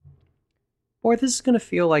Boy, this is going to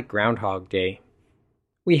feel like Groundhog Day.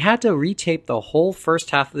 We had to retape the whole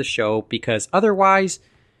first half of the show because otherwise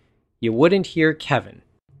you wouldn't hear Kevin.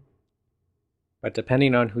 But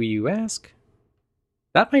depending on who you ask,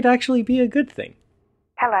 that might actually be a good thing.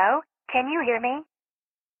 Hello? Can you hear me?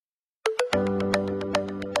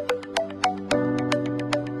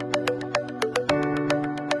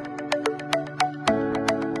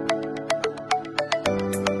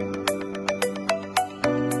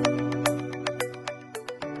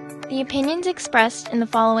 The opinions expressed in the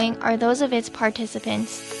following are those of its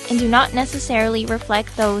participants and do not necessarily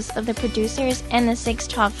reflect those of the producers and the Six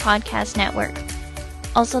Talk Podcast Network.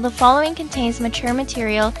 Also, the following contains mature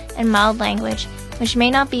material and mild language, which may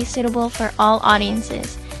not be suitable for all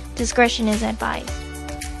audiences. Discretion is advised.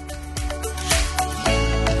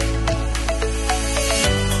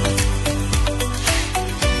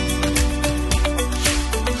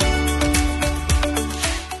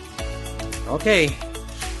 Okay,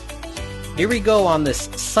 here we go on this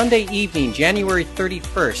Sunday evening, January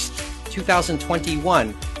 31st,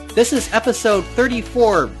 2021. This is episode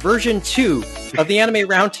 34, version 2 of the Anime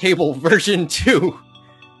Roundtable, version 2.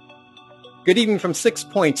 Good evening from 6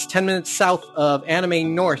 Points, 10 minutes south of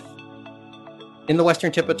Anime North, in the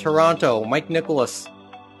western tip of Toronto. Mike Nicholas,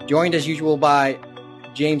 joined as usual by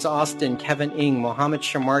James Austin, Kevin Ng, Mohammed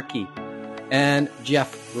Shamarki, and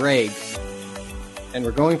Jeff Gregg. And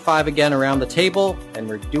we're going 5 again around the table, and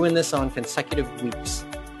we're doing this on consecutive weeks.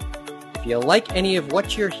 If you like any of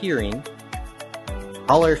what you're hearing,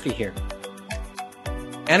 holler if you hear me.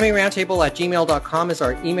 AnimeRoundtable@gmail.com is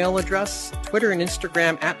our email address. Twitter and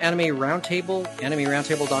Instagram @AnimeRoundtable,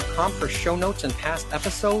 AnimeRoundtable.com for show notes and past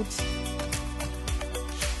episodes.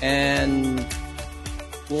 And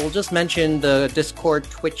we'll just mention the Discord,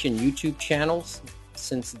 Twitch, and YouTube channels,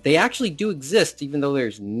 since they actually do exist, even though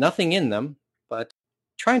there's nothing in them. But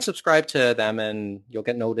try and subscribe to them, and you'll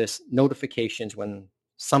get notifications when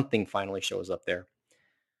something finally shows up there.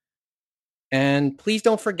 And please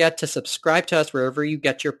don't forget to subscribe to us wherever you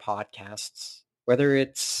get your podcasts, whether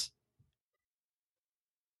it's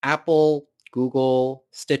Apple, Google,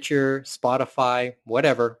 Stitcher, Spotify,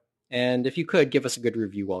 whatever. And if you could, give us a good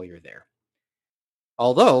review while you're there.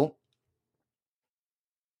 Although,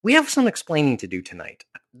 we have some explaining to do tonight.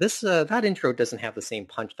 That intro doesn't have the same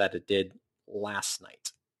punch that it did last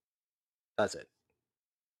night, does it?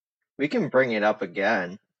 We can bring it up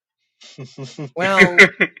again. Well,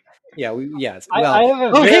 yeah, yes. Well, I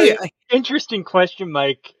have a very interesting question,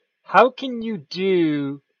 Mike. How can you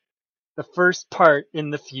do the first part in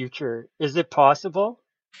the future? Is it possible?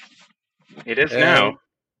 It is now.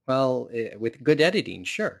 Well, with good editing,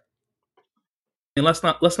 sure. And let's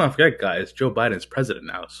not forget, guys. Joe Biden's president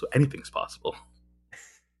now, so anything's possible.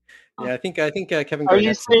 Yeah, I think Kevin. Are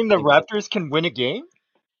you saying the Raptors can win a game?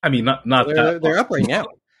 I mean, not they're up right now.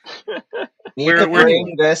 We're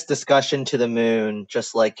bringing this discussion to the moon,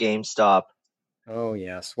 just like GameStop. Oh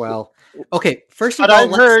yes. Well, okay. First of all,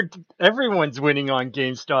 I've heard everyone's winning on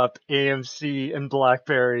GameStop, AMC, and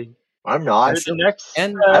BlackBerry. I'm not.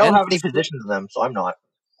 And I don't have any positions in them, so I'm not.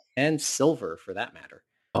 And silver, for that matter.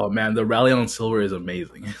 Oh man, the rally on silver is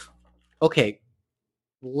amazing. Okay,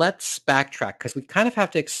 let's backtrack because we kind of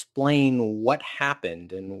have to explain what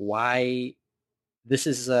happened and why this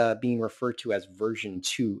is being referred to as version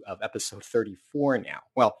 2 of episode 34 now.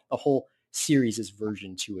 Well, the whole series is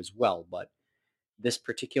version 2 as well, but this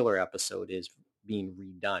particular episode is being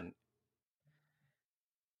redone.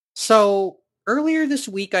 So earlier this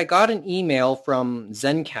week, I got an email from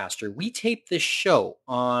Zencastr. We taped this show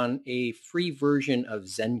on a free version of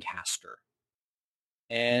Zencastr.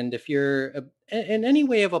 And if you're in any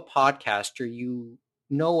way of a podcaster, you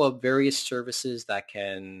know of various services that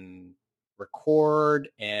can record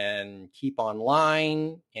and keep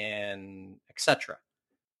online and etc.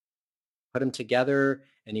 Put them together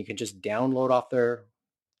and you can just download off their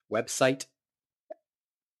website.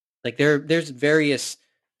 Like there's various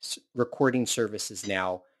recording services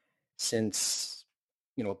now, since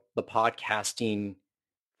the podcasting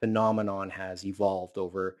phenomenon has evolved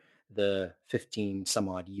over the 15 some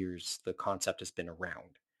odd years the concept has been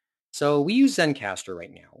around. So we use Zencastr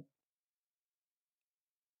right now.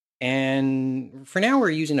 And for now,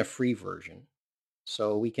 we're using a free version.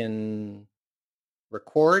 So we can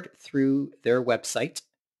record through their website.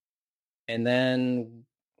 And then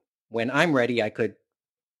when I'm ready, I could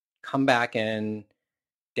come back and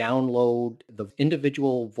download the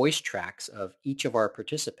individual voice tracks of each of our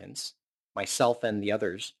participants, myself and the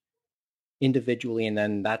others, individually. And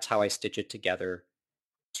then that's how I stitch it together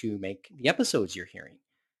to make the episodes you're hearing.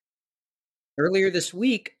 Earlier this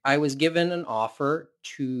week, I was given an offer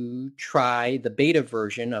to try the beta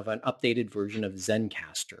version of an updated version of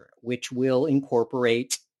Zencastr, which will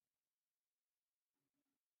incorporate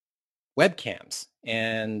webcams.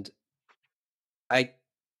 And I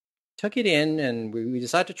took it in and we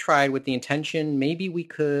decided to try it with the intention maybe we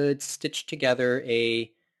could stitch together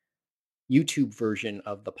a YouTube version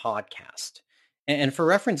of the podcast. And for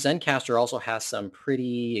reference, Zencastr also has some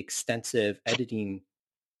pretty extensive editing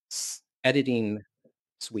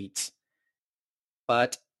suites,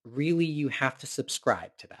 but really you have to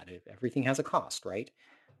subscribe to that. Everything has a cost, right?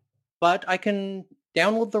 But I can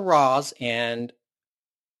download the RAWs, and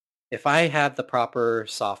if I have the proper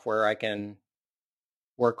software, I can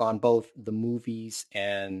work on both the movies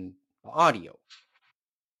and the audio.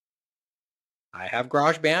 I have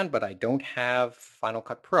GarageBand, but I don't have Final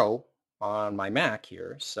Cut Pro on my Mac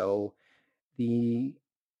here. So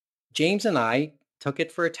James and I took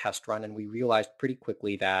it for a test run, and we realized pretty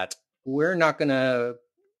quickly that we're not going to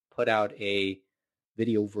put out a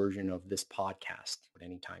video version of this podcast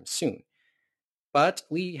anytime soon. But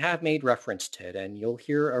we have made reference to it, and you'll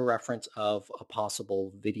hear a reference of a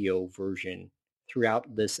possible video version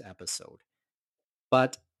throughout this episode.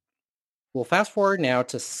 But we'll fast forward now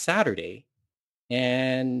to Saturday,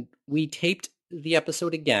 and we taped the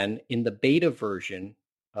episode again in the beta version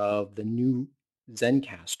of the new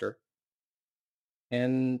Zencastr,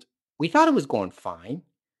 and we thought it was going fine.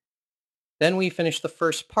 Then we finished the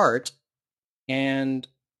first part, and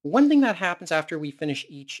one thing that happens after we finish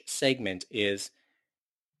each segment is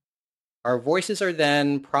our voices are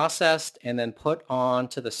then processed and then put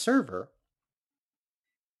onto the server,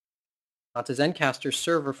 onto Zencastr's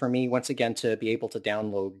server for me, once again, to be able to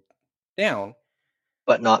download down.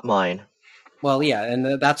 But not mine. Well, yeah,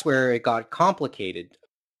 and that's where it got complicated.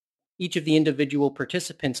 Each of the individual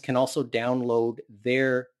participants can also download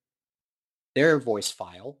their voice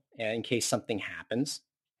file in case something happens,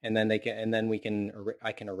 and then I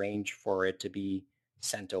can arrange for it to be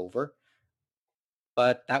sent over.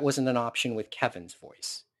 But that wasn't an option with Kevin's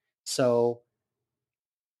voice. So,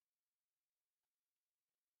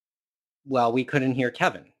 well, we couldn't hear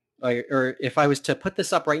Kevin. Or if I was to put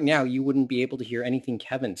this up right now, you wouldn't be able to hear anything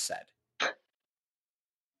Kevin said.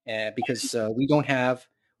 Because we don't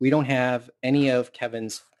have any of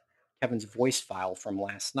Kevin's voice file from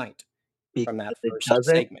last night, from that first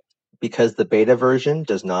segment. Because the beta version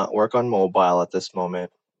does not work on mobile at this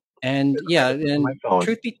moment. And yeah, and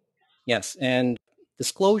yes, and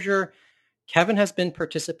disclosure, Kevin has been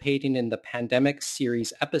participating in the pandemic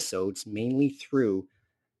series episodes mainly through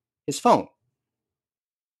his phone.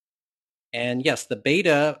 And yes, the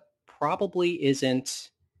beta probably isn't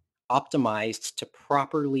optimized to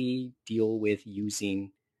properly deal with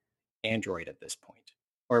using Android at this point,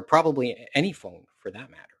 or probably any phone for that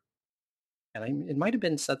matter. And it might have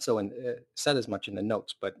been said said as much in the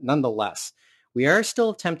notes, but nonetheless, we are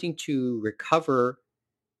still attempting to recover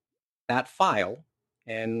that file,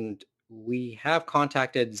 and we have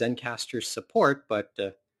contacted Zencastr's support, but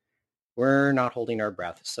we're not holding our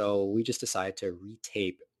breath. So we just decided to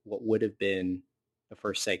retape what would have been the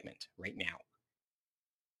first segment right now.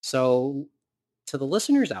 So to the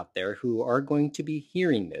listeners out there who are going to be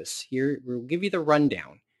hearing this, here we'll give you the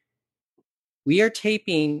rundown. We are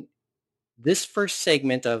taping this first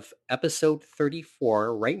segment of episode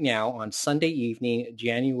 34 right now on Sunday evening,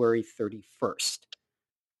 January 31st.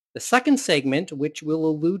 The second segment, which we'll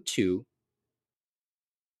allude to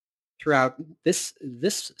throughout this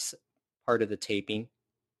part of the taping,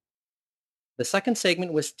 the second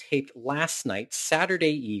segment was taped last night,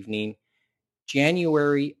 Saturday evening,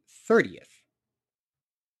 January 30th.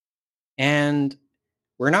 And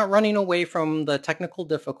we're not running away from the technical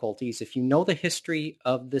difficulties. If you know the history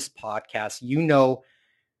of this podcast, you know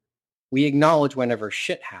we acknowledge whenever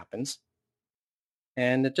shit happens.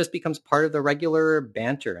 And it just becomes part of the regular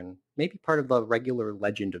banter and maybe part of the regular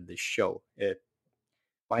legend of this show.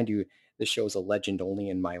 Mind you, this show is a legend only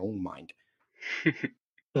in my own mind.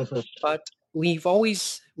 But we've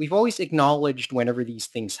always acknowledged whenever these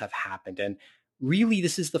things have happened. And really,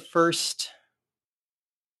 this is the first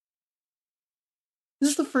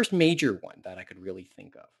major one that I could really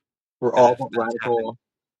think of. We're all about radical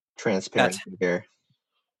transparency here.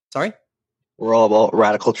 Sorry? We're all about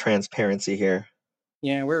radical transparency here.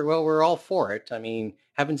 Yeah, we're all for it. I mean,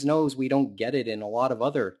 heavens knows we don't get it in a lot of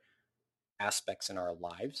other aspects in our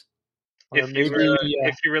lives. If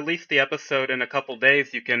you release the episode in a couple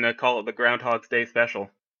days, you can call it the Groundhog's Day special.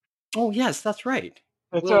 Oh yes, that's right.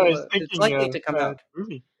 That's what I was thinking. It's likely to come out.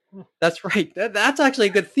 That's right. That's actually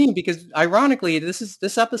a good theme because, ironically,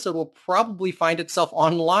 this episode will probably find itself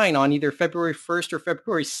online on either February 1st or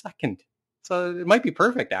February 2nd. So it might be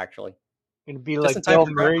perfect, actually. It'd be like Bill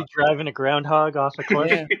Murray driving a groundhog off a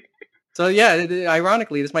cliff. Yeah. So yeah,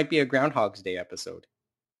 ironically, this might be a Groundhog's Day episode.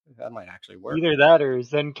 That might actually work. Either that or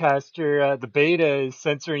Zencastr, the beta is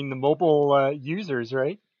censoring the mobile users,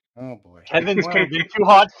 right? Oh boy. Kevin's kind of been too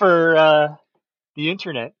hot for the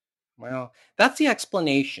internet. Well, that's the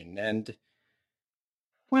explanation. And,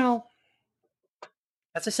 well,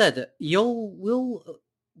 as I said,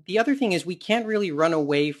 the other thing is we can't really run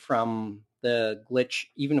away from the glitch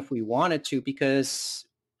even if we wanted to, because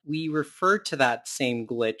we refer to that same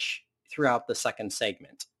glitch throughout the second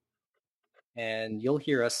segment. And you'll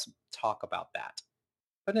hear us talk about that.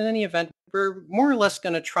 But in any event, we're more or less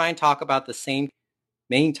going to try and talk about the same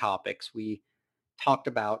main topics we talked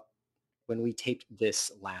about when we taped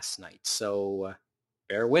this last night. So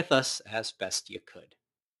bear with us as best you could.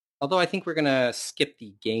 Although I think we're going to skip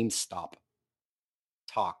the GameStop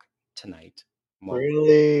talk tonight.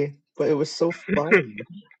 Really? But it was so fun.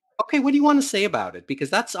 Okay, what do you want to say about it? Because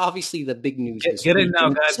that's obviously the big news this week. Get it now,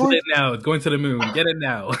 and guys. Get it now. It's going to the moon. Get it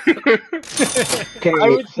now. Okay, I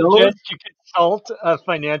would suggest you consult a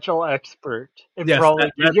financial expert and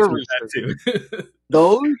probably do your research. Too.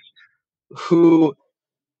 Those who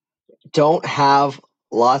don't have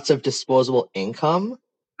lots of disposable income.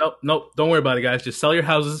 Nope. Don't worry about it, guys. Just sell your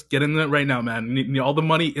houses. Get in it right now, man. You need all the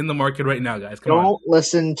money in the market right now, guys. Come on. Don't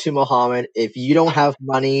listen to Mohammed if you don't have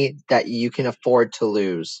money that you can afford to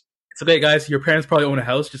lose. It's okay, guys. Your parents probably own a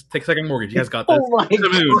house. Just take a second mortgage. You guys got this. Oh my God.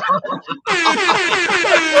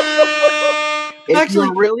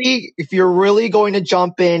 If you're really going to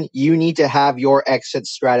jump in, you need to have your exit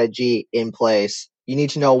strategy in place. You need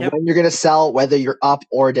to know when you're going to sell, whether you're up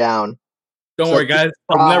or down. Don't worry, guys.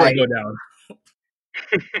 I'll never go down.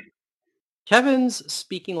 Kevin's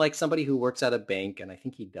speaking like somebody who works at a bank, and I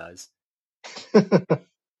think he does.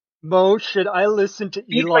 Mo, should I listen to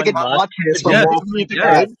Elon Musk?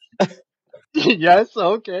 Yes. Yes,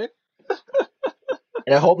 okay.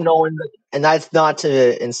 And I hope no one, and that's not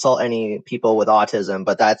to insult any people with autism,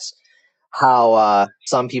 but that's how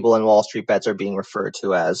some people in Wall Street Bets are being referred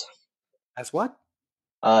to as. As what?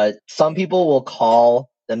 Some people will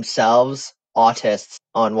call themselves autists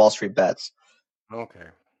on Wall Street Bets. Okay.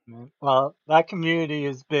 Well, that community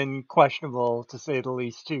has been questionable, to say the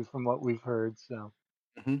least, too, from what we've heard. So,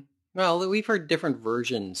 Well, we've heard different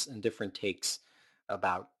versions and different takes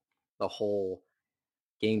about the whole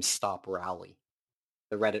GameStop rally,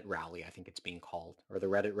 the Reddit rally, I think it's being called, or the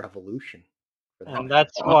Reddit revolution. And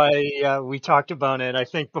that's why we talked about it. I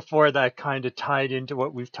think before that kind of tied into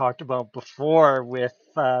what we've talked about before with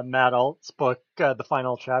Matt Alt's book, The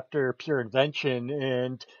Final Chapter, Pure Invention,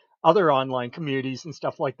 and other online communities and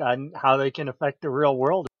stuff like that, and how they can affect the real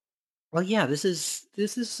world. Well, yeah, this is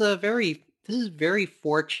very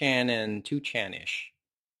 4chan and 2chan-ish,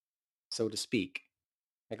 so to speak.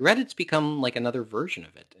 Like Reddit's become like another version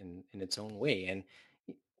of it in its own way. And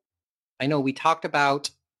I know we talked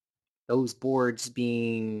about those boards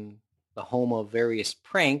being the home of various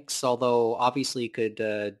pranks, although obviously it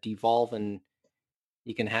could devolve and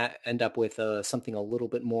you can end up with something a little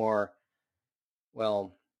bit more,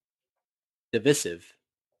 well, divisive,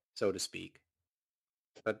 so to speak.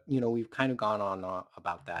 But, we've kind of gone on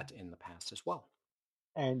about that in the past as well.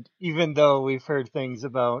 And even though we've heard things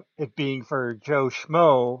about it being for Joe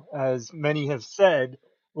Schmo, as many have said,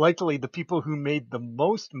 likely the people who made the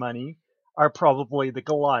most money are probably the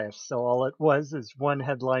Goliaths. So all it was, as one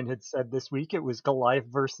headline had said this week, it was Goliath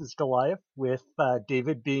versus Goliath, with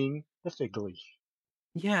David being the fig leaf.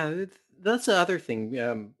 Yeah, that's the other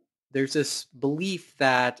thing. There's this belief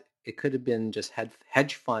that it could have been just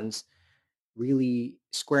hedge funds really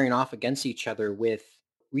squaring off against each other, with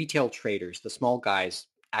retail traders, the small guys,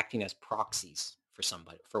 acting as proxies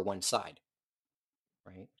for one side,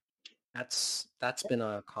 right? That's been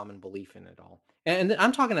a common belief in it all. And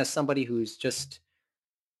I'm talking as somebody who's just,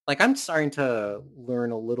 like, I'm starting to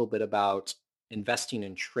learn a little bit about investing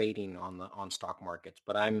and trading on stock markets,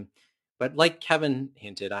 but like Kevin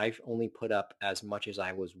hinted, I've only put up as much as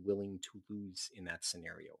I was willing to lose in that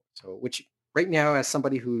scenario. So, which right now, as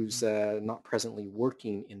somebody who's not presently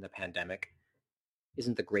working in the pandemic,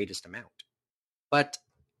 isn't the greatest amount. But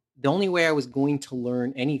the only way I was going to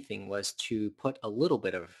learn anything was to put a little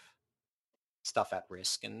bit of stuff at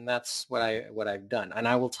risk, and that's what I've done. And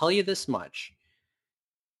I will tell you this much: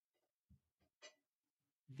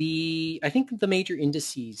 I think the major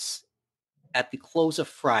indices at the close of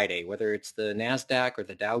Friday, whether it's the NASDAQ or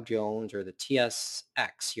the Dow Jones or the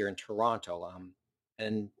TSX here in Toronto,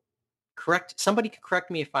 and somebody can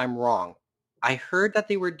correct me if I'm wrong, I heard that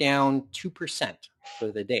they were down 2%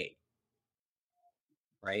 for the day,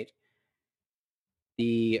 right?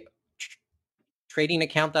 The trading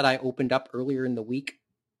account that I opened up earlier in the week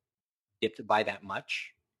dipped by that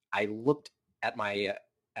much. I looked at my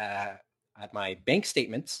bank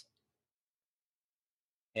statements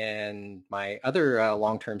and my other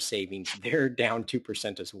long-term savings. They're down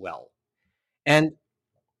 2% as well. And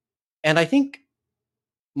I think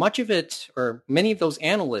much of it, or many of those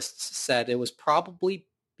analysts said it was probably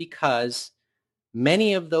because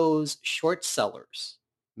many of those short sellers,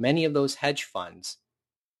 many of those hedge funds,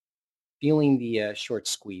 feeling the short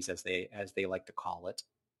squeeze, as they like to call it,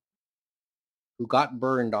 who got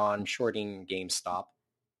burned on shorting GameStop,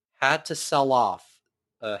 had to sell off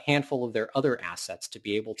a handful of their other assets to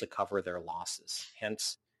be able to cover their losses.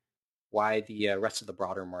 Hence, why the rest of the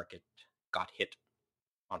broader market got hit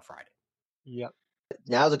on Friday. Yep.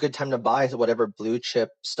 Now's a good time to buy whatever blue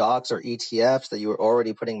chip stocks or ETFs that you were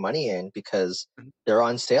already putting money in because they're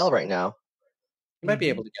on sale right now. You might be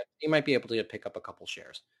able to pick up a couple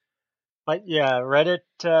shares. But yeah,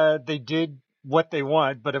 Reddit, they did what they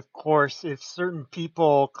want, but of course, if certain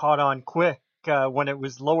people caught on quick when it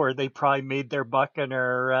was lower, they probably made their buck and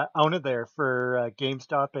are out of there for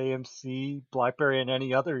GameStop, AMC, BlackBerry, and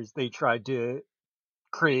any others they tried to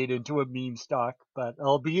create into a meme stock. But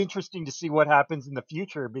it'll be interesting to see what happens in the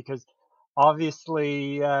future because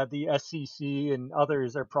obviously the SEC and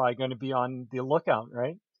others are probably going to be on the lookout,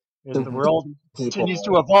 right? As the world continues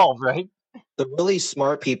to evolve, right? The really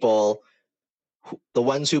smart people, the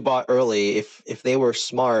ones who bought early, if they were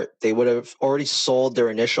smart, they would have already sold their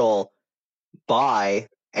initial buy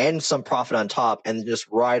and some profit on top and just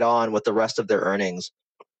ride on with the rest of their earnings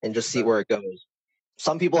and just see where it goes.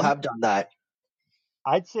 Some people have done that.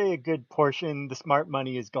 I'd say a good portion, the smart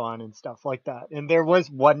money is gone and stuff like that. And there was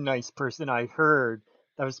one nice person I heard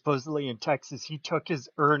that was supposedly in Texas. He took his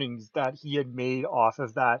earnings that he had made off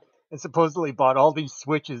of that and supposedly bought all these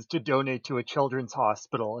Switches to donate to a children's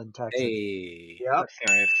hospital in Texas. Hey, yep. That's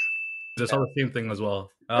nice. I saw the same thing as well.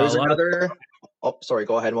 There's another. Oh, sorry.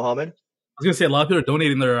 Go ahead, Mohammed. I was gonna say a lot of people are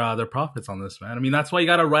donating their profits on this, man. I mean, that's why you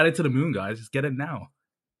gotta ride it to the moon, guys. Just get it now.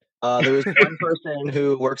 There was one person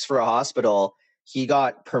who works for a hospital. He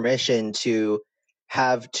got permission to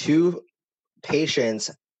have 2 patients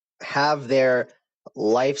have their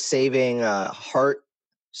life-saving heart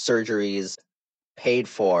surgeries paid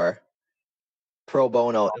for pro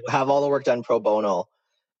bono, have all the work done pro bono.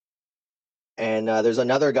 And there's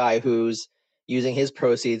another guy who's using his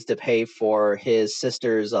proceeds to pay for his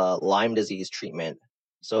sister's Lyme disease treatment.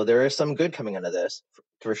 So there is some good coming out of this,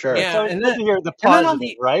 for sure. Yeah, so and then hear the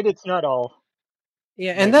positive, right? It's not all.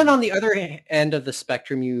 Yeah, and then on the other end of the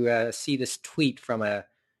spectrum, you see this tweet from a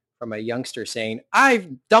youngster saying,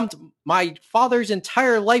 "I've dumped my father's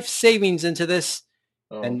entire life savings into this,"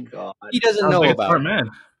 and God. he doesn't know about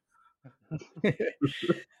it.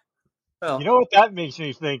 Well, you know what that makes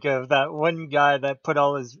me think of? That one guy that put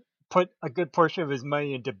a good portion of his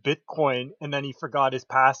money into Bitcoin and then he forgot his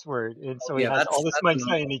password, and so he has all this money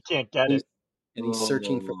and he can't get it. And he's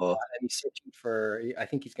searching for that. And he's searching for. I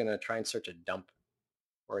think he's going to try and search a dump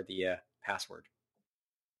for the password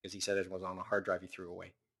because he said it was on a hard drive he threw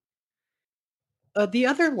away. The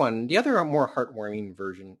other more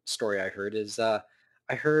heartwarming story I heard is I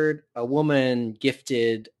heard a woman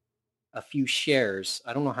gifted a few shares.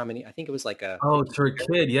 I don't know how many. I think it was like a. Oh, it's her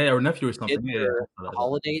kid, yeah, or nephew or something. Yeah, for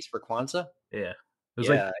holidays for Kwanzaa. Yeah, it was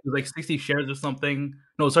like 60 shares or something.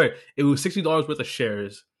 No, sorry, it was $60 worth of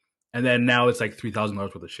shares, and then now it's like $3,000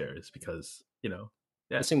 worth of shares because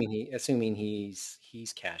Yeah. Assuming he's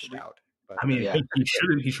cashed out. But, I mean, he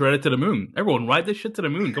shouldn't. He shredded to the moon. Everyone, ride this shit to the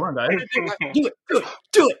moon. Come on, guys.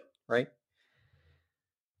 Do it. Right.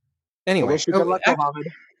 Anyway, I wish you good luck,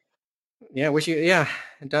 Mohammed. Yeah, wish you. Yeah,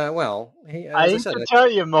 and well, hey, I hate to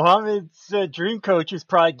tell you, Mohammed's dream coach is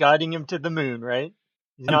probably guiding him to the moon, right?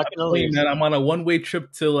 He's not going to leave. Man, I'm on a one-way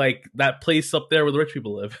trip to like that place up there where the rich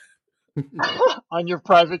people live. On your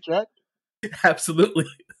private jet? Absolutely.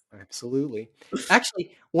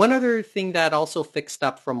 Actually, one other thing that also fixed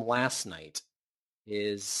up from last night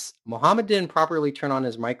is Mohammed didn't properly turn on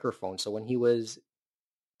his microphone. So when he was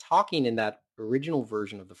talking in that original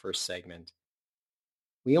version of the first segment,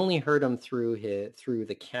 we only heard him through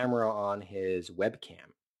the camera on his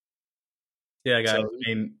webcam. Yeah, guys. So,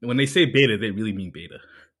 I mean, when they say beta, they really mean beta.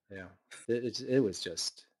 Yeah, it was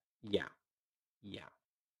just yeah.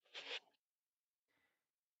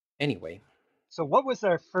 Anyway. So what was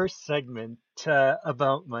our first segment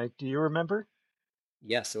about, Mike? Do you remember?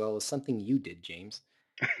 Yes, well, it was something you did, James.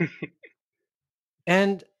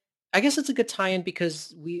 And I guess it's a good tie-in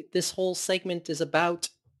because this whole segment is about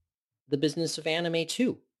the business of anime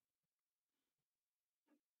too.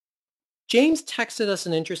 James texted us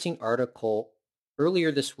an interesting article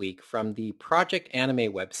earlier this week from the Project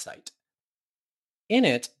Anime website. In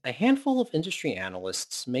it, a handful of industry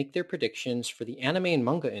analysts make their predictions for the anime and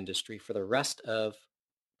manga industry for the rest of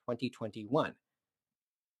 2021.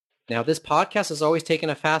 Now, this podcast has always taken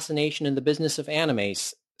a fascination in the business of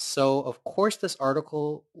animes, so of course this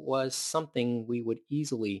article was something we would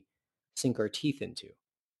easily sink our teeth into.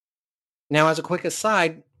 Now, as a quick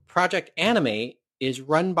aside, Project Anime is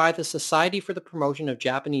run by the Society for the Promotion of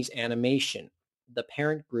Japanese Animation, the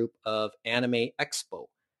parent group of Anime Expo.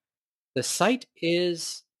 The site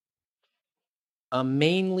is a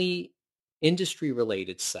mainly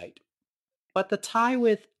industry-related site, but the tie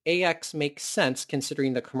with AX makes sense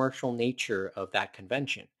considering the commercial nature of that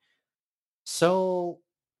convention. So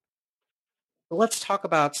let's talk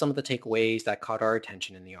about some of the takeaways that caught our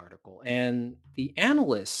attention in the article. And the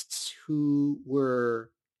analysts who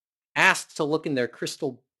were asked to look in their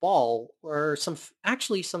crystal ball were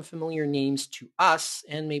actually some familiar names to us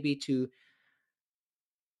and maybe to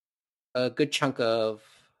a good chunk of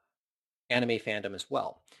anime fandom as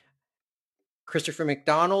well. Christopher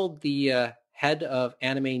McDonald, the head of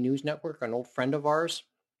Anime News Network, an old friend of ours.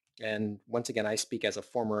 And once again, I speak as a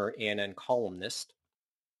former ANN columnist.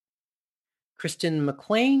 Kristen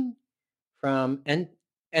McLean from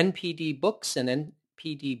NPD Books and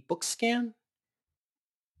NPD Bookscan.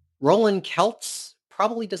 Roland Keltz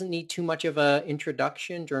probably doesn't need too much of an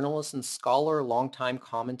introduction. Journalist and scholar, longtime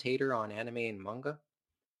commentator on anime and manga.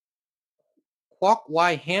 Kwok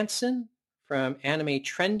Y. Hansen from Anime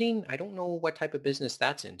Trending. I don't know what type of business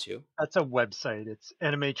that's into. That's a website. It's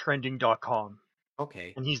animetrending.com.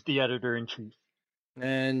 Okay. And he's the editor-in-chief.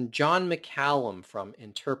 And John McCallum from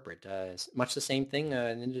Interpret. Much the same thing,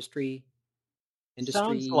 an industry.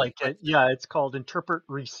 Sounds like it. Yeah, it's called Interpret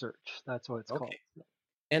Research. That's what it's called.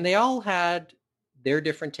 And they all had their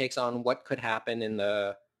different takes on what could happen in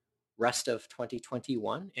the rest of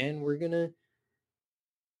 2021. And we're going to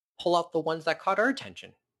pull out the ones that caught our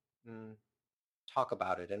attention and talk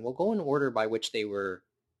about it. And we'll go in order by which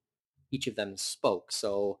each of them spoke.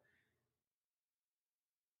 So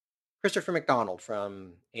Christopher McDonald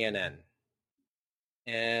from ANN.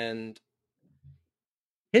 And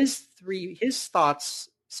his thoughts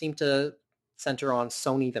seem to center on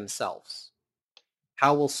Sony themselves.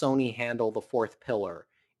 How will Sony handle the fourth pillar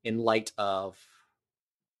in light of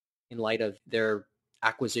their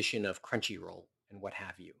acquisition of Crunchyroll and what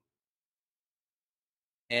have you?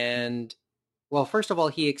 And well, first of all,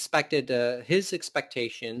 he expected his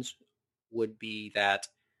expectations would be that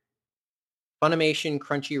Funimation,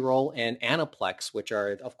 Crunchyroll, and Aniplex, which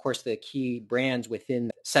are, of course, the key brands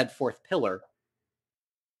within said fourth pillar,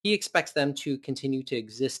 he expects them to continue to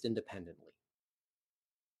exist independently.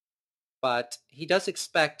 But he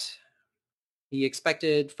expected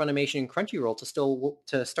Funimation and Crunchyroll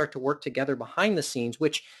to start to work together behind the scenes,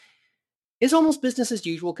 which is almost business as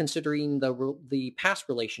usual considering the past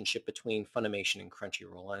relationship between Funimation and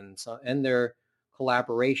Crunchyroll and their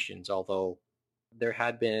collaborations, although there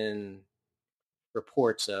had been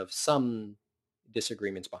reports of some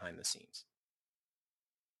disagreements behind the scenes.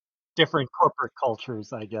 Different corporate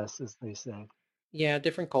cultures, I guess, as they say. Yeah,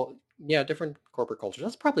 different corporate cultures.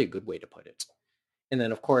 That's probably a good way to put it. And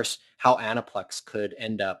then, of course, how Aniplex could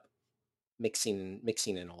end up mixing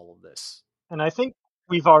in all of this. And I think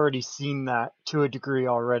we've already seen that to a degree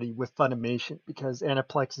already with Funimation, because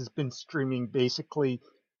Aniplex has been streaming basically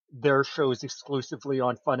their shows exclusively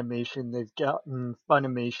on Funimation. They've gotten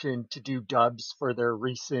Funimation to do dubs for their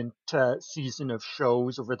recent season of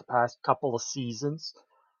shows over the past couple of seasons.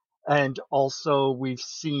 And also we've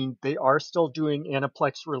seen they are still doing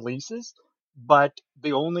Aniplex releases, but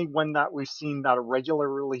the only one that we've seen that regular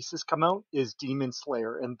releases come out is Demon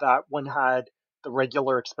Slayer. And that one had the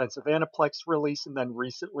regular expensive Aniplex release, and then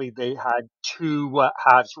recently they had two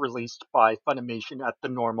halves released by Funimation at the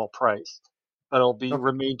normal price. But it'll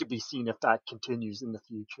remain to be seen if that continues in the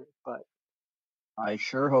future. But I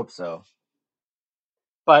sure hope so.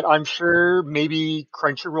 But I'm sure maybe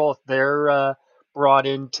Crunchyroll, if they're brought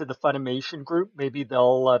into the Funimation group, maybe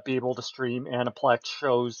they'll be able to stream Aniplex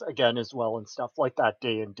shows again as well and stuff like that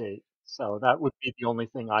day and date. So that would be the only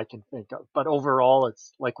thing I can think of. But overall,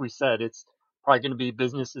 it's like we said, it's probably going to be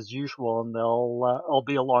business as usual, and it'll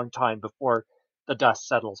be a long time before the dust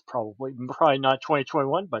settles. Probably not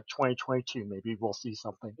 2021, but 2022. Maybe we'll see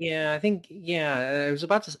something. Yeah, I was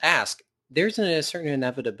about to ask. There's a certain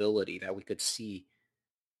inevitability that we could see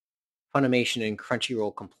Funimation and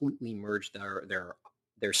Crunchyroll completely merge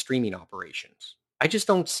their streaming operations. I just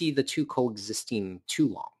don't see the two coexisting too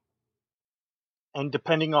long. And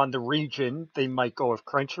depending on the region, they might go with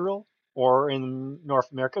Crunchyroll. or in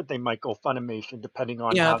North America, they might go Funimation, depending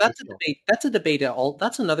on Yeah, how they that's a feel. debate. That's a debate.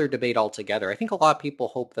 That's another debate altogether. I think a lot of people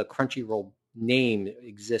hope the Crunchyroll name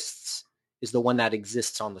is the one that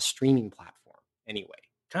exists on the streaming platform anyway.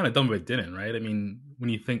 Kind of dumb if it didn't, right? I mean, when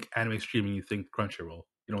you think anime streaming, you think Crunchyroll.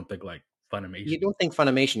 You don't think like Funimation. You don't think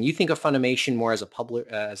Funimation. You think of Funimation more as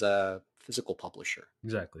a physical publisher.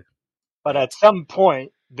 Exactly. But Right. at some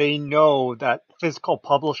point, they know that physical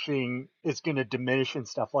publishing is going to diminish and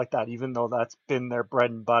stuff like that, even though that's been their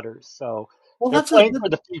bread and butter. So they're playing for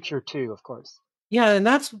the future too, of course. Yeah, and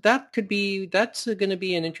that's going to be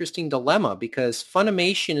an interesting dilemma because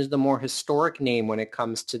Funimation is the more historic name when it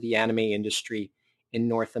comes to the anime industry in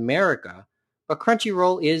North America, but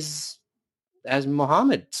Crunchyroll is, as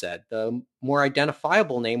Mohammed said, the more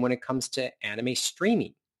identifiable name when it comes to anime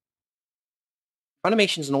streaming.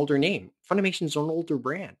 Funimation's an older name. Funimation's an older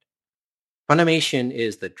brand. Funimation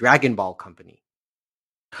is the Dragon Ball company,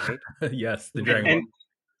 right? Yes, the Dragon Ball.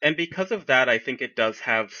 And because of that, I think it does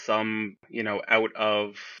have some, out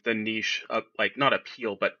of the niche, like not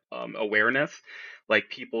appeal, but awareness. Like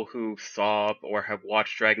people who saw or have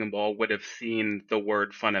watched Dragon Ball would have seen the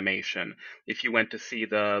word Funimation. If you went to see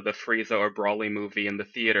the Frieza or Broly movie in the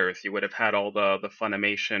theaters, you would have had all the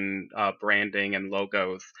Funimation branding and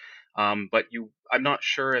logos. But I'm not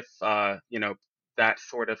sure if that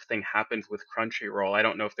sort of thing happens with Crunchyroll. I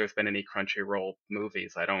don't know if there's been any Crunchyroll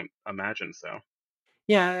movies. I don't imagine so.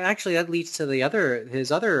 Yeah, actually, that leads to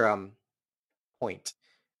his other point,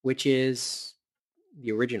 which is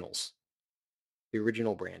the originals, the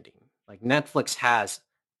original branding. Like Netflix has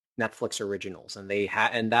Netflix originals, and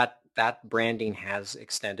that branding has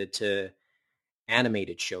extended to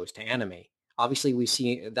animated shows, to anime. Obviously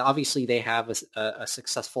they have a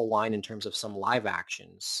successful line in terms of some live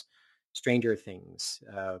actions, Stranger Things.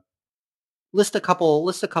 List a couple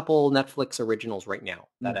Netflix originals right now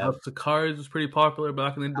that have House of Cards was pretty popular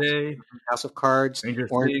back in the day. House of Cards, Stranger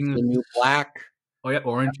Orange is Things. the New Black. Oh yeah,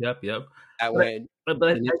 Orange. Yep.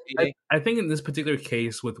 But I think in this particular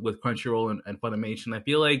case with Crunchyroll and Funimation, I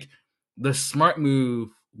feel like the smart move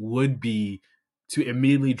would be to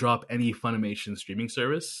immediately drop any Funimation streaming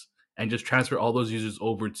service and just transfer all those users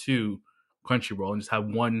over to Crunchyroll and just have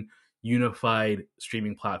one unified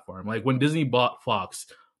streaming platform. Like when Disney bought Fox,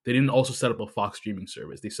 they didn't also set up a Fox streaming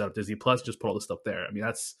service. They set up Disney Plus, just put all the stuff there. I mean,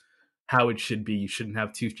 that's how it should be. You shouldn't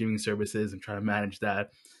have two streaming services and try to manage that.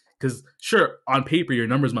 Because sure, on paper your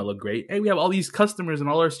numbers might look great. Hey, we have all these customers and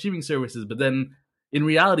all our streaming services, but then in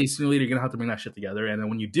reality, sooner or later you're gonna have to bring that shit together. And then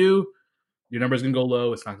when you do, your numbers gonna go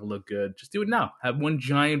low. It's not gonna look good. Just do it now. Have one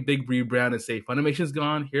giant big rebrand and say Funimation's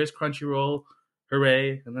gone. Here's Crunchyroll,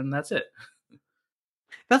 hooray, and then that's it.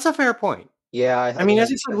 That's a fair point. Yeah, I mean,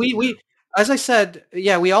 as I said,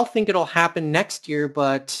 we all think it'll happen next year,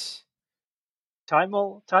 but time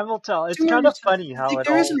will tell. It's kind of funny how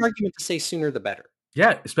there is an argument to say sooner the better.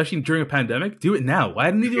 Yeah, especially during a pandemic. Do it now. Why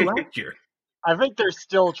didn't you do it last year? I think they're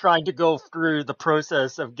still trying to go through the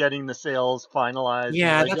process of getting the sales finalized.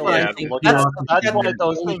 Yeah, that's what I think. That's one of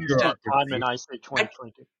those things take time, and I say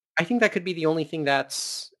 2022. I think that could be the only thing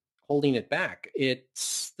that's holding it back.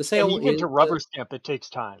 It's the sale. And even to rubber stamp, it takes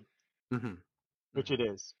time, which it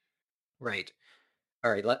is. Right.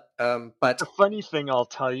 All right. But the funny thing I'll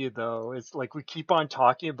tell you though is like we keep on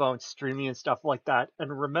talking about streaming and stuff like that,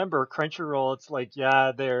 and remember Crunchyroll. It's like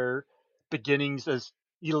their beginnings as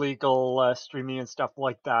illegal streaming and stuff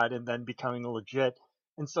like that, and then becoming legit,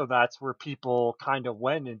 and so that's where people kind of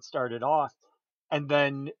went and started off. And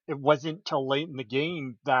then it wasn't till late in the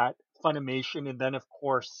game that Funimation and then of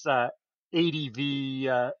course ADV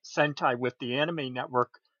Sentai with the Anime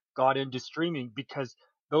Network got into streaming, because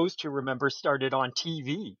those two, remember, started on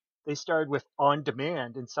TV. They started with on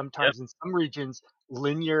demand, and sometimes in some regions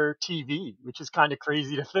linear TV, which is kind of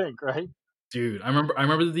crazy to think, right? Dude, I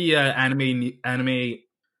remember the anime.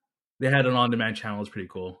 They had an on demand channel. It was pretty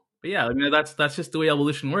cool. But yeah, I mean that's just the way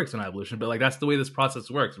evolution works in evolution. But like that's the way this process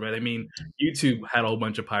works, right? I mean, YouTube had a whole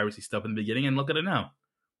bunch of piracy stuff in the beginning, and look at it now,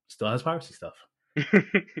 still has piracy stuff.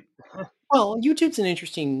 Well, YouTube's an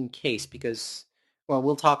interesting case because, well,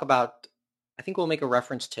 we'll talk about. I think we'll make a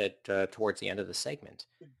reference to it towards the end of the segment.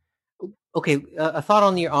 Okay, a thought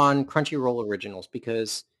on Crunchyroll originals,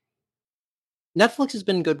 because Netflix has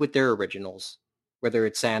been good with their originals, whether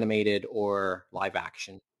it's animated or live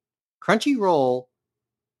action. Crunchyroll,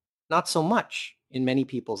 not so much in many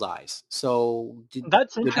people's eyes. So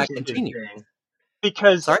that's interesting. That continue?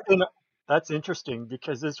 Because that's interesting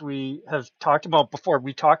because as we have talked about before,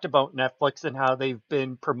 we talked about Netflix and how they've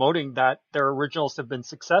been promoting that their originals have been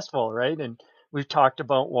successful, right? And we've talked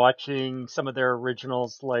about watching some of their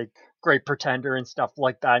originals like Great Pretender and stuff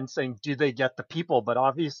like that and saying, do they get the people? But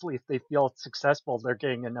obviously, if they feel it's successful, they're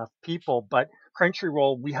getting enough people. But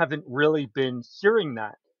Crunchyroll, we haven't really been hearing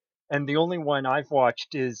that. And the only one I've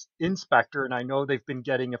watched is Inspector, and I know they've been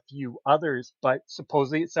getting a few others, but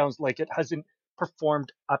supposedly it sounds like it hasn't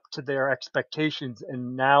performed up to their expectations.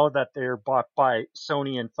 And now that they're bought by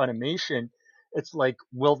Sony and Funimation, it's like,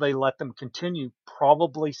 will they let them continue?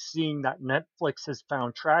 Probably seeing that Netflix has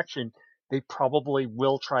found traction, they probably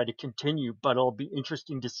will try to continue, but it'll be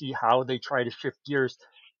interesting to see how they try to shift gears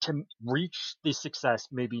to reach the success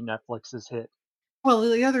maybe Netflix has hit. Well,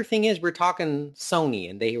 the other thing is we're talking Sony,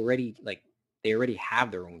 and they already have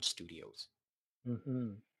their own studios.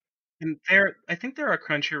 Mm-hmm. And I think there are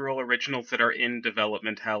Crunchyroll originals that are in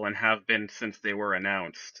development hell and have been since they were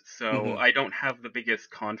announced. So Mhm. I don't have the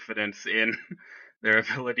biggest confidence in their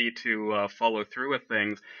ability to follow through with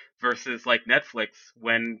things. Versus like Netflix,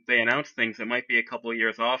 when they announce things, it might be a couple of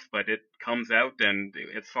years off, but it comes out, and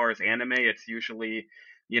as far as anime, it's usually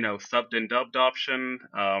subbed and dubbed option.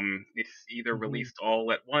 It's either Mm-hmm. released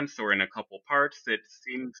all at once or in a couple parts. It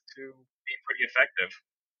seems to be pretty effective.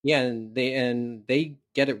 Yeah, and they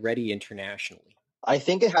get it ready internationally. I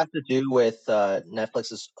think it has to do with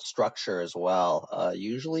Netflix's structure as well.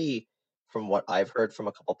 Usually, from what I've heard from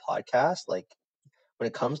a couple podcasts, like when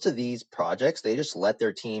it comes to these projects, they just let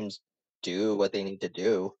their teams do what they need to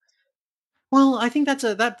do. Well, I think that's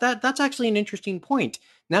actually an interesting point.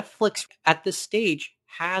 Netflix at this stage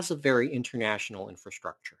has a very international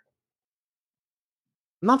infrastructure.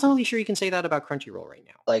 I'm not totally sure you can say that about Crunchyroll right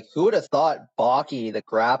now. Like, who would have thought Baki the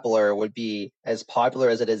Grappler would be as popular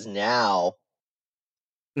as it is now?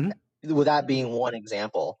 Mhm. With that being one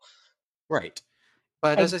example. Right.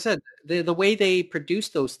 But as And I said, the way they produce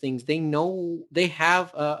those things, they know they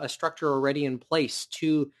have a structure already in place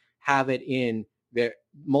to have it in their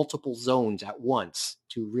multiple zones at once,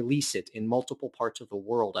 to release it in multiple parts of the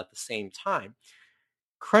world at the same time.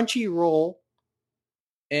 Crunchyroll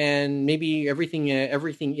and maybe everything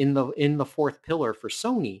in the fourth pillar for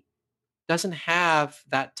Sony doesn't have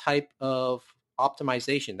that type of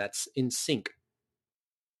optimization that's in sync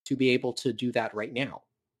to be able to do that right now.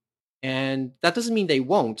 And that doesn't mean they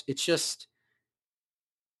won't. It's just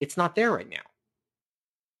it's not there right now.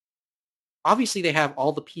 Obviously, they have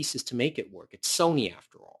all the pieces to make it work. It's Sony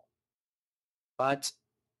after all. But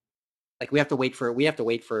like we have to wait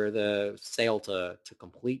for the sale to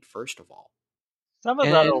complete first of all. some of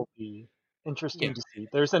And that'll be yeah, interesting to see.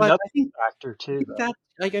 There's but another factor I too, think though. that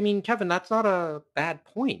like I mean, Kevin, that's not a bad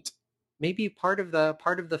point. Maybe part of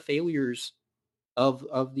the failures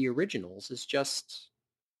of the originals is just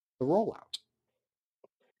the rollout.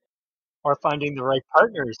 Or finding the right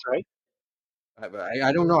partners, right?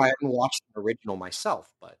 I don't know. I haven't watched the original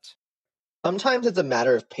myself, but Sometimes it's a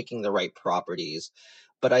matter of picking the right properties,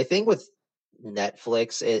 but I think with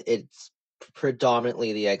Netflix, it's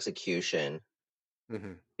predominantly the execution.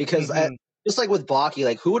 mhm. Because Mm-hmm. just like with Baki,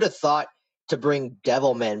 like who would have thought to bring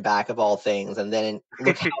Devilman back of all things, and then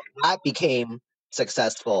look how that became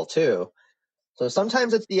successful too. So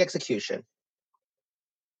sometimes it's the execution.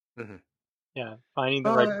 Mhm. Yeah, finding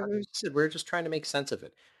the Well, right. we said we're just trying to make sense of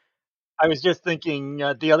it. I was just thinking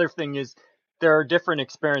the other thing is there are different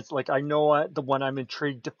experiences. Like I know the one I'm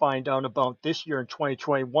intrigued to find out about this year in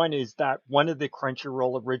 2021 is that one of the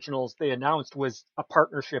Crunchyroll originals they announced was a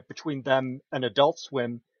partnership between them and Adult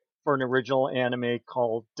Swim for an original anime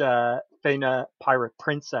called Fena Pirate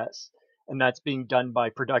Princess, and that's being done by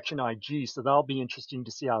Production IG. So that'll be interesting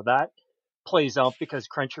to see how that plays out because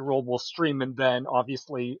Crunchyroll will stream, and then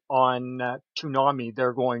obviously on Toonami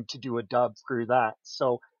they're going to do a dub through that.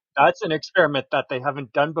 So that's an experiment that they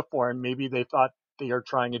haven't done before, and maybe they thought they are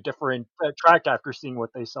trying a different track after seeing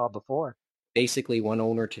what they saw before. Basically, one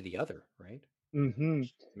owner to the other, right? Hmm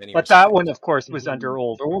Many But that respects. one, of course, was Mhm. under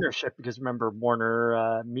old ownership because remember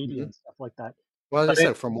Warner Media Mhm. and stuff like that. Well, as I But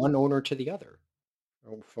it, said, from one owner to the other,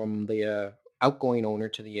 or from the outgoing owner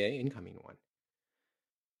to the incoming one.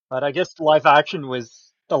 But I guess live action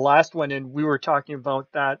was the last one, and we were talking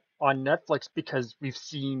about that on Netflix because we've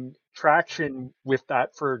seen traction with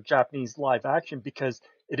that for Japanese live action because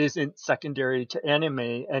it isn't secondary to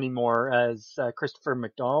anime anymore, as Christopher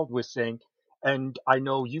McDonald was saying. And I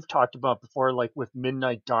know you've talked about before, like with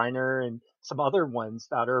Midnight Diner and some other ones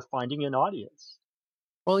that are finding an audience.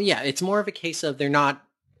 Well, yeah, it's more of a case of they're not.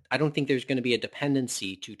 I don't think there's going to be a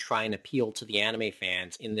dependency to try and appeal to the anime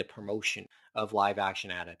fans in the promotion of live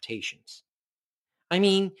action adaptations. I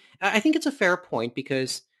mean, I think it's a fair point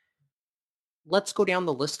because let's go down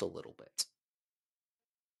the list a little bit.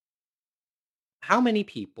 How many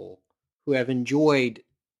people who have enjoyed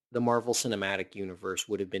the Marvel Cinematic Universe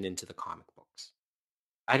would have been into the comic books.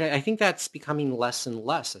 I think that's becoming less and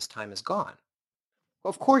less as time has gone.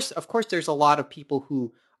 Of course, there's a lot of people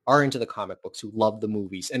who are into the comic books who love the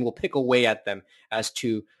movies and will pick away at them as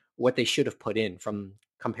to what they should have put in from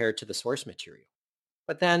compared to the source material.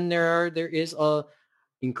 But then there is a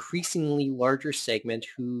increasingly larger segment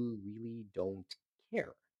who really don't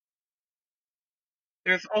care.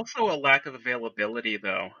 There's also a lack of availability,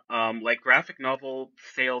 though. Like graphic novel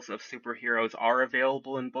sales of superheroes are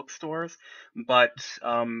available in bookstores, but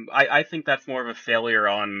I think that's more of a failure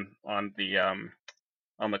on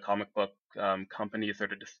the comic book companies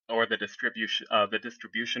or the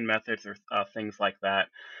distribution methods or things like that.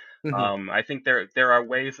 Mhm. I think there are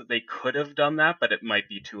ways that they could have done that, but it might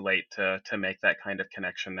be too late to make that kind of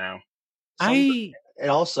connection now. Some I and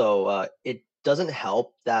also it doesn't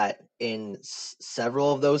help that in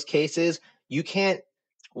several of those cases you can't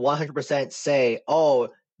 100% say, oh,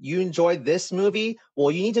 you enjoyed this movie,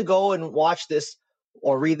 well, you need to go and watch this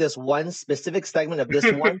or read this one specific segment of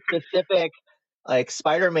this one specific like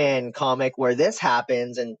Spider-Man comic where this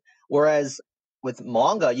happens. And whereas with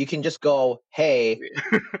manga you can just go, hey,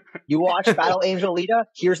 you watch Battle Angel Alita,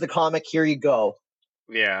 here's the comic, here you go.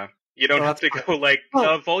 Yeah. You don't well, have that's to part. go like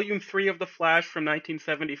Well, volume 3 of The Flash from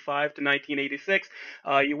 1975 to 1986.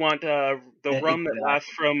 You want the run that lasts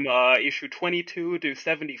Exactly. from issue 22 to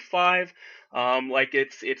 75. Like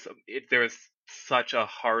there's such a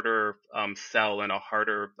harder sell and a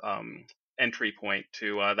harder entry point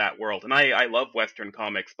to that world. And I love Western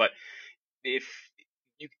comics, but if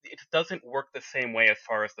it doesn't work the same way as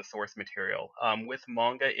far as the source material. With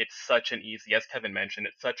manga, it's such an easy, as Kevin mentioned,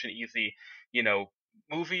 it's such an easy, you know,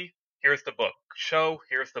 movie. Here's the book. Show.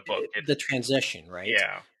 Here's the book. It's the transition, right?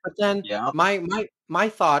 yeah. But then Yeah. my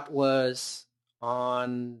thought was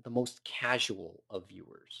on the most casual of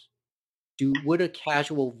viewers. Would a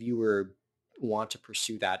casual viewer want to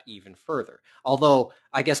pursue that even further? Although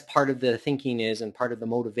I guess part of the thinking is and part of the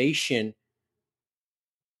motivation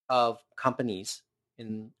of companies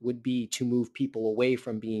and would be to move people away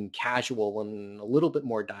from being casual and a little bit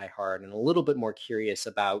more diehard and a little bit more curious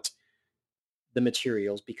about the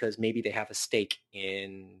materials because maybe they have a stake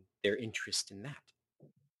in their interest in that.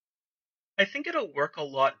 I think it'll work a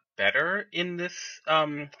lot better in this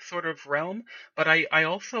sort of realm, but I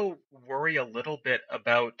also worry a little bit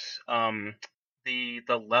about the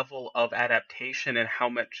level of adaptation and how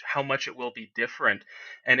much it will be different,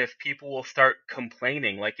 and if people will start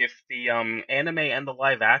complaining, like if the anime and the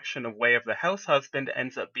live action of Way of the House Husband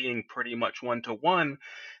ends up being pretty much one to one,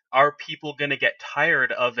 are people going to get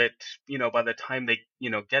tired of it, by the time they,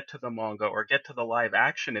 get to the manga or get to the live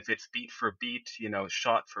action if it's beat for beat,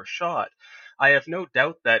 shot for shot? I have no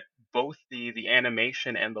doubt that both the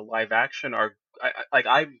animation and the live action are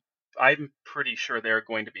I'm pretty sure they're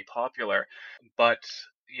going to be popular, but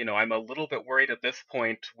I'm a little bit worried at this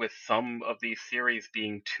point with some of these series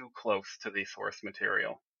being too close to the source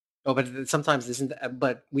material. Oh, but sometimes isn't.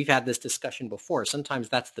 But we've had this discussion before. Sometimes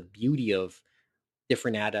that's the beauty of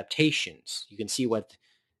different adaptations. You can see what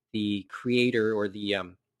the creator or the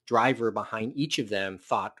driver behind each of them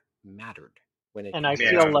thought mattered when it And I compared to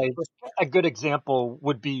feel Yeah. the like first. a good example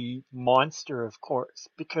would be Monster, of course,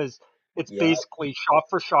 because it's Yeah. basically shot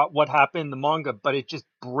for shot what happened in the manga, but it just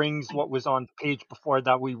brings what was on the page before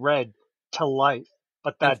that we read to life.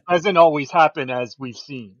 But And that doesn't always happen, as we've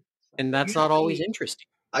seen. So. and that's not always Usually, interesting.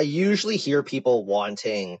 I usually hear people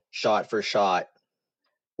wanting shot for shot,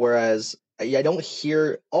 whereas I don't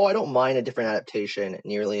hear, oh, I don't mind a different adaptation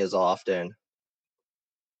nearly as often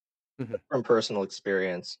Mhm. from personal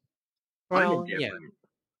experience. I'm Well, yeah. indifferent.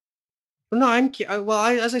 No, well.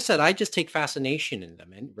 As I said, I just take fascination in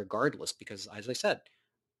them, and regardless, because as I said,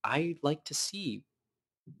 I like to see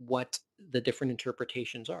what the different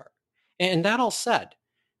interpretations are. And that all said,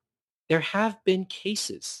 there have been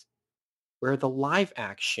cases where the live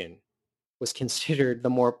action was considered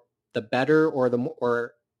the better or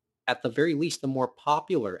or at the very least the more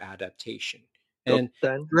popular adaptation. And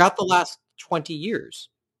Goten? throughout the last 20 years,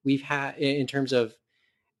 we've had in terms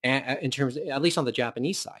at least on the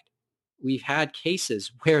Japanese side, we've had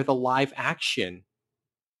cases where the live action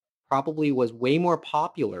probably was way more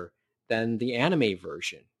popular than the anime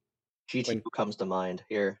version. When GTO comes to mind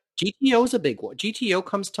here. GTO is a big one. GTO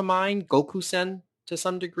comes to mind, Goku-sen to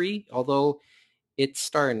some degree, although its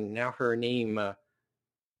star now her name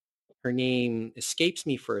escapes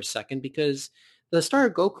me for a second because the star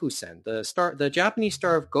of Goku-sen, the Japanese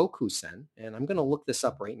star of Goku-sen, and I'm going to look this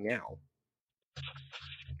up right now,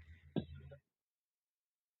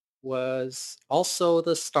 was also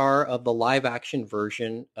the star of the live action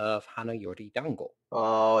version of Hanayori Dango.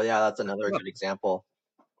 Oh, yeah, that's Look another it up. good example.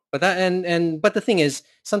 But but the thing is,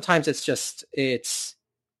 sometimes it's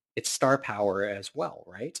star power as well,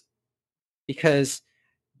 right? Because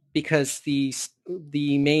the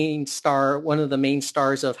main star, one of the main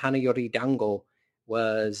stars of Hanayori Dango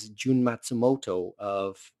was Jun Matsumoto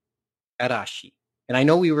of Arashi. And I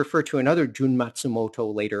know we refer to another Jun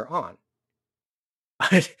Matsumoto later on.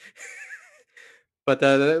 but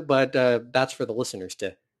that's for the listeners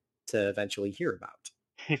to eventually hear about.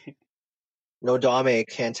 Nodame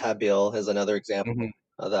Cantabile is another example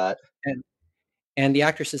of that. And the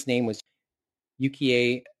actress's name was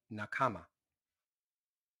Yukie Nakama.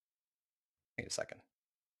 Wait a second.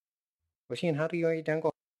 Was she in Hanayori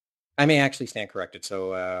Dango? I may actually stand corrected.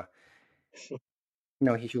 So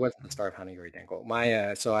no, she wasn't the star of Hanayori Dango.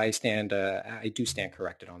 So I do stand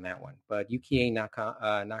corrected on that one. But Yukie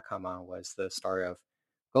Nakama was the star of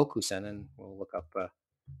Gokusen, and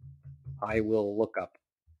I will look up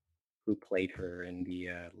who played her in the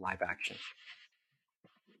live action.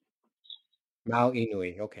 Mao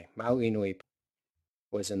Inui. Okay, Mao Inui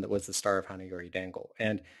was the star of Hanayori Dango.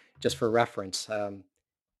 And just for reference,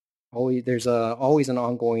 there's always an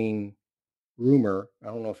ongoing rumor. I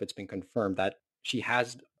don't know if it's been confirmed that she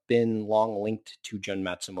has been long linked to Jun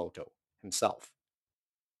Matsumoto himself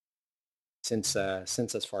since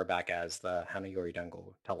as far back as the Hanayori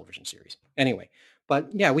Dango television series. Anyway, but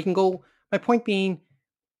yeah, we can go. My point being,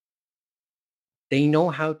 they know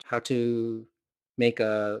how to make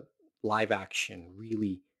a live action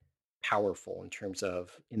really powerful in terms of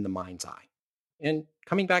in the mind's eye. And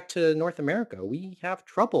coming back to North America, we have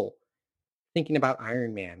trouble thinking about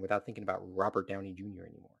Iron Man without thinking about Robert Downey Jr.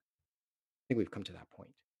 anymore. I think we've come to that point.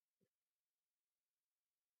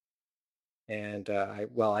 And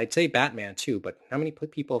I'd say Batman too, but how many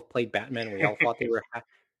people have played Batman and we all thought they were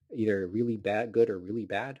either really bad, good, or really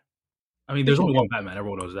bad? I mean, there's only one Batman.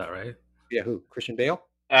 Everyone knows that, right? Yeah, who? Christian Bale?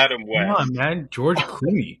 Adam Come West. on, man. George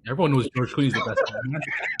Clooney. Everyone knows George Clooney's the best Batman.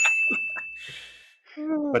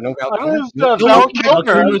 But no Val I Kilmer? was No, Val Val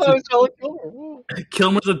Kilmer. I Kilmer's thought it was Val Kilmer.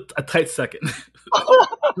 Kilmer's a tight second.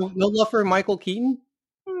 no love for Michael Keaton?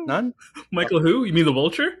 None? Michael who? You mean the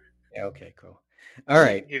Vulture? Yeah, okay, cool. All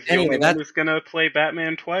right. He's the only one who's gonna play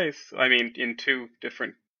Batman twice. I mean, in two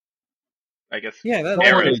different, I guess. Yeah, Don't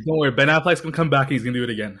worry. Ben Affleck's gonna come back and he's gonna do it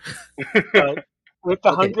again. But with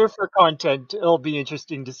the hunger for content, it'll be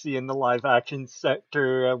interesting to see in the live action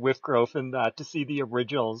sector with growth in that, to see the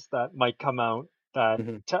originals that might come out that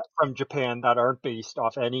from Japan that aren't based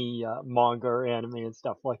off any manga or anime and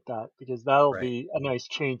stuff like that, because that'll be a nice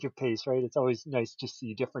change of pace, right? It's always nice to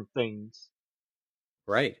see different things.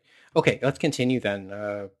 Right. Okay, let's continue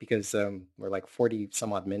then, because we're like 40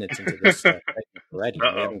 some odd minutes into this already.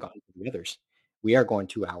 And we haven't gotten to the others. We are going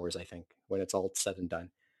 2 hours, I think, when it's all said and done.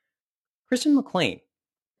 Kristen McLean,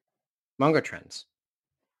 manga trends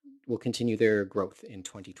will continue their growth in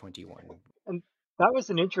 2021. And that was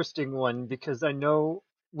an interesting one because I know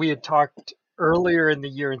we had talked earlier in the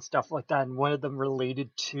year and stuff like that, and one of them related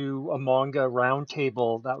to a manga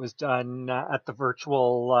roundtable that was done at the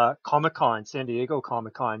virtual Comic-Con, San Diego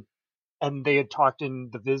Comic-Con. And they had talked in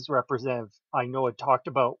the Viz representative, I know, had talked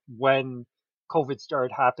about when COVID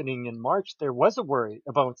started happening in March, there was a worry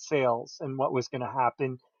about sales and what was going to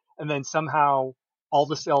happen. And then somehow all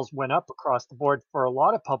the sales went up across the board for a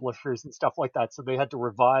lot of publishers and stuff like that. So they had to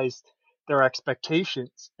revise their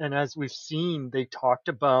expectations. And as we've seen, they talked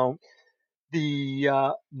about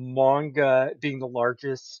the manga being the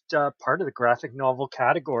largest part of the graphic novel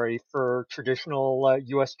category for traditional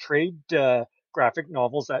U.S. trade graphic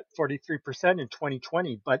novels at 43% in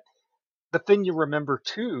 2020. But the thing you remember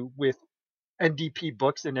too with NDP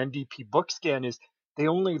Books and NDP Bookscan is they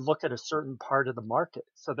only look at a certain part of the market.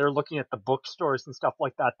 So they're looking at the bookstores and stuff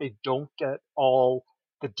like that. They don't get all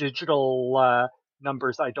the digital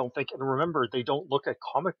numbers, I don't think. And remember, they don't look at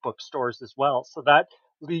comic book stores as well. So that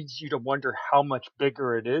leads you to wonder how much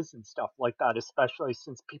bigger it is and stuff like that, especially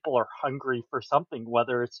since people are hungry for something,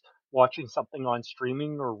 whether it's watching something on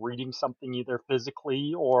streaming or reading something either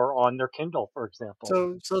physically or on their Kindle, for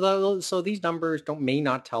example. So these numbers may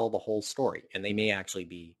not tell the whole story, and they may actually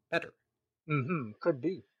be better. Could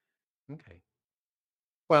be. Okay.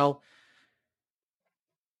 Well,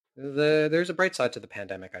 there's a bright side to the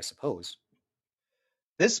pandemic, I suppose.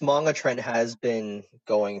 This manga trend has been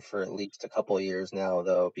going for at least a couple of years now,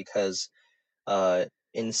 though, because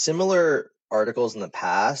in similar articles in the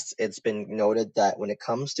past, it's been noted that when it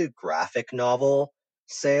comes to graphic novel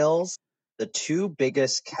sales, the two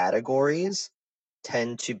biggest categories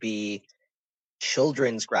tend to be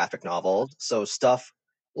children's graphic novels, so stuff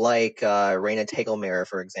like Reina Tagelmare,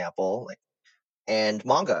 for example, and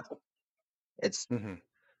manga. It's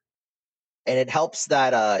and it helps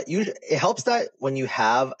that it helps that when you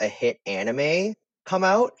have a hit anime come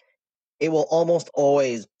out, it will almost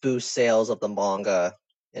always boost sales of the manga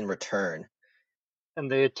in return. And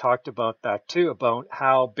they had talked about that too, about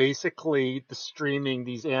how basically the streaming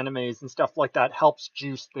these animes and stuff like that helps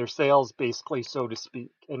juice their sales, basically, so to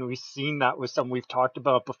speak. And we've seen that with some we've talked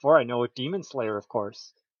about before. I know with Demon Slayer, of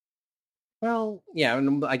course. Well, yeah,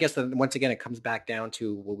 and I guess that once again it comes back down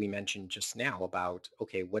to what we mentioned just now about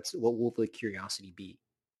okay, what will the curiosity be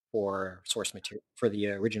for source material for the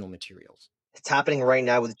original materials? It's happening right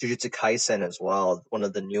now with Jujutsu Kaisen as well, one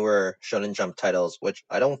of the newer Shonen Jump titles, which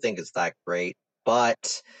I don't think is that great,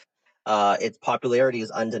 but its popularity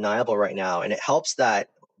is undeniable right now, and it helps that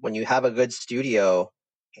when you have a good studio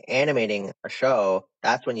animating a show,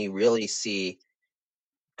 that's when you really see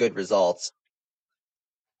good results.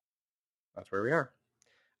 That's where we are.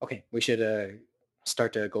 Okay, we should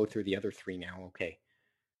start to go through the other three now. Okay,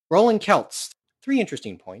 Rolling Celts, three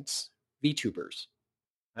interesting points. VTubers.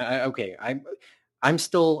 Okay, I'm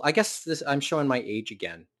still. I guess this. I'm showing my age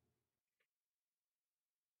again,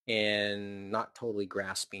 and not totally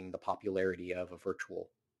grasping the popularity of a virtual.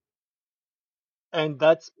 And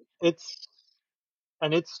that's it's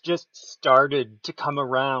and it's just started to come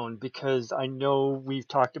around because I know we've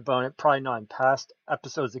talked about it, probably not in past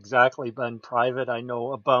episodes exactly, but in private, I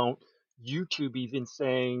know about YouTube even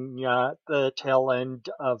saying the tail end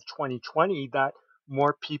of 2020 that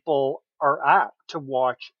more people are apt to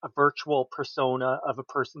watch a virtual persona of a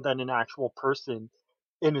person than an actual person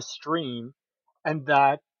in a stream, and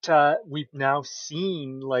that we've now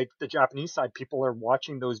seen like the Japanese side, people are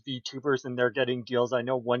watching those VTubers and they're getting deals. I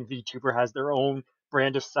know one VTuber has their own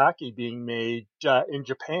brand of sake being made in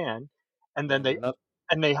Japan, and then And not,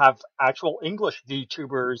 they have actual English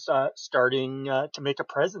VTubers starting to make a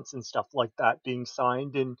presence and stuff like that, being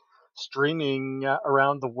signed and streaming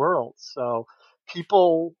around the world. So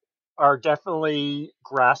people are definitely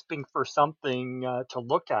grasping for something to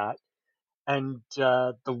look at. And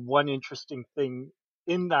the one interesting thing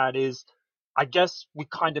in that is, I guess we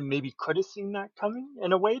kind of maybe could have seen that coming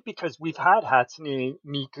in a way because we've had Hatsune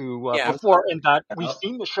Miku yeah, I'm before, and that we've sorry.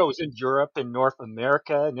 seen the shows in Europe and North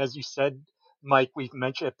America. And as you said, Mike, we've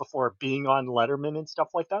mentioned it before, being on Letterman and stuff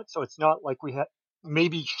like that. So it's not like we had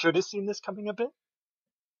maybe should have seen this coming a bit.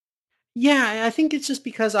 Yeah, I think it's just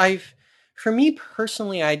because for me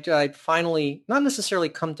personally, I'd finally not necessarily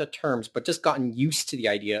come to terms, but just gotten used to the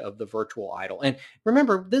idea of the virtual idol. And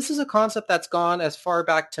remember, this is a concept that's gone as far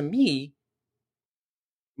back to me,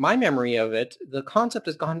 my memory of it. The concept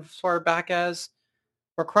has gone as far back as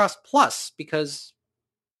Macross Plus because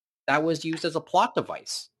that was used as a plot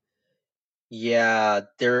device. Yeah,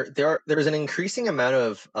 there's an increasing amount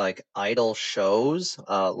of like idol shows,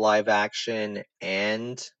 live action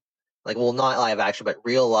and like, well, not live action, but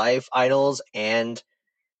real life idols and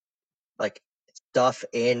like stuff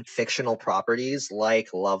in fictional properties like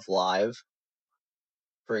Love Live,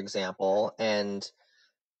 for example. And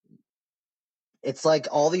it's like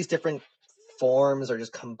all these different forms are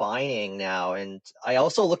just combining now. And I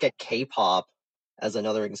also look at K-pop as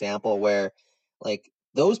another example where like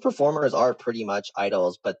those performers are pretty much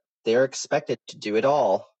idols, but they're expected to do it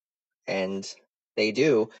all, and they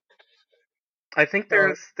do. I think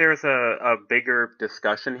Well, there's a bigger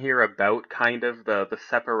discussion here about kind of the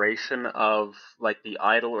separation of like the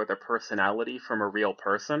idol or the personality from a real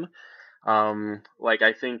person. Like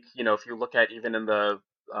I think, if you look at even in the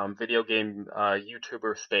video game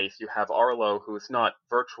YouTuber space, you have Arlo, who's not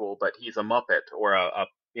virtual, but he's a Muppet or a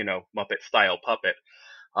Muppet style puppet,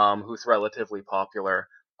 who's relatively popular.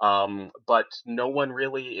 But no one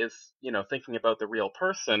really is, thinking about the real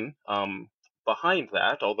person behind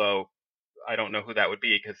that, although I don't know who that would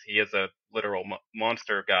be because he is a literal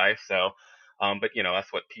monster guy. So, but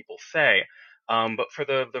that's what people say. But for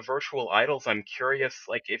the virtual idols, I'm curious,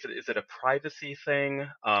 like, if is it a privacy thing?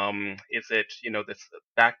 Is it this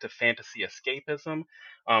back to fantasy escapism?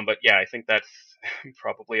 But yeah, I think that's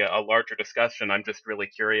probably a larger discussion. I'm just really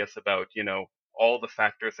curious about all the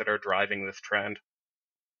factors that are driving this trend.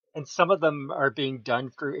 And some of them are being done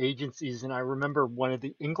through agencies. And I remember one of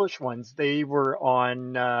the English ones, they were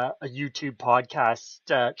on a YouTube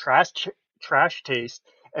podcast, Trash Taste.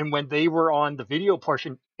 And when they were on the video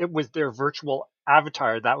portion, it was their virtual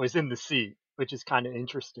avatar that was in the sea, which is kind of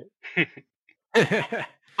interesting.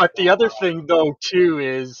 But the other thing, though, too,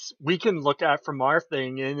 is we can look at from our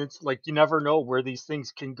thing, and it's like you never know where these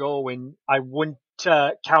things can go. And I wouldn't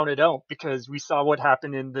count it out, because we saw what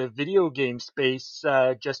happened in the video game space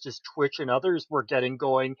just as Twitch and others were getting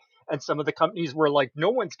going. And some of the companies were like,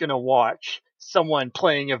 no one's going to watch someone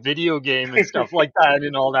playing a video game and stuff like that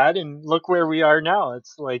and all that. And look where we are now.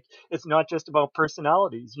 It's like, it's not just about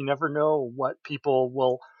personalities. You never know what people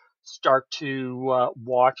will start to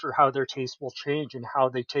watch, or how their taste will change and how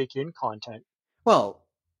they take in content. Well,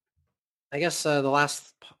 I guess the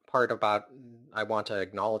last part about I want to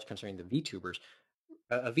acknowledge concerning the VTubers,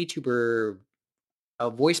 a VTuber, a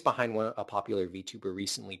voice behind a popular VTuber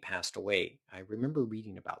recently passed away. I remember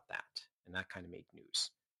reading about that, and that kind of made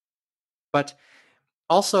news. But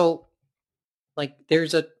also, like,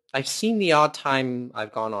 I've seen the odd time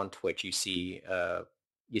I've gone on Twitch. You see a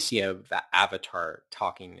avatar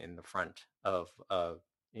talking in the front of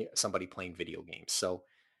somebody playing video games. So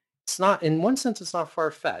it's not, in one sense, it's not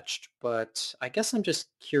far fetched, but I guess I'm just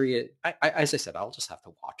curious. As I said, I'll just have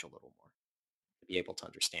to watch a little more to be able to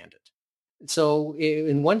understand it. So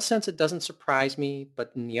in one sense, it doesn't surprise me,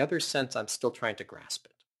 but in the other sense, I'm still trying to grasp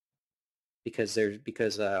it because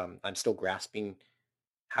I'm still grasping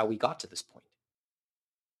how we got to this point.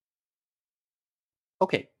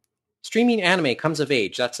 Okay, streaming anime comes of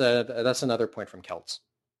age. That's another point from Celts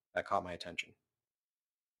that caught my attention.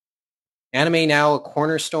 Anime now a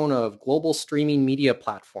cornerstone of global streaming media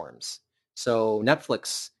platforms. So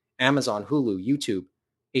Netflix, Amazon, Hulu, YouTube,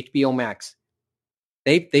 HBO Max,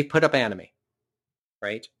 they put up anime,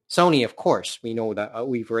 right? Sony, of course, we know that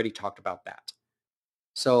we've already talked about that.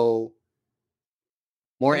 So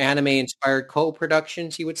more anime-inspired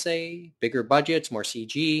co-productions, you would say, bigger budgets, more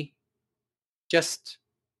CG. Just,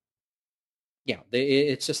 yeah,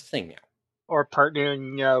 it's just a thing now. Or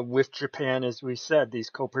partnering with Japan, as we said, these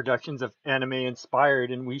co-productions of anime inspired,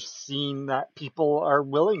 and we've seen that people are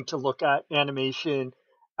willing to look at animation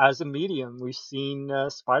as a medium. We've seen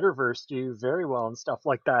Spider-Verse do very well and stuff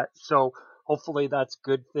like that. So hopefully that's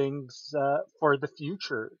good things for the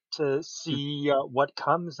future to see what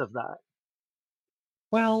comes of that.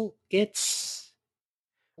 Well,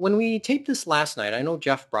 when we taped this last night, I know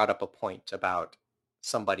Jeff brought up a point about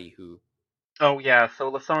somebody who. Oh yeah,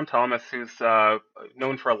 so Lasan Thomas, who's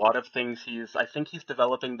known for a lot of things, I think he's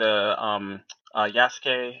developing the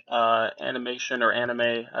Yasuke animation or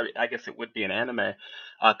anime. I guess it would be an anime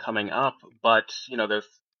coming up, but there's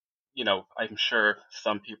I'm sure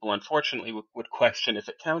some people unfortunately would question if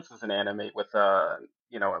it counts as an anime with a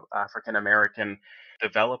African American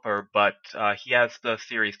developer, but he has the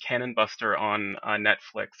series Cannon Buster on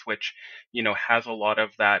Netflix, which has a lot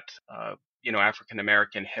of that African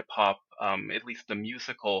American hip hop, at least the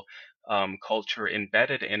musical culture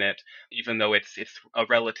embedded in it, even though it's a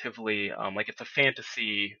relatively like it's a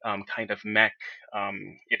fantasy kind of mech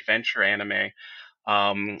adventure anime.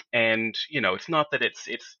 And it's not that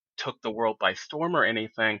it's took the world by storm or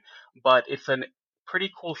anything, but it's a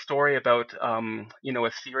pretty cool story about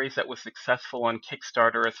a series that was successful on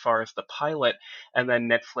Kickstarter as far as the pilot, and then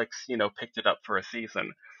Netflix picked it up for a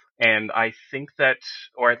season. And I think that,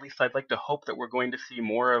 or at least I'd like to hope that we're going to see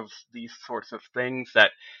more of these sorts of things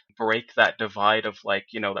that break that divide of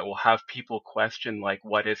that will have people question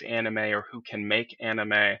what is anime or who can make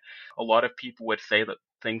anime. A lot of people would say that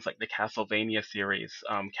things like the Castlevania series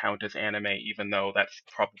count as anime, even though that's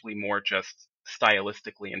probably more just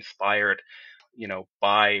stylistically inspired,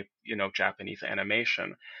 by Japanese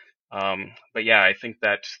animation. But yeah, I think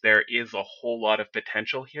that there is a whole lot of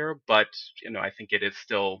potential here, but I think it is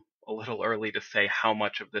still a little early to say how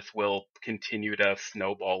much of this will continue to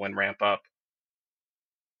snowball and ramp up.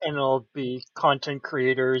 And it'll be content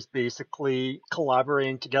creators basically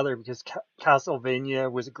collaborating together, because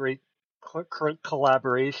Castlevania was a great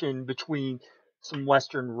collaboration between some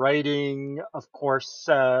Western writing, of course,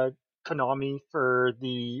 Konami for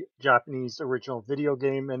the Japanese original video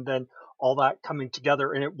game, and then all that coming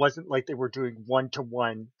together. And it wasn't like they were doing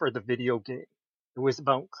one-to-one for the video game. It was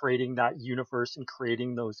about creating that universe and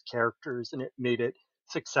creating those characters, and it made it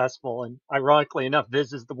successful. And ironically enough,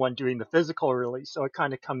 Viz is the one doing the physical release, so it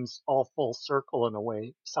kind of comes all full circle in a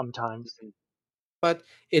way sometimes. But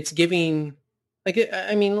it's giving,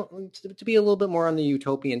 I mean, to be a little bit more on the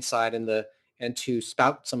utopian side and to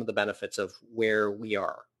spout some of the benefits of where we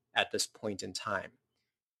are at this point in time.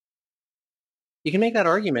 You can make that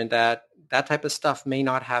argument that that type of stuff may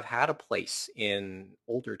not have had a place in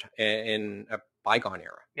in a bygone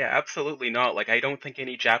era. Yeah, absolutely not. I don't think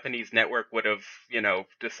any Japanese network would have,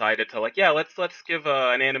 decided to yeah, let's give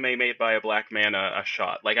an anime made by a black man a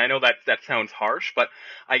shot. I know that sounds harsh, but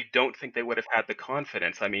I don't think they would have had the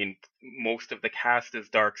confidence. I mean, most of the cast is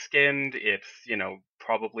dark skinned. It's,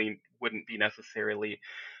 probably wouldn't be necessarily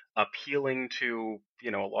appealing to,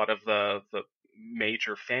 a lot of the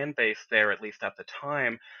major fan base there, at least at the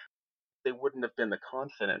time, they wouldn't have been the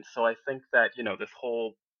confidence. So I think that, this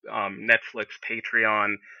whole Netflix,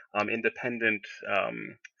 Patreon, independent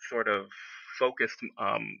sort of focused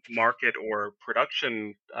market or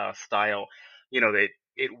production style,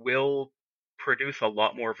 it will produce a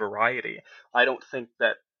lot more variety. I don't think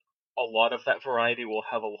that a lot of that variety will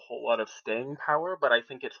have a whole lot of staying power, but I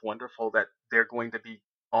think it's wonderful that they're going to be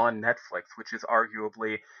on Netflix, which is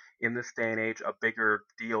arguably in this day and age a bigger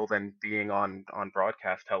deal than being on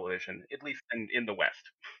broadcast television, at least in the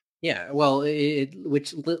West. Yeah, well,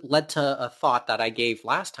 which led to a thought that I gave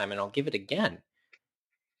last time, and I'll give it again.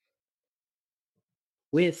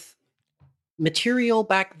 With material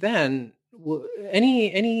back then,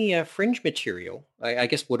 any fringe material, I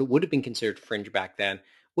guess would have been considered fringe back then,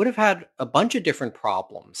 would have had a bunch of different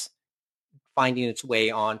problems finding its way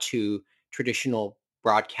onto traditional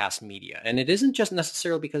broadcast media. And it isn't just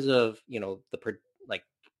necessarily because of, like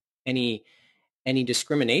any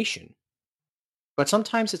discrimination, but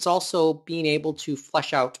sometimes it's also being able to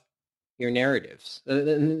flesh out your narratives.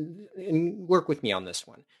 And work with me on this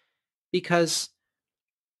one, because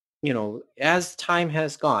as time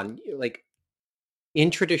has gone, like in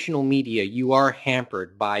traditional media, you are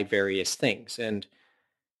hampered by various things. And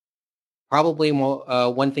probably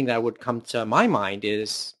one thing that would come to my mind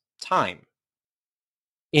is time.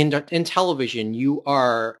 In television, you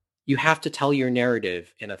have to tell your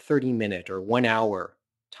narrative in a 30-minute or 1 hour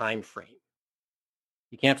time frame.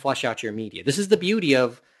 You can't flesh out your media. This is the beauty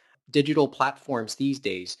of digital platforms these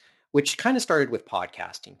days, which kind of started with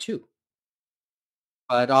podcasting too.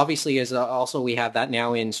 But obviously, as also we have that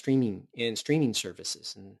now in streaming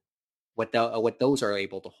services, and what those are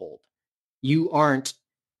able to hold. You aren't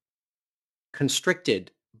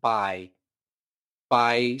constricted by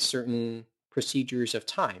certain procedures of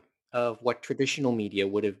time of what traditional media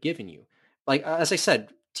would have given you. Like as I said,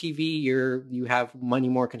 TV, you have many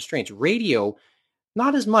more constraints. Radio,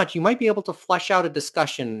 not as much. You might be able to flesh out a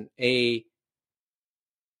discussion, a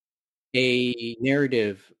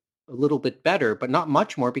narrative a little bit better, but not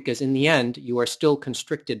much more, because in the end, you are still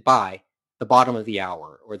constricted by the bottom of the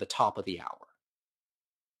hour or the top of the hour.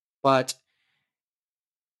 But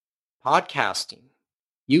podcasting,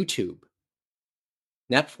 YouTube,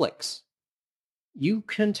 Netflix, you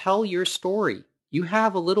can tell your story. You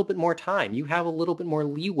have a little bit more time. You have a little bit more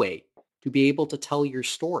leeway to be able to tell your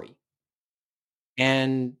story.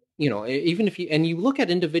 And, even if you look at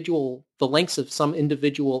the lengths of some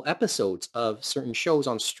individual episodes of certain shows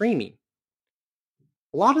on streaming,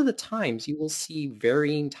 a lot of the times you will see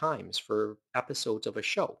varying times for episodes of a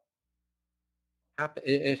show.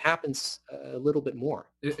 It happens a little bit more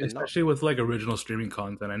often not. Especially with like original streaming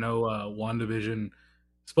content. I know WandaVision is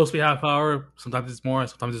supposed to be half hour. Sometimes it's more,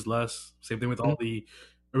 sometimes it's less. Same thing with Mhm. all the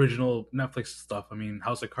original Netflix stuff. I mean,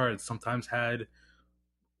 House of Cards sometimes had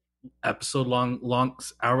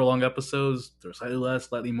hour long episodes. They're slightly less,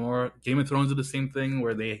 slightly more. Game of Thrones did the same thing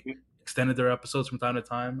where they extended their episodes from time to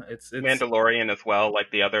time. It's Mandalorian as well,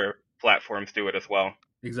 like the other platforms do it as well.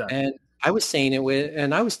 exactly. And I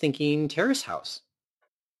was thinking Terrace House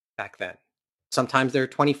back then. Sometimes they're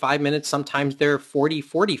 25 minutes, sometimes they're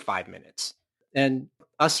 45 minutes. And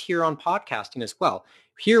us here on podcasting as well.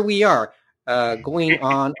 Here we are going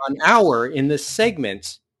on an hour in this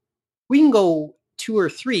segment. We can go 2 or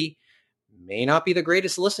 3. May not be the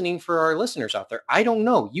greatest listening for our listeners out there. I don't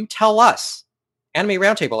know. You tell us.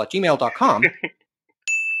 animeroundtable@gmail.com.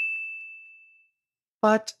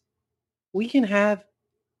 But we can have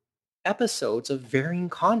episodes of varying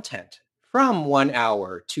content from 1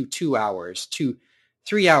 hour to 2 hours to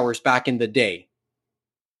 3 hours back in the day.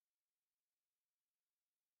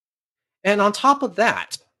 And on top of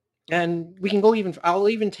that, and I'll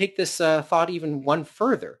even take this thought even one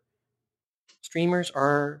further. Streamers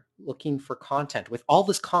are looking for content with all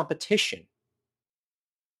this competition.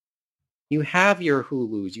 You have your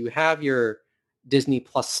Hulus, you have your Disney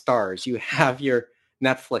Plus stars, you have your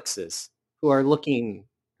Netflixes who are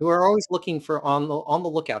always looking for on the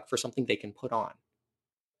lookout for something they can put on.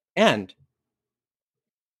 And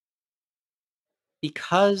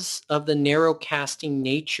because of the narrow casting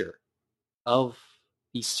nature of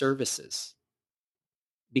these services,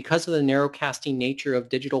 because of the narrow casting nature of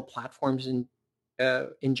digital platforms in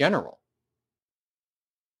general,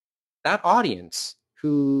 that audience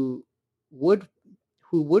would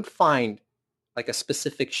who would find like a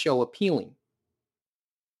specific show appealing,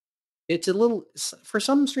 it's a little, for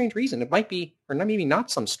some strange reason, it might be, or not, maybe not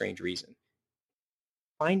some strange reason,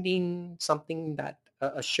 finding something that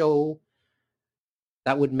a show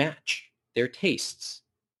that would match their tastes,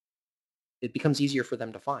 it becomes easier for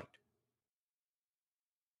them to find.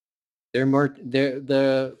 They're more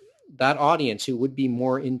that audience who would be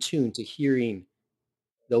more in tune to hearing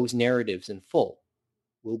those narratives in full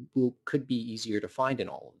could be easier to find in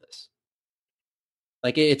all of this.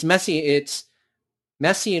 Like it's messy. It's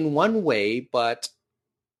messy in one way, but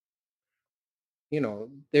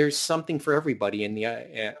there's something for everybody in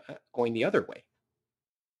the going the other way.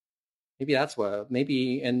 Maybe that's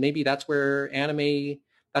maybe that's where anime.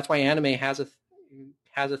 That's why anime has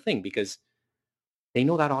a thing, because they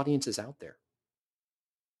know that audience is out there.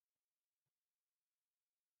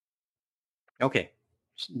 Okay,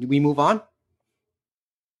 we move on.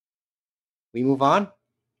 We move on.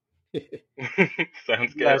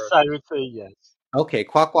 Sounds good. Yes, I would say yes. Okay,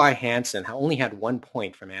 Kwok Hansen only had 1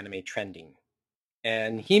 point from Anime Trending,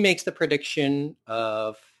 and he makes the prediction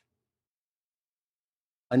of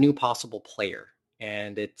a new possible player.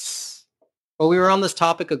 And we were on this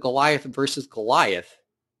topic of Goliath versus Goliath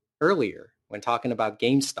earlier when talking about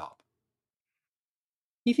GameStop.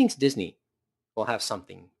 He thinks Disney will have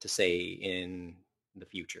something to say in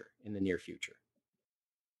the near future.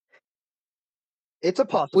 It's a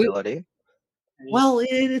possibility. Well,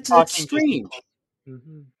 it's strange.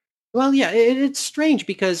 Mm-hmm. Well, yeah, it's strange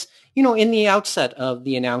because, in the outset of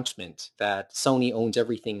the announcement that Sony owns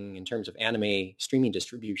everything in terms of anime streaming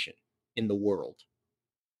distribution in the world,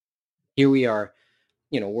 here we are,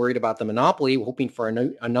 worried about the monopoly, hoping for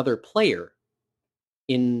another player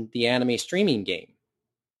in the anime streaming game,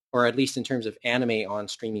 or at least in terms of anime on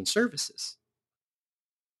streaming services.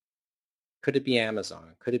 Could it be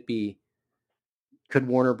Amazon? Could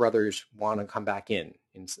Warner Brothers want to come back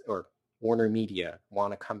or Warner Media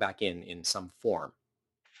want to come back in some form?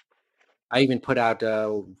 I even put out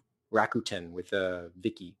Rakuten with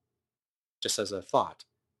Viki, just as a thought.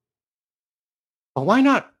 But why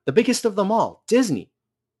not the biggest of them all, Disney?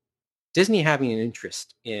 Disney having an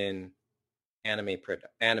interest in anime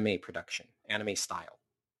production, anime style.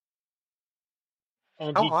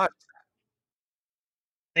 And How odd.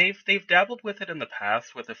 They've dabbled with it in the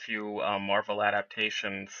past with a few Marvel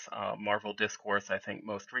adaptations. Marvel Discourse, I think,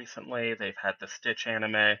 most recently. They've had the Stitch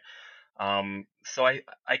anime. So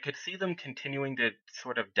I could see them continuing to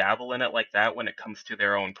sort of dabble in it like that when it comes to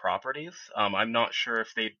their own properties. I'm not sure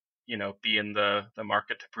if they'd be in the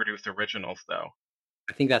market to produce originals though.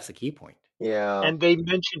 I think that's the key point. Yeah. And they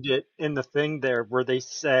mentioned it in the thing there where they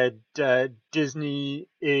said Disney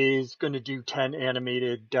is going to do 10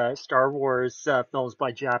 animated Star Wars films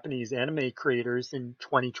by Japanese anime creators in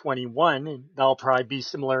 2021, and that'll probably be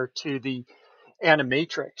similar to the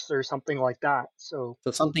Animatrix or something like that. So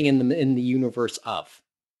something in the universe of.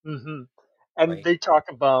 Mm-hmm. And Right? they talk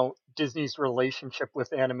about Disney's relationship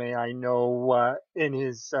with anime. I know in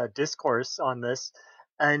his discourse on this,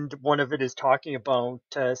 and one of it is talking about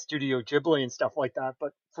Studio Ghibli and stuff like that.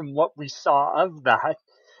 But from what we saw of that,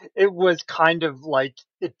 it was kind of like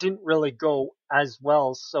it didn't really go as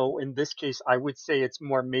well. So in this case, I would say it's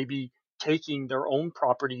more maybe taking their own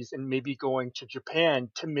properties and maybe going to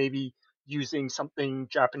Japan to maybe using something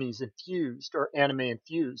Japanese infused or anime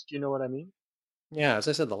infused. You know what I mean? Yeah, as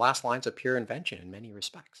I said, the last line's a pure invention in many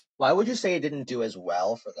respects. Why would you say it didn't do as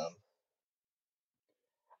well for them?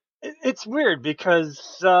 It's weird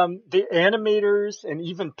because the animators and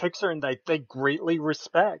even Pixar and they greatly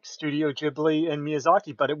respect Studio Ghibli and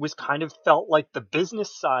Miyazaki, but it was kind of felt like the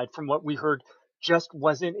business side, from what we heard, just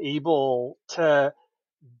wasn't able to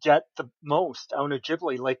get the most out of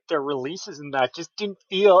Ghibli. Like their releases and that just didn't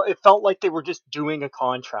feel. It felt like they were just doing a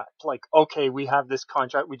contract. Like, okay, we have this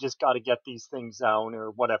contract, we just got to get these things out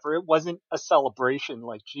or whatever. It wasn't a celebration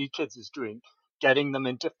like G Kids is doing, getting them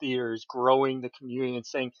into theaters, growing the community, and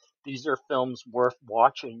saying these are films worth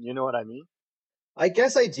watching. You know what I mean? I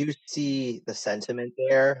guess I do see the sentiment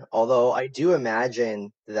there, although I do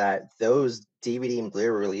imagine that those DVD and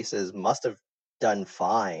Blu-ray releases must have done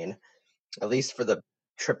fine, at least for the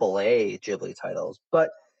AAA Ghibli titles.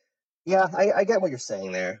 But yeah, I get what you're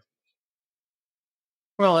saying there.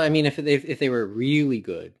 Well, I mean, if they were really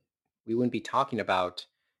good, we wouldn't be talking about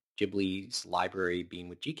Ghibli's library being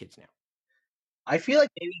with G Kids now. I feel like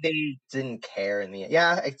maybe they didn't care in the end.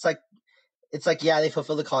 Yeah, it's like yeah, they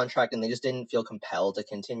fulfilled the contract and they just didn't feel compelled to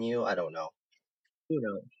continue. I don't know. Who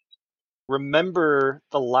knows? Remember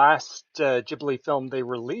the last Ghibli film they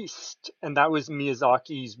released, and that was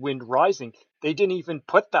Miyazaki's Wind Rising. They didn't even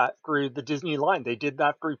put that through the Disney line. They did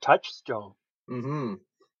that through Touchstone. Mm-hmm.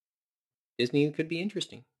 Disney could be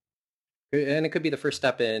interesting. And it could be the first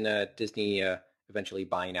step in Disney eventually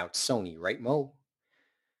buying out Sony, right, Mo?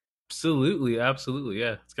 Absolutely, absolutely.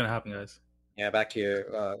 Yeah, it's gonna happen, guys. Yeah, back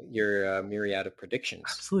to your myriad of predictions.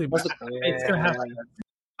 Absolutely, it's gonna happen.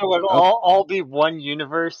 So it'll all be one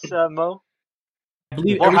universe, Mo?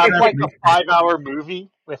 believe We'll every have character like a 5-hour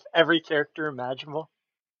movie with every character imaginable.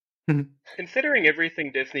 Considering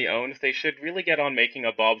everything Disney owns, they should really get on making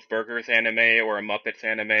a Bob's Burgers anime or a Muppets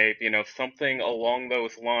anime, something along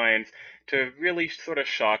those lines to really sort of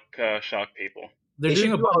shock people. they're They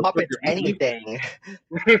doing should a do a Bob's Muppets Burger remake.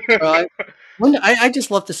 anything. Well, I just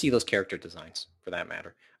love to see those character designs, for that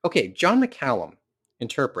matter. Okay, John McCallum,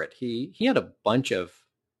 interpret. He had a bunch of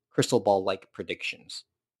crystal ball like predictions,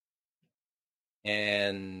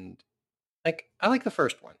 and I like the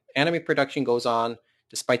first one. Anime production goes on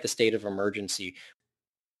despite the state of emergency.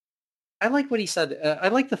 I like what he said. I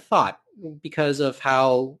like the thought because of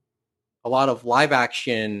how a lot of live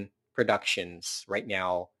action productions right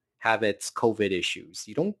now have its COVID issues.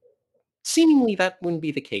 You don't seemingly that wouldn't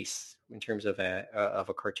be the case in terms of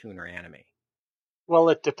a cartoon or anime. Well,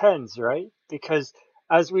 it depends, right? Because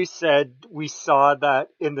as we said, we saw that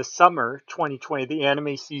in the summer 2020, the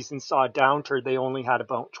anime season saw a downturn. They only had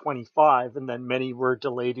about 25, and then many were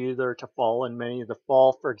delayed either to fall, and many of the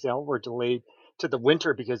fall, for example, were delayed to the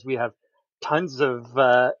winter because we have tons of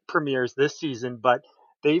premieres this season, but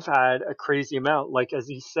they've had a crazy amount. Like, as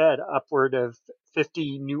he said, upward of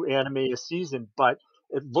 50 new anime a season, but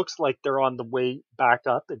it looks like they're on the way back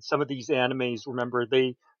up. And some of these animes, remember,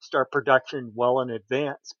 they start production well in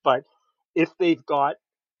advance. But if they've got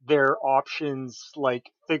their options like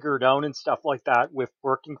figured out and stuff like that with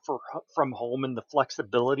working from home and the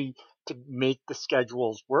flexibility to make the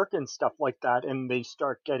schedules work and stuff like that, and they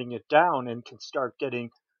start getting it down and can start getting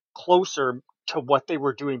closer to what they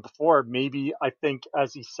were doing before, maybe I think,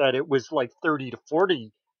 as he said, it was like 30 to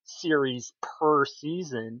 40 series per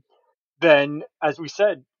season, then, as we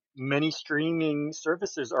said, many streaming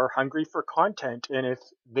services are hungry for content. And if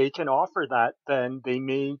they can offer that, then they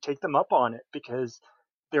may take them up on it because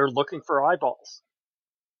they're looking for eyeballs.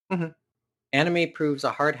 Mm-hmm. Anime proves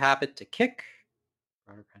a hard habit to kick.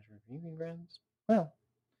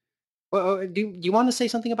 Well, do you want to say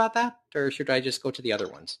something about that, or should I just go to the other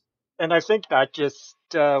ones? And I think that just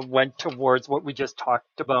went towards what we just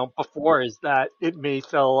talked about before, is that it may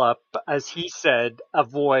fill up, as he said, a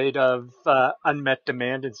void of unmet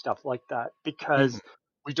demand and stuff like that, Mm-hmm. because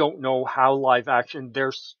we don't know how live action,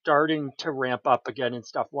 they're starting to ramp up again and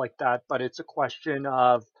stuff like that. But it's a question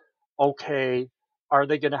of, okay, are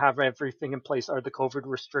they going to have everything in place? Are the COVID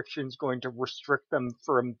restrictions going to restrict them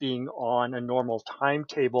from being on a normal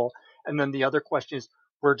timetable? And then the other question is,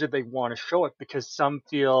 where do they want to show it? Because some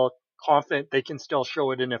feel confident they can still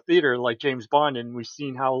show it in a theater like James Bond, and we've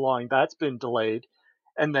seen how long that's been delayed.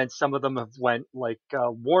 And then some of them have went like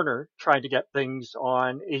Warner, trying to get things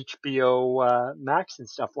on HBO Max and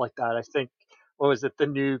stuff like that. I think, what was it, the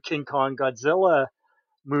new King Kong Godzilla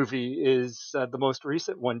movie is the most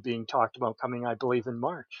recent one being talked about, coming, I believe, in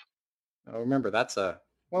March. Remember,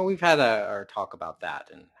 we've had our talk about that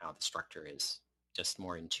and how the structure is just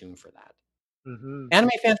more in tune for that. Mm-hmm.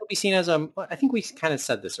 Anime fans will be seen as I think we kind of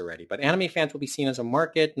said this already, but anime fans will be seen as a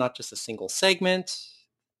market, not just a single segment.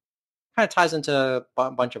 Kind of ties into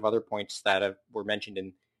a bunch of other points that were mentioned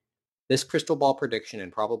in this crystal ball prediction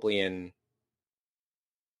and probably in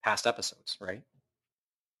past episodes, right?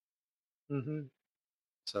 Mm-hmm.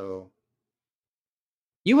 So,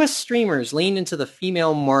 U.S. streamers lean into the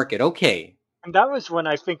female market. Okay. And that was when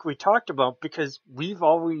I think we talked about, because we've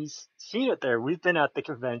always seen it there. We've been at the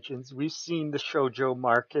conventions. We've seen the shoujo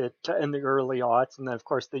market in the early aughts, and then of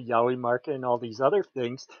course the yaoi market and all these other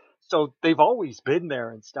things. So they've always been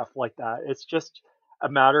there and stuff like that. It's just a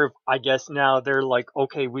matter of, I guess now they're like,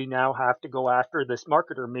 okay, we now have to go after this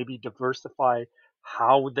market, or maybe diversify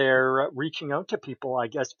how they're reaching out to people, I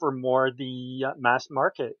guess, for more the mass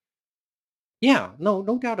market. Yeah, no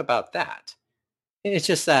doubt about that. It's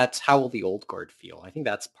just that how will the old guard feel? I think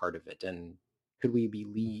that's part of it. And could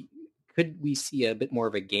we could we see a bit more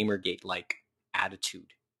of a Gamergate like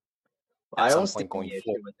attitude I at don't some see point going any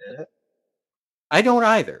forward? issue with it. I don't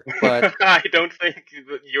either, but I don't think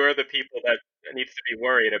that you're the people that needs to be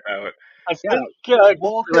worried about. I Yeah, think,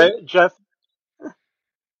 well, 'cause, Jeff,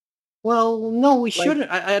 well, no, we like,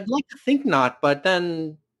 shouldn't. I'd like to think not, but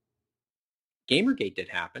then Gamergate did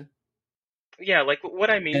happen. Yeah, like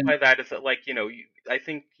what I mean And by that is that, like, I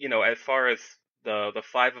think, as far as the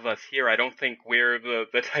five of us here, I don't think we're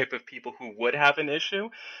the type of people who would have an issue.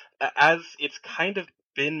 As it's kind of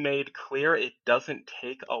been made clear, it doesn't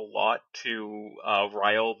take a lot to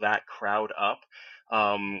rile that crowd up.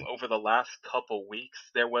 Over the last couple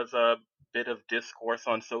weeks, there was a bit of discourse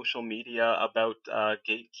on social media about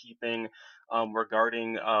gatekeeping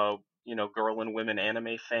regarding girl and women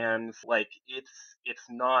anime fans. Like, it's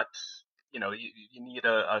not, you need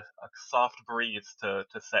a soft breeze to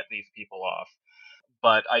set these people off.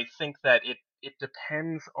 But I think that it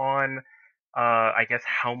depends on I guess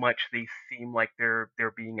how much they seem like they're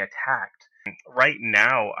being attacked. Right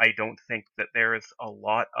now, I don't think that there is a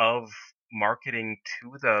lot of marketing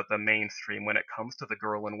to the mainstream when it comes to the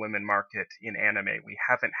girl and women market in anime. We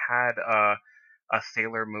haven't had a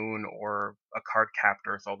Sailor Moon or a Card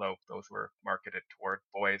Captors, although those were marketed toward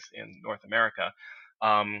boys in North America.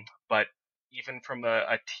 But even from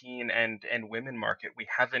a teen and women market, we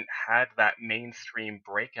haven't had that mainstream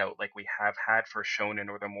breakout like we have had for shonen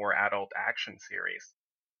or the more adult action series.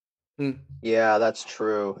 Yeah, that's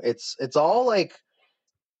true. It's all like,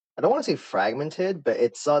 I don't want to say fragmented, but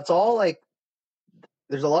it's all like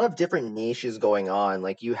there's a lot of different niches going on.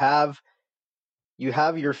 Like you have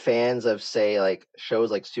your fans of, say, like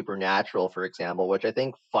shows like Supernatural, for example, which I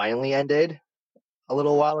think finally ended a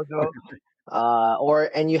little while ago.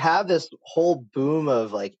 And you have this whole boom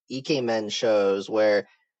of like Ikemen shows where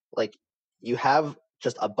like you have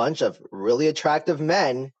just a bunch of really attractive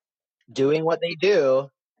men doing what they do,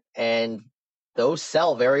 and those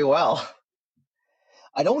sell very well.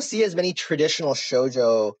 I don't see as many traditional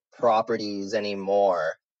shoujo properties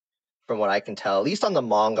anymore, from what I can tell, at least on the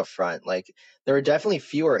manga front. Like, there are definitely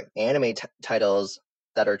fewer anime titles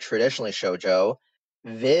that are traditionally shoujo.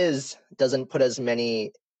 Viz doesn't put as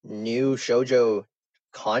many new shoujo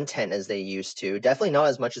content as they used to. Definitely not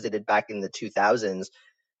as much as they did back in the 2000s.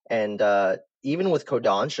 And even with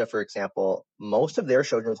Kodansha, for example, most of their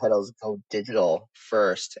shoujo titles go digital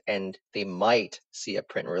first, and they might see a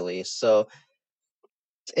print release. So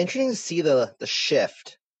it's interesting to see the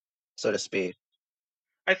shift, so to speak.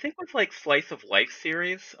 I think with like slice of life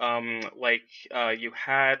series, you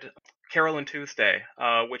had Carol and Tuesday,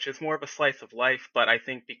 which is more of a slice of life, but I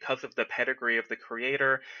think because of the pedigree of the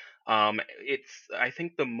creator, it's I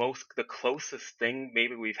think the closest thing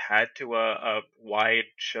maybe we've had to a wide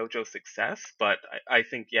shoujo success. But I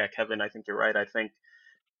think, yeah, Kevin, I think you're right. I think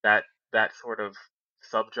that that sort of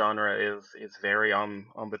subgenre is very on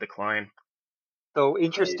the decline. Though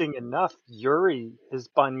interesting enough, Yuri has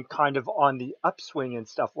been kind of on the upswing and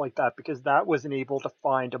stuff like that because that wasn't able to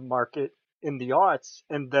find a market in the aughts.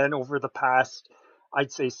 And then over the past,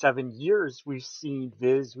 I'd say 7 years, we've seen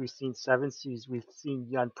Viz, we've seen Seven Seas, we've seen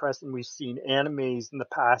Young Press, and we've seen animes in the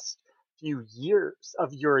past few years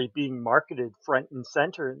of Yuri being marketed front and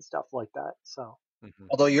center and stuff like that. So,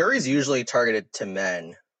 Although Yuri's usually targeted to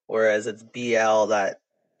men, whereas it's BL that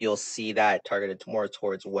you'll see that targeted more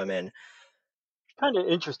towards women. kind of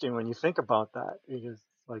interesting when you think about that because,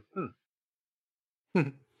 like,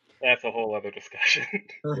 That's a whole other discussion.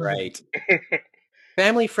 Right.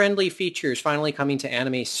 Family-friendly features finally coming to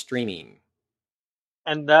anime streaming.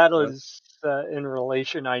 And that is in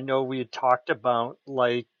relation, I know we had talked about,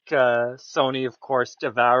 like, Sony, of course,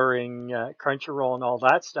 devouring Crunchyroll and all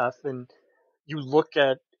that stuff. And you look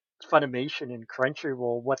at Funimation and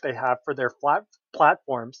Crunchyroll, what they have for their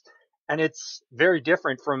platforms, and it's very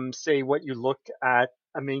different from, say, what you look at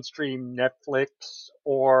a mainstream Netflix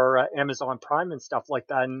or Amazon Prime and stuff like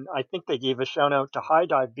that. And I think they gave a shout out to High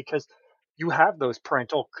Dive because you have those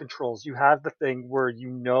parental controls. You have the thing where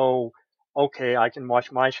okay, I can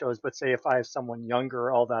watch my shows, but say if I have someone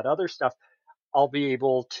younger, all that other stuff, I'll be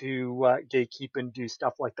able to gatekeep and do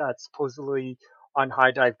stuff like that. Supposedly on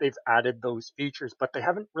High Dive, they've added those features, but they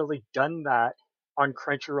haven't really done that on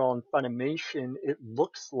Crunchyroll and Funimation. It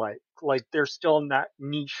looks like they're still in that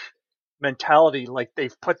niche mentality. Like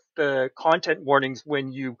they've put the content warnings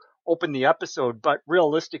when you open the episode, but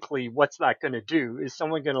realistically, what's that going to do? Is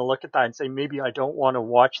someone going to look at that and say, maybe I don't want to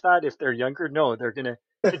watch that if they're younger? No, they're going to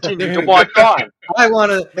continue to watch on. I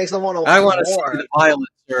want to. Makes them want to I watch want to see more. the violence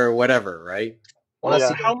or whatever, right? Want to Yeah.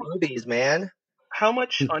 see the movies, man. How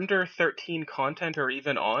much under 13 content are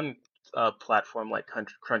even on a platform like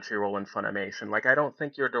Crunchyroll and Funimation? Like, I don't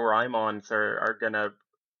think your Doraemons are gonna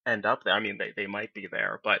end up there. I mean, they might be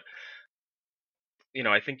there, but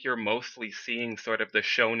I think you're mostly seeing sort of the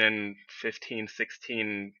shonen 15,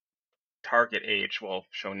 16 target age. Well,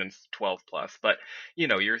 shonen's 12 plus, but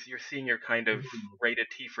you're seeing your kind of rated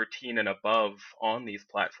T for teen and above on these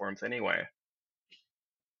platforms anyway.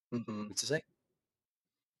 Mm-hmm. What's to say?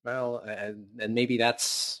 Well, and maybe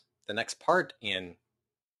that's the next part in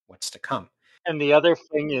what's to come. And the other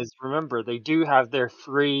thing is, remember, they do have their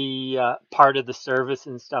free part of the service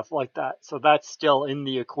and stuff like that. So that's still in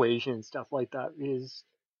the equation and stuff like that.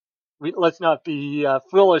 Let's not be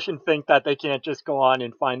foolish and think that they can't just go on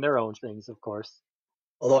and find their own things, of course.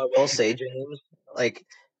 Although I will say, James, like,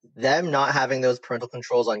 them not having those parental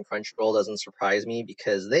controls on Crunchyroll doesn't surprise me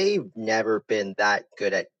because they've never been that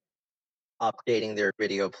good at updating their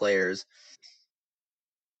video players.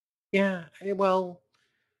 Yeah, well,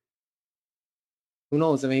 who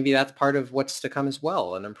knows? Maybe that's part of what's to come as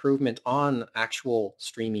well, an improvement on actual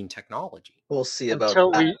streaming technology. We'll see about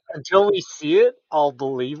Until that. we see it, I'll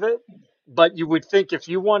believe it. But you would think if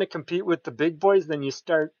you want to compete with the big boys, then you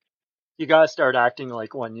gotta start acting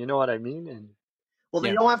like one. You know what I mean? And Well, they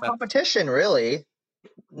Yeah, don't have that's competition, really.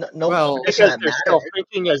 No well, competition because that they're still matters.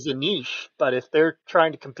 thinking as a niche, but if they're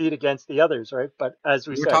trying to compete against the others, right? But as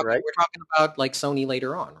we said, right? we're talking about like Sony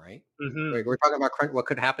later on, right? Mm-hmm. We're talking about what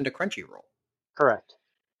could happen to Crunchyroll, Correct.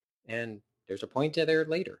 and there's a point to there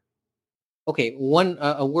later. Okay, one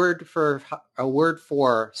a word for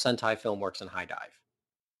Sentai Filmworks and High Dive.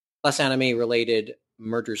 Less anime related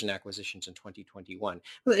mergers and acquisitions in 2021.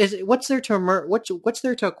 What's there to what's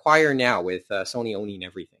there to acquire now with Sony owning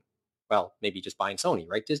everything? Well, maybe just buying Sony,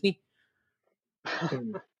 right, Disney?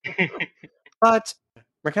 Hmm. But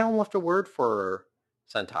McCallum left a word for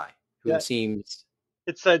Sentai, who Yeah. seems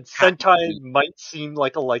It said happy to Sentai be. might seem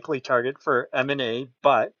like a likely target for M&A,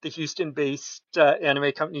 but the Houston-based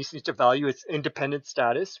anime company seems to value its independent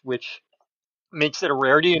status, which makes it a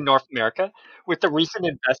rarity in North America. With the recent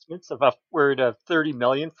investments of upward of 30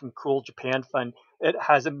 million from Cool Japan Fund, it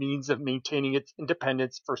has a means of maintaining its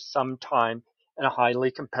independence for some time in a highly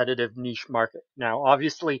competitive niche market. Now,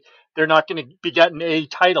 obviously, they're not going to be getting A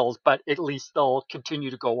titles, but at least they'll continue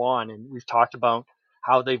to go on. And we've talked about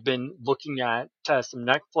how they've been looking at some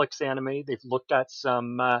Netflix anime. They've looked at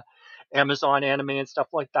some Amazon anime and stuff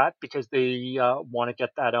like that because they want to get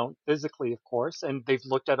that out physically, of course. And they've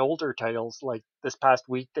looked at older titles. Like this past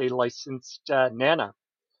week, they licensed Nana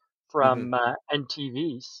Mm-hmm. from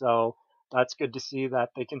NTV. So that's good to see that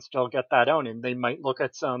they can still get that out. And they might look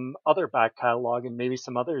at some other back catalog and maybe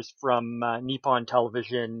some others from Nippon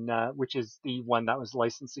Television, which is the one that was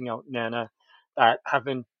licensing out Nana, that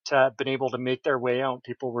haven't been able to make their way out.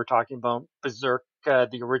 People were talking about Berserk,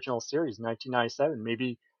 the original series, 1997.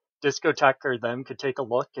 Maybe Discotheque or them could take a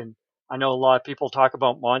look. And I know a lot of people talk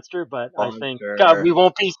about Monster, but I think Monster. we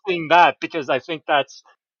won't be seeing that because I think that's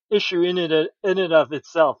issue in and of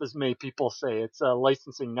itself, as many people say. It's a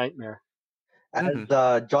licensing nightmare. As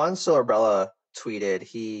Mm-hmm. John Sorabella tweeted,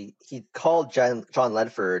 he called John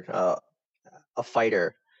Ledford a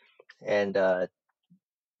fighter, and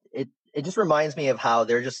it just reminds me of how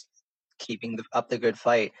they're just keeping up the good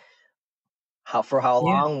fight. How Yeah.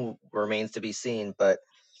 long remains to be seen, but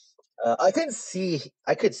I could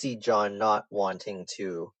see John not wanting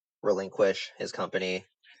to relinquish his company.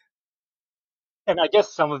 And I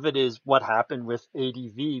guess some of it is what happened with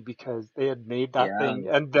ADV because they had made that Yeah, thing,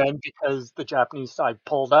 and then because the Japanese side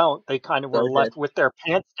pulled out, they kind of were so did left with their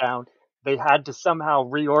pants down. They had to somehow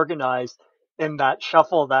reorganize in that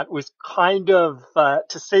shuffle that was kind of,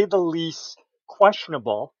 to say the least,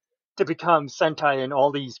 questionable to become Sentai and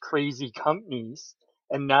all these crazy companies.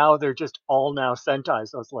 And now they're just all now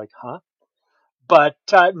Sentais. I was like, huh? But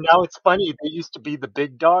now it's funny. They used to be the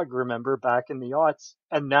big dog, remember, back in the aughts,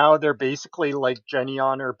 and now they're basically like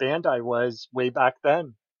Genion or Bandai was way back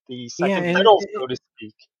then, the Yeah, second and fiddle, so to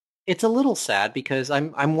speak. it's a little sad because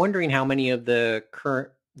I'm wondering how many of the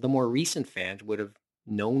more recent fans would have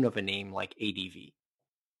known of a name like ADV.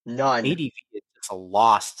 none. ADV is just a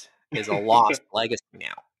lost legacy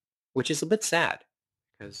now, which is a bit sad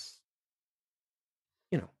because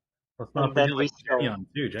you know. Let's not And forget then we like still, Geneon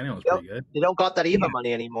too. Geneon was They don't, pretty good. they don't got that Yeah. EVA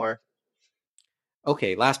money anymore.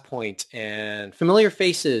 Okay, last point. And familiar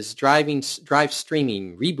faces drive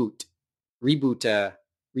streaming reboot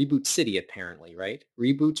city apparently, right?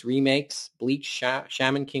 Reboots, remakes, Bleach,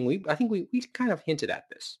 Shaman King. I think we kind of hinted at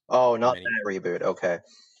this Oh, for not many, that reboot. Okay,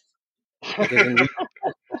 other than well,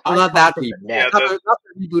 I'm not coming that from reboot, the Yeah, net. not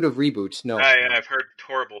the reboot of reboots. No, no. I've heard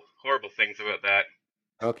horrible things about that.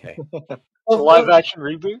 Okay. the Well, live action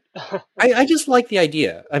reboot. I just like the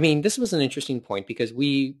idea. I mean, this was an interesting point because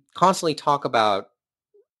we constantly talk about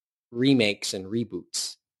remakes and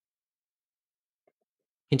reboots,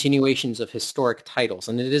 continuations of historic titles,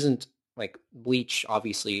 and it isn't like Bleach,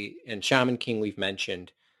 obviously, and Shaman King we've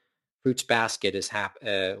mentioned. Fruits Basket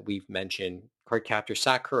we've mentioned. Cardcaptor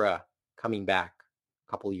Sakura coming back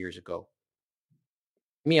a couple of years ago.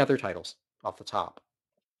 Any other titles off the top?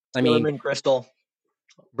 I Sailor mean, Moon Crystal.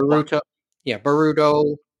 Boruto, yeah,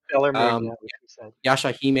 Boruto, Sailor Moon, um, yeah, like you said.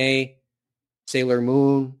 Yashahime, Sailor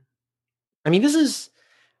Moon. I mean, this is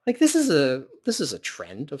a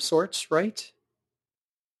trend of sorts, right?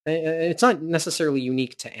 It's not necessarily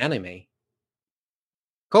unique to anime.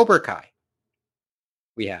 Cobra Kai,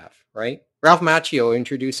 we have, right? Ralph Macchio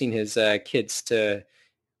introducing his kids to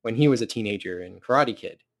when he was a teenager in Karate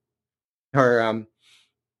Kid, or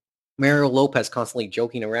Mario Lopez constantly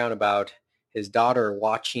joking around about his daughter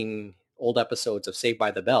watching old episodes of Saved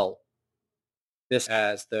by the Bell. This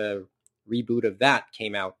as the reboot of that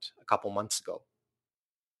came out a couple months ago.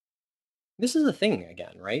 This is a thing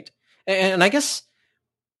again, right? And I guess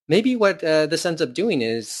maybe what this ends up doing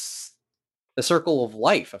is the circle of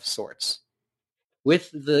life of sorts, with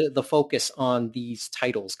the focus on these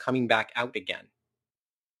titles coming back out again.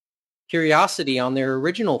 Curiosity on their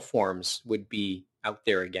original forms would be out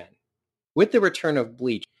there again, with the return of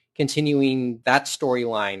Bleach, continuing that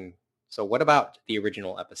storyline. So what about the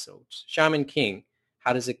original episodes? Shaman King,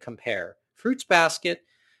 how does it compare? Fruits Basket,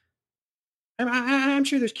 I'm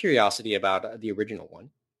sure there's curiosity about the original one.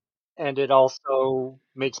 And it also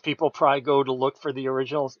makes people probably go to look for the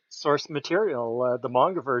original source material, the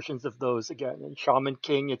manga versions of those again. And Shaman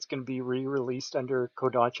King, it's going to be re-released under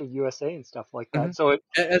Kodansha USA and stuff like that. Mm-hmm. So it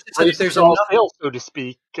As I said, if raises there's all enough, sails, so to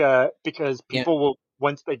speak, because yeah, people will,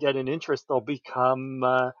 once they get an interest, they'll become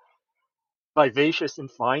vivacious in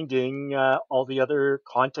finding all the other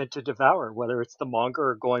content to devour, whether it's the manga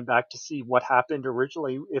or going back to see what happened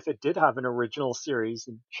originally, if it did have an original series.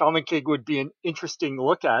 And Shaman King would be an interesting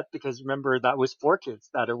look at, because remember, that was 4Kids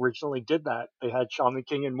that originally did that. They had Shaman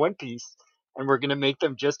King and One Piece, and we're going to make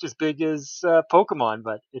them just as big as Pokemon,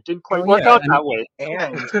 but it didn't quite oh work yeah, out I that way.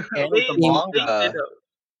 And with the mean, They did. manga,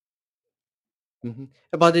 mhm.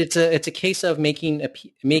 But it's a case of making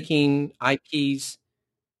IPs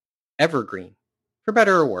evergreen, for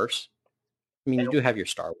better or worse. I mean, you and do have your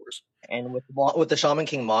Star Wars. and with the Shaman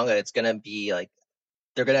King manga, it's gonna be like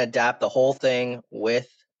they're gonna adapt the whole thing with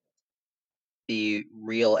the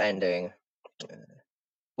real ending,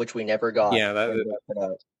 which we never got. Yeah, Never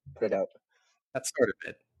got put it out. that's sort of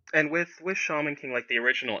it. And with Shaman King, like the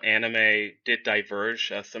original anime did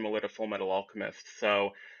diverge, similar to Full Metal Alchemist.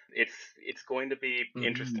 So it's going to be Mhm.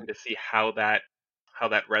 interesting to see how that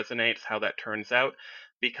resonates, how that turns out,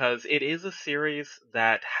 because it is a series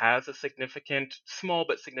that has a significant, small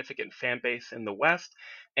but significant fan base in the West,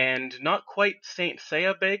 and not quite Saint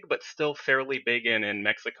Seiya big, but still fairly big in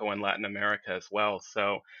Mexico and Latin America as well.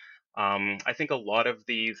 So I think a lot of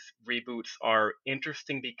these reboots are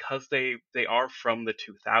interesting because they are from the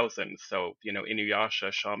 2000s. So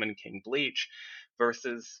Inuyasha, Shaman King, Bleach,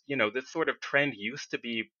 versus this sort of trend used to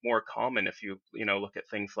be more common if you look at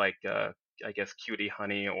things like I guess Cutie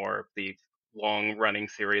Honey or the long running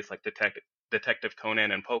series like Detective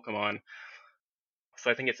Conan and Pokemon.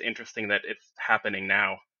 So I think it's interesting that it's happening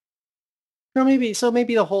now. Maybe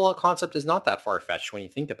the whole concept is not that far fetched when you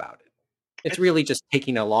think about it. It's It's really just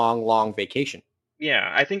taking a long, long vacation.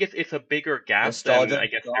 Yeah, I think it's a bigger gap than Nostalgia I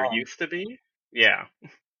is guess there strong. used to be. Yeah.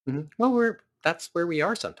 Well, that's where we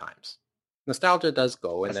are sometimes. Nostalgia does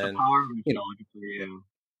go, and That's the then power of you know nostalgia for you.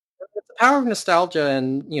 it's the power of nostalgia,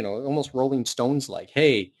 and almost Rolling Stones like,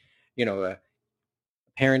 hey, a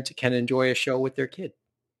parent can enjoy a show with their kid.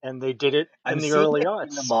 And they did it I'm in the seeing early it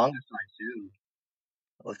in the aughts. manga side too,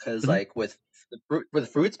 because Mhm. like with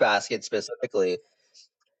Fruits Basket specifically,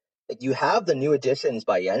 like you have the new editions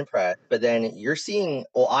by Yen Press, but then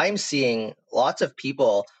I'm seeing lots of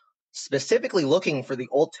people specifically looking for the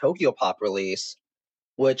old Tokyo Pop release,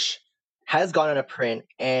 which has gone out of print,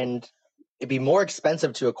 and it'd be more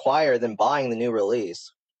expensive to acquire than buying the new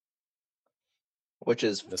release, which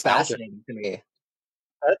is Nostalgia. fascinating to me.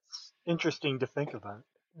 That's interesting to think about.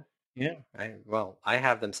 Yeah. I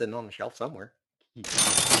have them sitting on the shelf somewhere.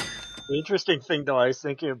 The interesting thing, though, I was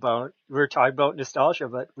thinking about, we were talking about nostalgia,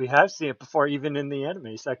 but we have seen it before, even in the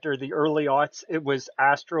anime sector. The early aughts, it was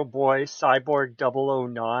Astro Boy, Cyborg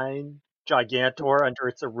 009, Gigantor under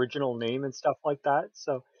its original name and stuff like that.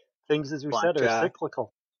 So things, as we said, are Blackjack.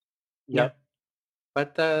 cyclical. Yeah. Yep.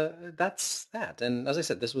 But that's that. And as I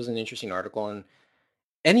said, this was an interesting article, and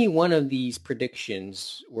any one of these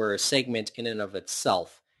predictions were a segment in and of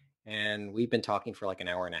itself. And we've been talking for like an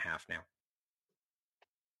hour and a half now.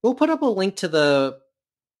 We'll put up a link to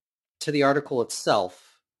the article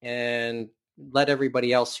itself and let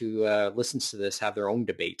everybody else who listens to this have their own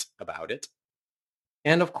debate about it.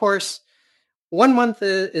 And of course, 1 month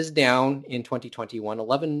is down in 2021,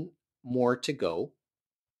 11 more to go.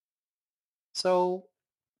 So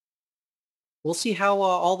we'll see how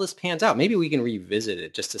all this pans out. Maybe we can revisit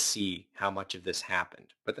it just to see how much of this happened.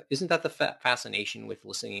 But isn't that the fascination with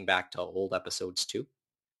listening back to old episodes too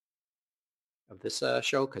of this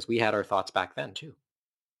show? Because we had our thoughts back then too.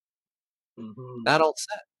 Hmm. That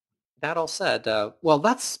all said, well,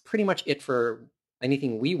 that's pretty much it for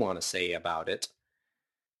anything we want to say about it.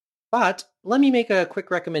 But let me make a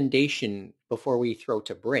quick recommendation before we throw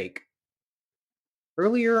to break.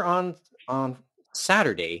 Earlier on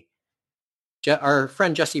Saturday, our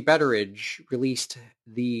friend Jesse Betteridge released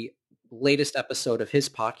the latest episode of his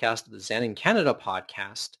podcast, the Zen in Canada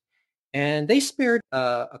podcast, And they spared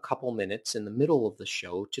a couple minutes in the middle of the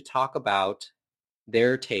show to talk about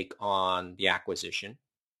their take on the acquisition,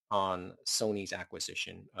 on Sony's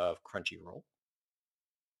acquisition of Crunchyroll.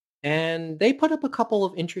 And they put up a couple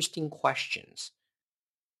of interesting questions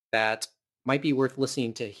that might be worth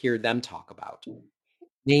listening to hear them talk about.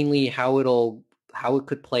 Mainly how it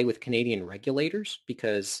could play with Canadian regulators,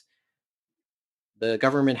 because the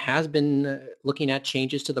government has been looking at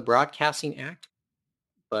changes to the Broadcasting Act,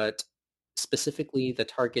 but specifically the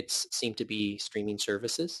targets seem to be streaming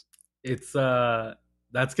services. It's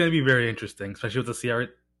that's gonna be very interesting, especially with the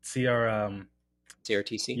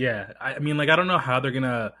CRTC. Yeah, I mean, like, I don't know how they're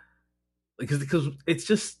gonna, because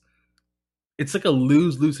it's like a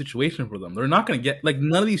lose-lose situation for them. They're not gonna get, like,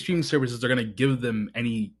 none of these streaming services are gonna give them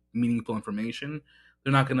any meaningful information.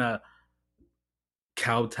 They're not gonna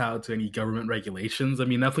kowtow to any government regulations. I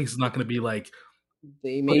mean, Netflix is not gonna be like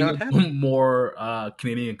They may not putting have. more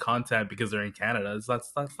Canadian content because they're in Canada.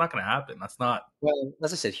 That's not gonna happen. That's not. Well,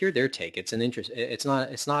 as I said, hear their take. It's an interest. It's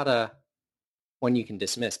not a one you can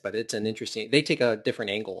dismiss, but it's an interesting. They take a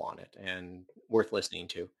different angle on it and worth listening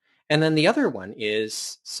to. And then the other one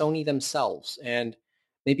is Sony themselves, and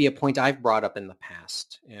maybe a point I've brought up in the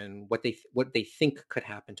past, and what they think could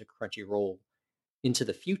happen to Crunchyroll into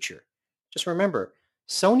the future. Just remember,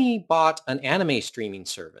 Sony bought an anime streaming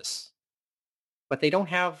service, but they don't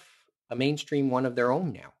have a mainstream one of their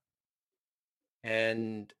own now.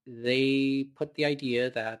 And they put the idea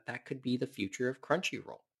that that could be the future of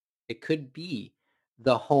Crunchyroll. It could be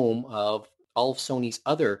the home of all of Sony's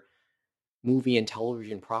other movie and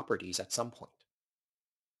television properties at some point.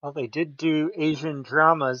 Well, they did do Asian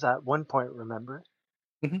dramas at one point, remember?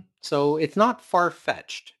 So it's not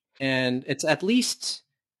far-fetched, and it's at least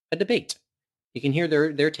a debate. You can hear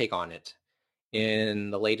their take on it in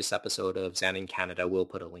the latest episode of Zan in Canada. We'll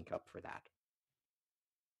put a link up for that.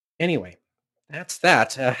 Anyway, that's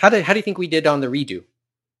that. How do you think we did on the redo?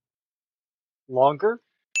 Longer?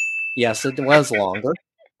 Yes, it was longer.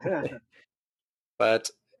 But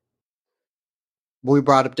we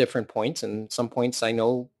brought up different points, and some points I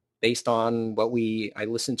know based on what I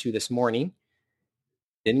listened to this morning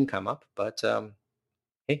didn't come up. But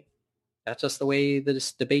hey, that's just the way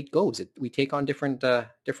this debate goes. We take on different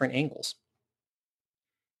angles.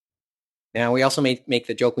 Now, we also may make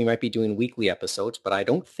the joke we might be doing weekly episodes, but I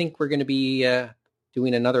don't think we're going to be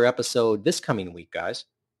doing another episode this coming week, guys.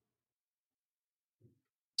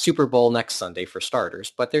 Super Bowl next Sunday for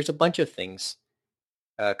starters, but there's a bunch of things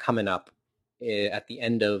coming up at the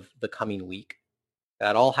end of the coming week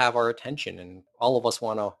that all have our attention, and all of us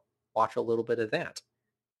want to watch a little bit of that.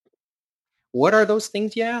 What are those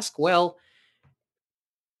things, you ask? Well,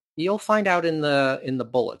 you'll find out in the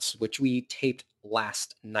bullets, which we taped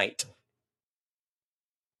last night.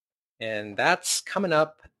 And that's coming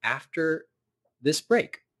up after this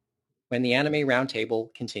break, when the Anime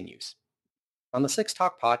Roundtable continues on the Six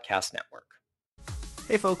Talk Podcast Network.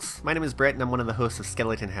 Hey folks, my name is Brett and I'm one of the hosts of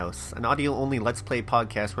Skeleton House, an audio-only Let's Play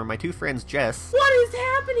podcast where my two friends Jess... What is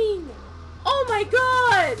happening? Oh my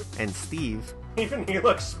god! ...and Steve... Even he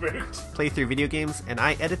looks spooked. ...play through video games, and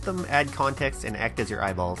I edit them, add context, and act as your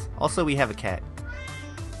eyeballs. Also, we have a cat.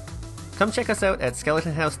 Come check us out at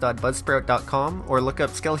skeletonhouse.buzzsprout.com or look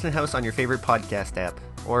up Skeleton House on your favorite podcast app.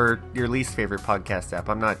 Or your least favorite podcast app.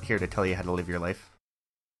 I'm not here to tell you how to live your life.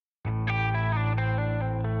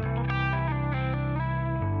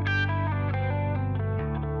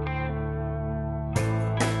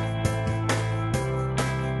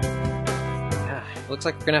 Looks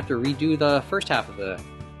like we're going to have to redo the first half of the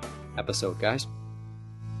episode, guys.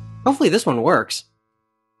 Hopefully this one works.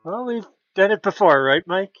 Well, we've done it before, right,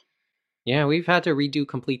 Mike? Yeah, we've had to redo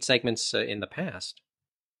complete segments in the past.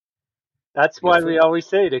 That's why we always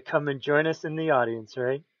say to come and join us in the audience,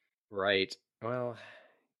 right? Right. Well,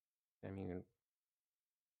 I mean,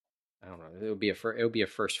 I don't know. It would be a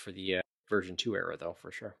first for the version 2 era, though,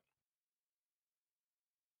 for sure.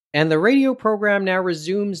 And the radio program now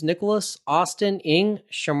resumes. Nicholas, Austin, Ing,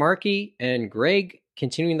 Shamarky, and Greg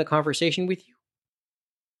continuing the conversation with you.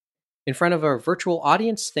 In front of our virtual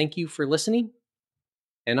audience, thank you for listening.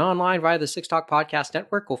 And online via the Six Talk Podcast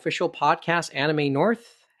Network, official podcast Anime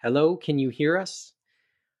North. Hello, can you hear us?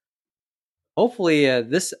 Hopefully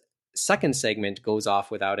this second segment goes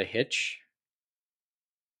off without a hitch.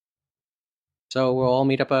 So we'll all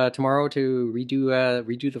meet up tomorrow to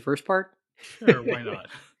redo the first part? Sure, why not?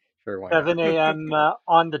 Sure, why 7 a.m.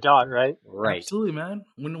 On the dot, right? Right. Absolutely, man.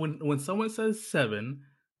 When someone says 7,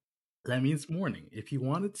 that means morning. If you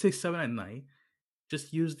wanted to say 7 at night,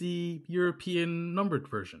 just use the European numbered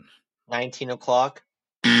version. 19 o'clock.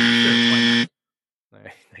 Sure, why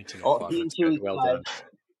not? 19 o'clock. Well done.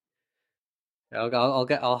 I'll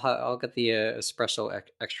get the espresso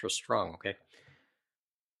extra strong. Okay.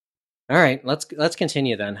 All right. Let's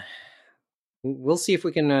continue then. We'll see if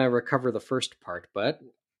we can recover the first part, but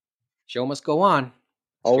show must go on.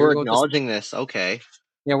 Oh, Here we we're go with this. acknowledging this. Okay.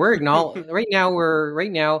 Yeah, we'll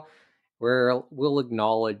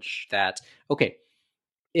acknowledge that. Okay.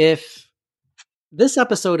 If this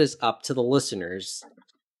episode is up to the listeners,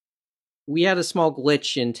 we had a small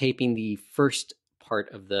glitch in taping the first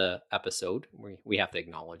part of the episode. We have to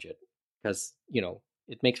acknowledge it because,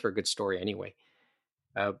 it makes for a good story anyway.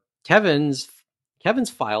 Kevin's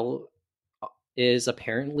file is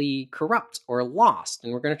apparently corrupt or lost,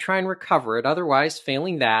 and we're going to try and recover it. Otherwise,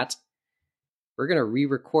 failing that, we're going to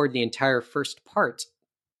re-record the entire first part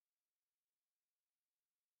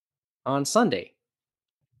on Sunday.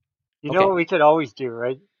 You know what we could always do,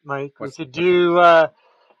 right, Mike? We could do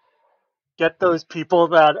get those people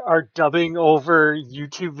that are dubbing over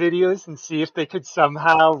YouTube videos and see if they could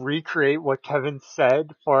somehow recreate what Kevin said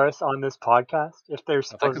for us on this podcast, if they're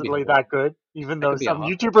supposedly that good, even though some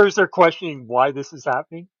YouTubers are questioning why this is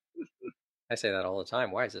happening. I say that all the time.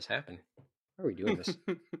 Why is this happening? Why are we doing this?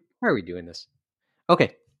 Why are we doing this?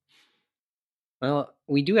 Okay. Well,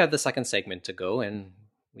 we do have the second segment to go, and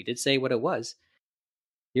we did say what it was.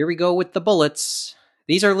 Here we go with the bullets.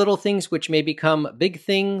 These are little things which may become big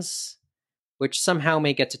things, which somehow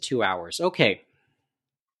may get to 2 hours. Okay.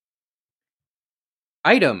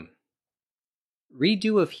 Item.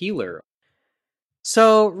 Redo of Healer.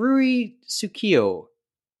 So, Rui Tsukiyo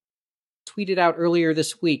tweeted out earlier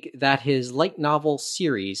this week that his light novel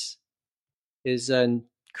series, his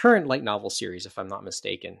current light novel series, if I'm not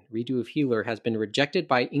mistaken, Redo of Healer, has been rejected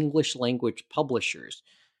by English language publishers.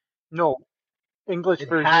 No. English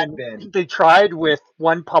version. They tried with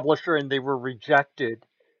one publisher and they were rejected.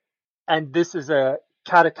 And this is a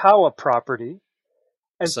Katakawa property.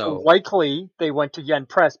 And so likely they went to Yen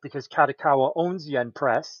Press because Katakawa owns Yen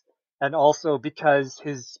Press. And also because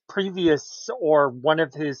his previous, or one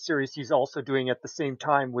of his series he's also doing at the same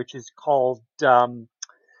time, which is called The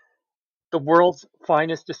World's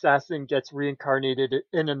Finest Assassin Gets Reincarnated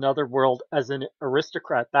in Another World as an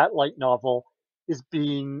Aristocrat. That light novel is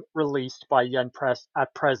being released by Yen Press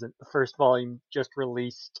at present. The first volume just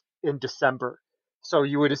released in December. So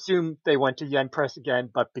you would assume they went to Yen Press again,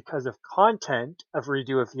 but because of content of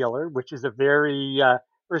Redo of Healer, which is a very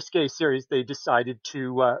risque series, they decided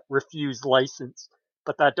to refuse license.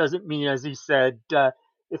 But that doesn't mean, as he said,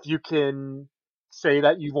 if you can say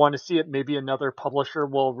that you want to see it, maybe another publisher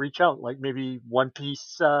will reach out, like maybe One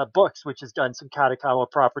Piece Books, which has done some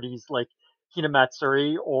Katakawa properties like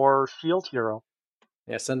Hinamatsuri or Shield Hero.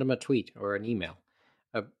 Yeah, send them a tweet or an email.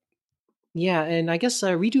 Yeah, and I guess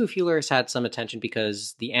Redo of Healer has had some attention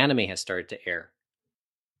because the anime has started to air.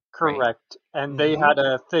 Correct. Right? And they had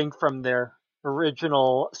a thing from their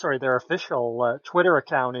official Twitter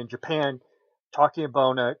account in Japan talking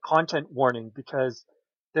about a content warning because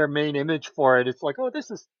their main image for it, it's like, oh, this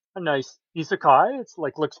is a nice isekai. It's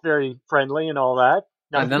like, looks very friendly and all that.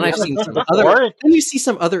 And then I've seen some other, then you see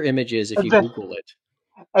some other images if you Google it.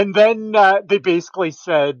 And then they basically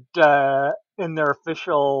said in their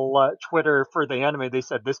official Twitter for the anime, they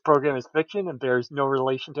said this program is fiction and there's no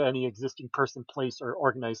relation to any existing person, place, or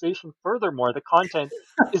organization. Furthermore, the content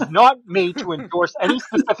is not made to endorse any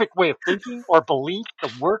specific way of thinking or belief.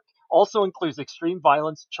 The work also includes extreme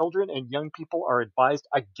violence. Children and young people are advised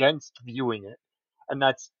against viewing it. And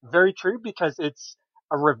that's very true because it's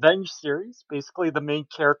a revenge series. Basically, the main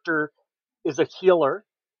character is a healer.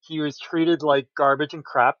 He was treated like garbage and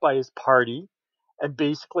crap by his party. And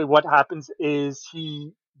basically what happens is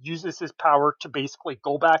he uses his power to basically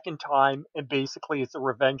go back in time. And basically it's a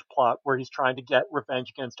revenge plot where he's trying to get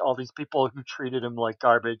revenge against all these people who treated him like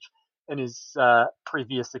garbage in his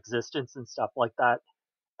previous existence and stuff like that.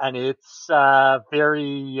 And it's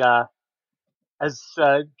very... as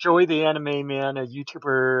Joey the Anime Man, a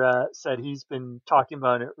YouTuber, said, he's been talking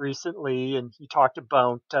about it recently, and he talked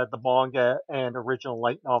about the manga and original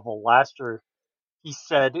light novel last year. He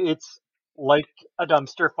said it's like a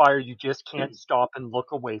dumpster fire. You just can't stop and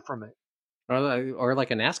look away from it. Or like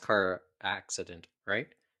a NASCAR accident, right?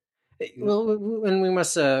 Well, and we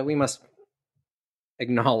must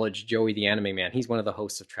acknowledge Joey the Anime Man. He's one of the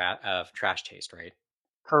hosts of Trash Taste, right?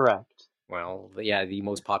 Correct. Well, yeah, the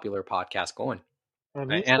most popular podcast going. And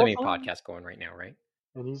anime podcast going right now, right?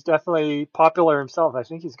 And he's definitely popular himself. I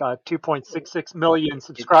think he's got 2.66 million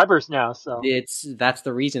subscribers now. So that's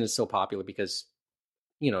the reason it's so popular because,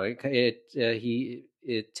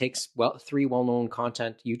 it takes three well-known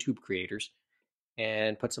content YouTube creators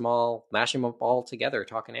and mashes them up all together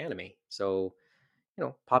talking anime. So,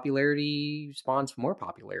 popularity spawns more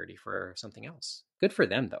popularity for something else. Good for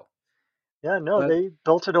them, though. Yeah, no, But they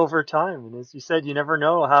built it over time. And as you said, you never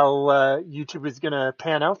know how YouTube is going to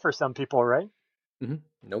pan out for some people, right?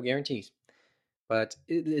 no guarantees. But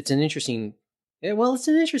it's an interesting. It's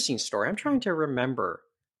an interesting story. I'm trying to remember.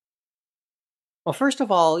 Well, first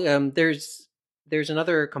of all, there's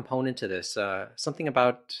another component to this. Something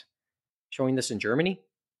about showing this in Germany.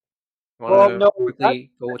 You want Well, to no, that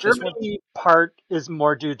quickly go the with this one? Germany part is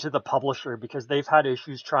more due to the publisher because they've had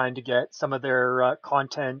issues trying to get some of their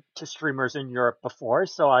content to streamers in Europe before,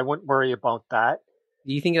 so I wouldn't worry about that.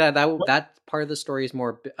 Do you think that But that part of the story is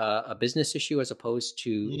more a business issue as opposed to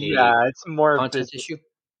a yeah, it's more a content business. issue?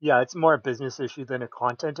 Yeah, it's more a business issue than a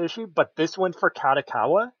content issue. But this one for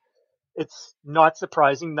Katakawa, it's not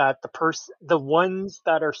surprising that the ones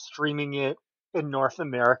that are streaming it in North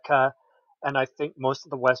America, and I think most of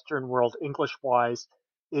the Western world, English wise,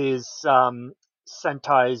 is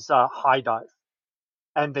Sentai's High Dive,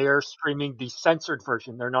 and they are streaming the censored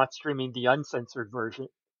version. They're not streaming the uncensored version.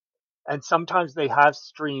 And sometimes they have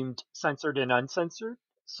streamed censored and uncensored.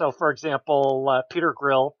 So, for example, Peter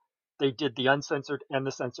Grill, they did the uncensored and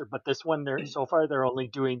the censored, but this one, so far they're only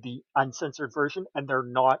doing the uncensored version, and they're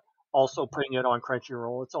not also putting it on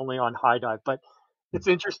Crunchyroll. It's only on High Dive. But it's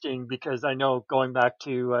interesting because I know going back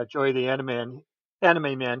to Joy the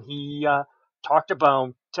Anime Man, he talked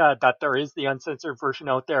about that there is the uncensored version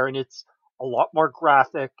out there, and it's a lot more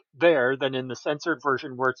graphic there than in the censored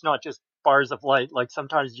version, where it's not just bars of light. Like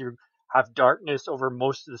sometimes you have darkness over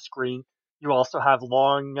most of the screen. You also have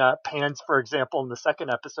long pans, for example, in the second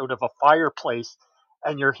episode of a fireplace,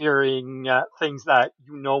 and you're hearing things that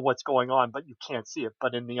you know what's going on, but you can't see it.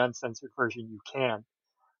 But in the uncensored version, you can.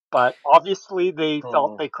 But obviously, they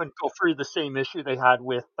felt Oh. they couldn't go through the same issue they had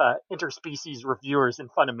with interspecies reviewers in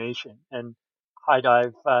Funimation. And High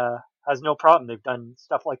Dive has no problem. They've done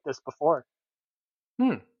stuff like this before.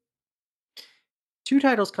 Hmm. Two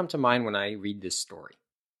titles come to mind when I read this story,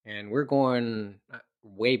 and we're going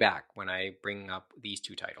way back when I bring up these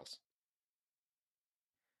two titles.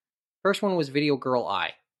 First one was Video Girl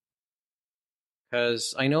Eye,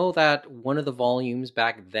 because I know that one of the volumes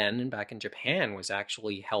back then, back in Japan, was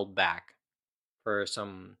actually held back for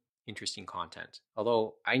some interesting content.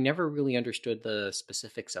 Although I never really understood the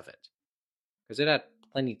specifics of it, because it had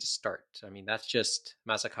plenty to start. I mean, that's just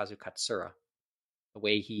Masakazu Katsura, the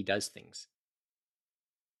way he does things.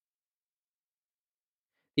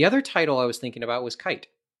 The other title I was thinking about was Kite.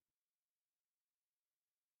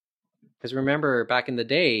 Because remember, back in the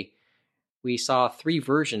day, we saw 3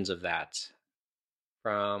 versions of that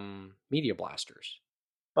from Media Blasters.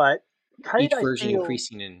 But Kite, Each version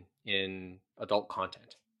increasing in adult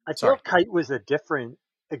content. I feel Sorry. Kite was a different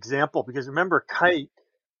example because remember, Kite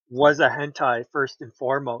was a hentai first and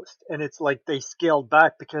foremost, and it's like they scaled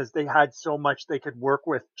back because they had so much they could work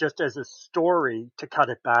with just as a story to cut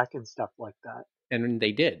it back and stuff like that. And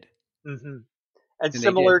they did. hmm And And they did.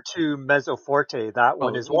 similar to Mezzoforte, that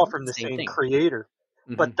one as well from the Same same thing. creator.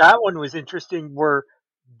 Mhm. But that one was interesting where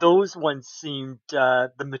those ones seemed,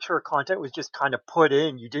 the mature content was just kind of put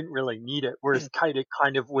in. You didn't really need it. Whereas Kite, it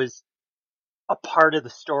kind of was a part of the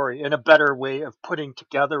story and a better way of putting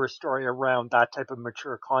together a story around that type of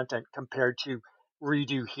mature content compared to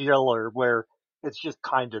Redo Healer where it's just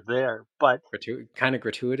kind of there. But Kind of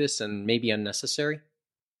gratuitous and maybe unnecessary.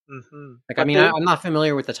 Like, I but mean, they I'm not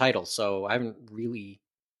familiar with the title, so I haven't really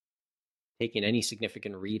taken any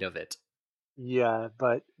significant read of it. yeah,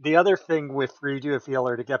 but the other thing with Redo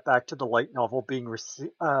Healer, to get back to the light novel being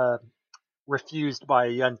refused by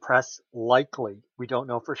Yen Press, likely, we don't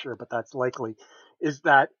know for sure, but that's likely, is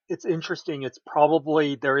that it's interesting. It's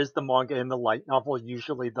probably, there is the manga and the light novel.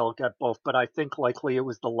 Usually they'll get both, but I think likely it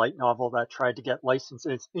was the light novel that tried to get licensed.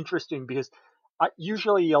 And it's interesting because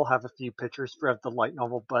usually you'll have a few pictures for the light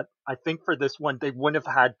novel, but I think for this one, they wouldn't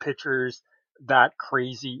have had pictures that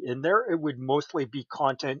crazy in there. It would mostly be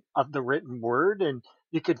content of the written word. And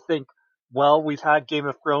you could think, well, we've had Game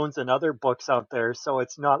of Thrones and other books out there, so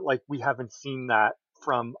it's not like we haven't seen that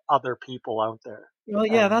from other people out there. Well,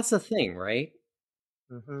 yeah, And that's the thing, right?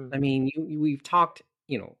 mhm, I mean, we've talked,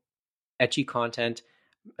 ecchi content,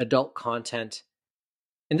 adult content,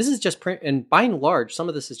 and this is just print. And by and large, some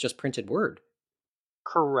of this is just printed word,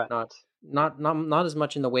 correct. not not as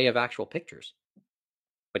much in the way of actual pictures.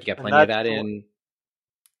 But you get And plenty of that in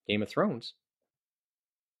Game of Thrones.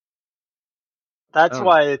 I that's don't know.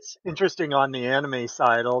 why it's interesting on the anime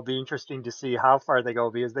side. It'll be interesting to see how far they go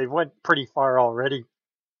because they went pretty far already.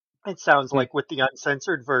 It sounds Hmm. like with the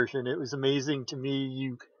uncensored version, it was amazing to me.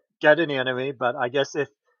 You get an anime, but I guess if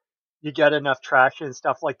you get enough traction and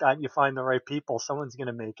stuff like that, and you find the right people, someone's going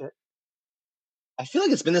to make it. I feel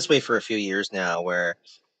like it's been this way for a few years now, where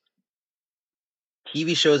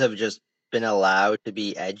TV shows have just been allowed to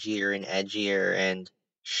be edgier and edgier and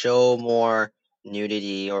show more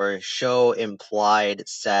nudity or show implied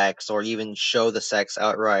sex or even show the sex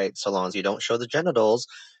outright, so long as you don't show the genitals.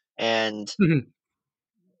 And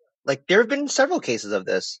like there have been several cases of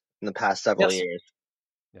this in the past several Yes. years.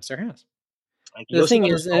 Yes, there has. Like The thing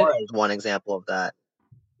Yoshimura is, Sora is one example of that.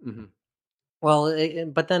 well,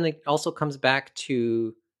 but then it also comes back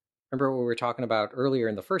to, remember what we were talking about earlier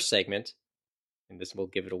in the first segment, and this will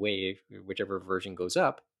give it away, whichever version goes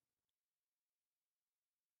up.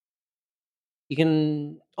 You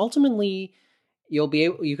can ultimately,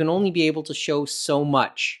 you can only be able to show so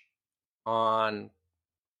much on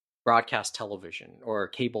broadcast television or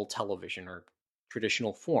cable television or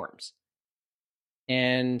traditional forms.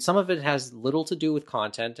 And some of it has little to do with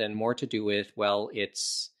content and more to do with, well,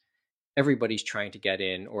 it's everybody's trying to get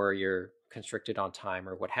in or you're constricted on time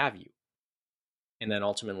or what have you. And then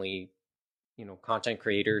ultimately, content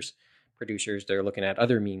creators, producers, they're looking at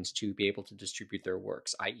other means to be able to distribute their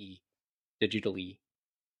works, i.e., digitally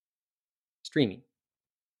streaming.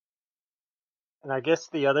 And I guess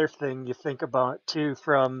the other thing you think about too,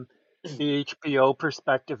 from the HBO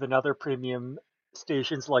perspective and other premium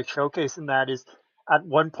stations like Showcase, and that is, at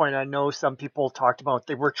one point I know some people talked about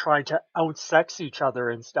they were trying to outsex each other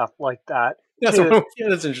and stuff like that. That's To an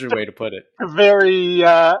interesting way to put it. very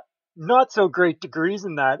not so great degrees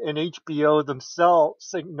in that, and HBO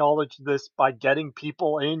themselves acknowledge this by getting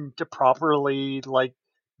people in to properly like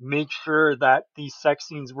make sure that these sex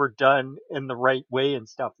scenes were done in the right way and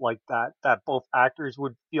stuff like that, that both actors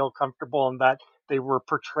would feel comfortable and that they were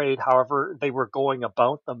portrayed however they were going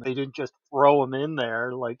about them. They didn't just throw them in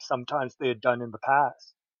there like sometimes they had done in the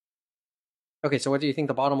past. Okay, so what do you think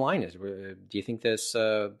the bottom line is? Do you think this?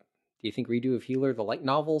 Do you think redo of Healer, the light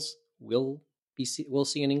novels, will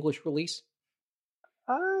see an English release?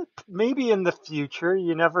 Maybe in the future,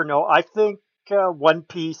 you never know. I think One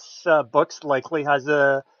Piece books likely has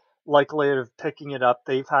a likelihood of picking it up.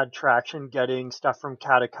 They've had traction getting stuff from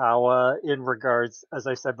Katakawa in regards, as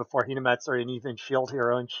I said before, Hinamatsuri and even Shield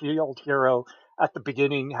Hero. And Shield Hero at the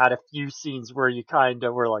beginning had a few scenes where you kind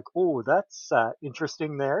of were like, oh, that's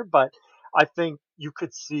interesting there. But I think you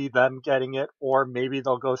could see them getting it, or maybe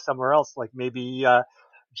they'll go somewhere else. Like maybe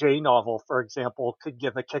J Novel, for example, could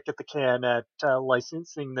give a kick at the can at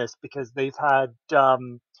licensing this because they've had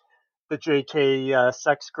the JK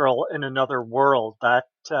Sex Girl in Another World. That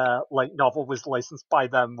light novel was licensed by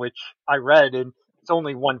them, which I read, and it's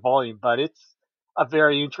only one volume, but it's a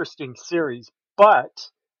very interesting series. But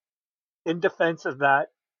in defense of that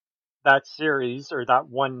series or that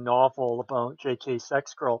one novel about JK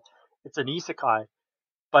Sex Girl, it's an isekai.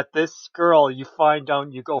 But this girl, you find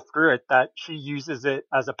out, you go through it, that she uses it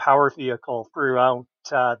as a power vehicle throughout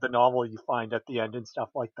the novel you find at the end and stuff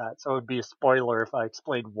like that. So it would be a spoiler if I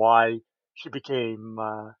explained why she became,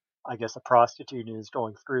 I guess, a prostitute and is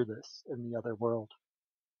going through this in the other world.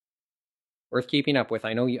 Worth keeping up with.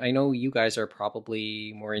 I know you guys are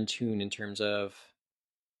probably more in tune in terms of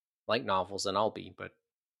light novels than I'll be, but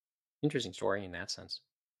interesting story in that sense.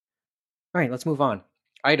 All right, let's move on.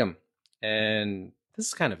 Item. And this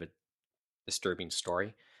is kind of a disturbing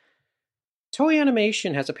story. Toei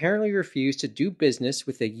Animation has apparently refused to do business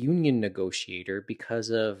with a union negotiator because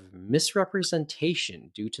of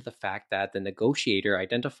misrepresentation due to the fact that the negotiator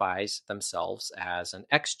identifies themselves as an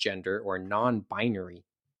X gender or non binary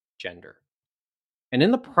gender. And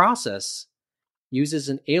in the process, uses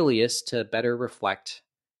an alias to better reflect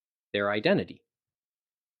their identity.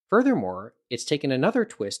 Furthermore, it's taken another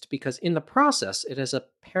twist because in the process, it has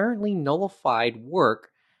apparently nullified work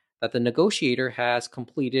that the negotiator has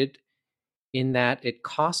completed, in that it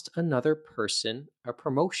cost another person a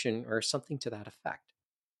promotion or something to that effect.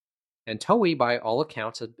 And Toei, by all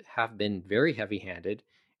accounts, have been very heavy-handed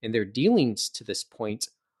in their dealings to this point,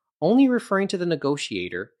 only referring to the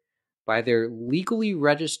negotiator by their legally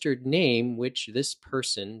registered name, which this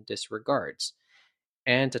person disregards.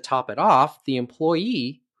 And to top it off, the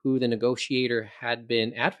employee who the negotiator had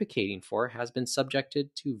been advocating for has been subjected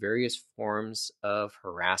to various forms of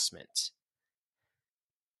harassment.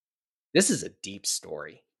 This is a deep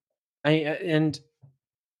story. And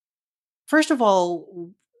first of all,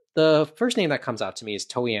 the first name that comes out to me is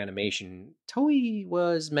Toei Animation. Toei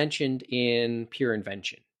was mentioned in Pure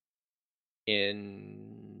Invention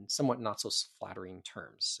in somewhat not so flattering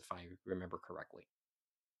terms, if I remember correctly.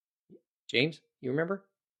 James, you remember?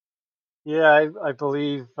 Yeah, I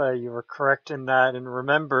believe you were correct in that. And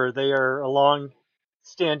remember, they are a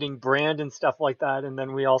long-standing brand and stuff like that. And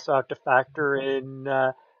then we also have to factor in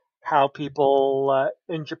how people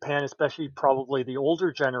in Japan, especially probably the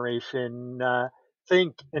older generation,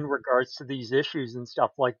 think in regards to these issues and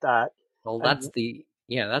stuff like that. Well, And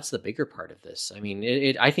that's the bigger part of this. I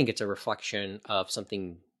mean, I think it's a reflection of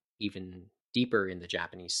something even deeper in the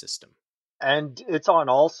Japanese system. and it's on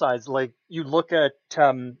all sides. Like you look at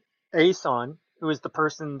Ason, who is the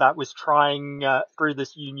person that was trying through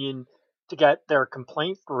this union to get their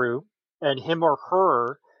complaint through, and him or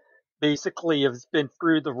her basically has been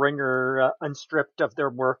through the ringer, unstripped of their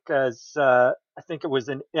work as I think it was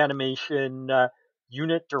an animation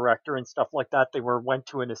unit director and stuff like that. They went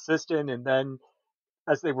to an assistant, and then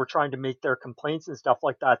as they were trying to make their complaints and stuff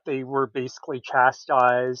like that, they were basically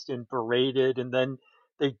chastised and berated. And then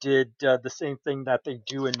they did the same thing that they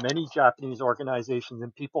do in many Japanese organizations.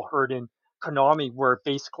 And people heard in Konami, where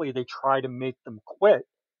basically they try to make them quit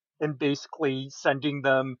and basically sending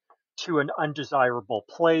them to an undesirable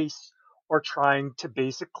place or trying to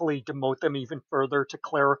basically demote them even further to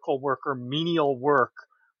clerical work or menial work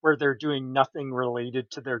where they're doing nothing related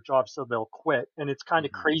to their job, so they'll quit. And it's kind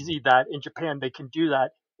of crazy that in Japan they can do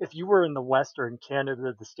that. If you were in the West or in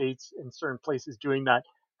Canada, the States, in certain places doing that,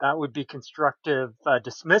 that would be constructive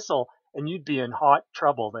dismissal, and you'd be in hot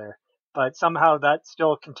trouble there. But somehow that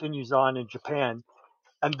still continues on in Japan.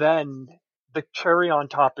 And then the cherry on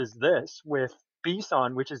top is this with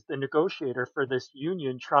Bison, which is the negotiator for this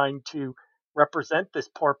union, trying to represent this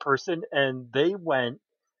poor person. And they went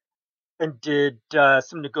and did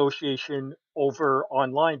some negotiation over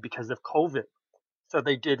online because of COVID. So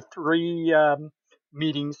they did 3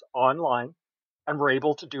 meetings online and were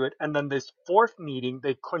able to do it. And then this 4th meeting,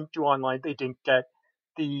 they couldn't do online. They didn't get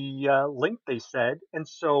the link, they said. And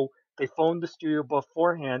so they phoned the studio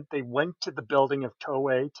beforehand. They went to the building of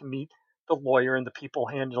Toei to meet the lawyer and the people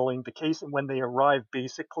handling the case. And when they arrived,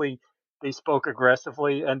 basically, they spoke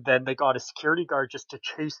aggressively. And then they got a security guard just to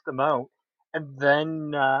chase them out. And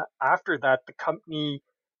then after that, the company,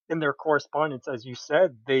 in their correspondence, as you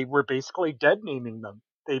said, they were basically dead naming them.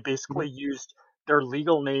 They basically used their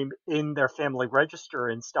legal name in their family register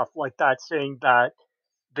and stuff like that, saying that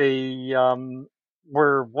they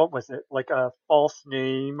were, what was it, like a false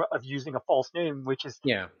name, of using a false name, which is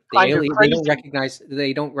Yeah, kind of they crazy.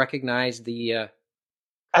 don't recognize the current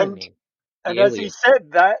And name, and the as he alias.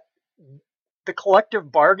 said, that the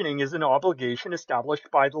collective bargaining is an obligation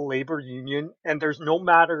established by the labor union, and there's no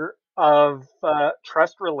matter of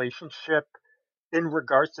trust relationship in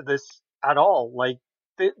regards to this at all. Like,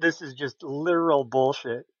 this is just literal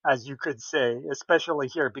bullshit, as you could say, especially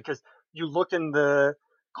here, because you look in the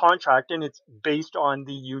contract and it's based on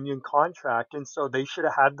the union contract. And so they should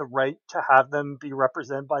have had the right to have them be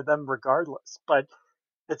represented by them regardless. But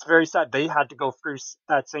it's very sad they had to go through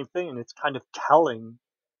that same thing. And it's kind of telling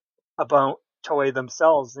about Toei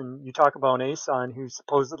themselves. And you talk about Asan, who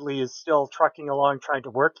supposedly is still trucking along trying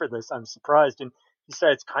to work for this. I'm surprised. And he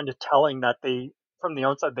said it's kind of telling that they, from the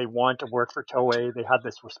outside, they want to work for Toei. They had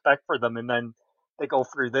this respect for them. And then they go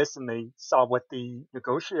through this and they saw what the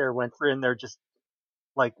negotiator went through, and they're just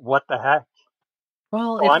like, what the heck?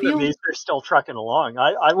 Well, So it I'm feels amazed they're still trucking along.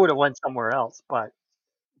 I would have went somewhere else, but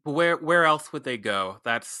But where else would they go?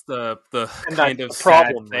 That's the and that's kind of the sad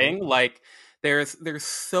problem, right? thing. Like there's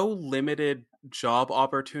so limited job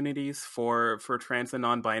opportunities for trans and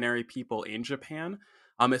non-binary people in Japan.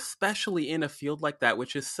 Especially in a field like that,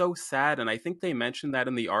 which is so sad. And I think they mentioned that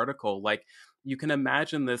in the article. Like, you can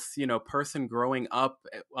imagine this, person growing up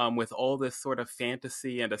with all this sort of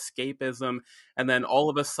fantasy and escapism, and then all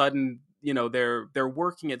of a sudden, they're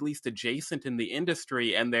working at least adjacent in the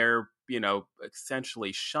industry, and they're,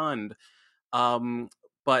 essentially shunned. Um,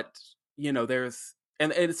 but there's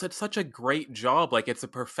and it's such a great job, like it's a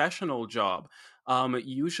professional job.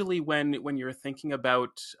 Usually when you're thinking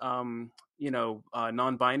about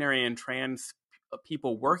non-binary and trans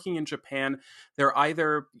people working in Japan, they're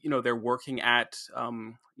either they're working at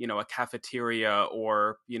a cafeteria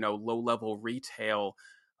or low-level retail,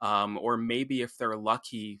 or maybe if they're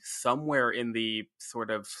lucky somewhere in the sort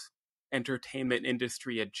of entertainment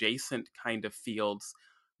industry adjacent kind of fields.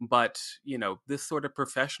 But this sort of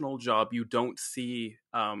professional job, you don't see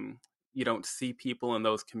people in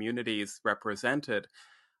those communities represented.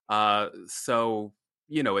 So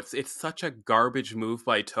it's such a garbage move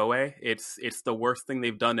by Toei. It's the worst thing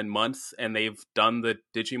they've done in months, and they've done the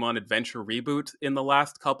Digimon Adventure reboot in the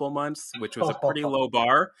last couple months, which was a pretty low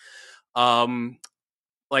bar.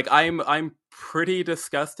 Like, I'm pretty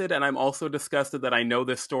disgusted, and I'm also disgusted that I know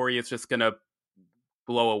this story is just gonna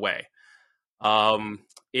blow away.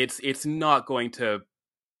 It's not going to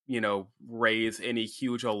raise any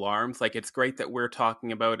huge alarms. Like, it's great that we're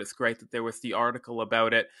talking about it. It's great that there was the article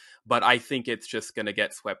about it, but I think it's just going to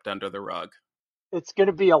get swept under the rug. It's going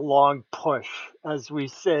to be a long push, as we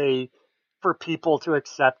say, for people to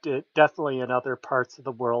accept it, definitely in other parts of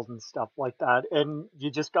the world and stuff like that. And you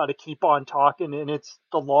just got to keep on talking, and it's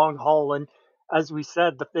the long haul. And as we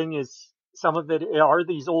said, the thing is, some of it are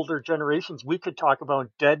these older generations. We could talk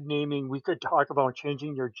about dead naming. We could talk about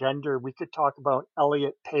changing your gender. We could talk about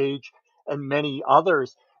Elliot Page and many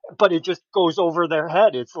others, but it just goes over their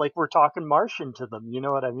head. It's like we're talking Martian to them. You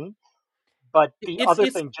know what I mean? But the It's other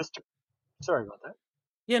it's thing, sorry about that.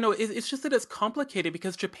 Yeah, no, it's just that it's complicated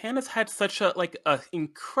because Japan has had such a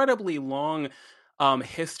incredibly long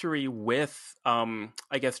history with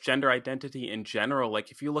I guess gender identity in general.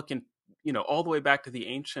 Like, if you look in all the way back to the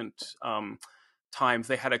ancient times,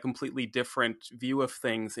 they had a completely different view of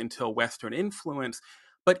things until Western influence.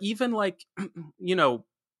 But even like you know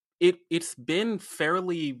it's been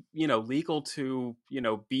fairly legal to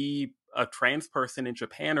be a trans person in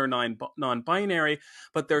Japan or non-binary,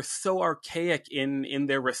 but they're so archaic in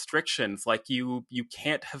their restrictions. Like, you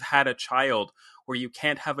can't have had a child, or you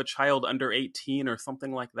can't have a child under 18 or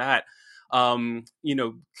something like that.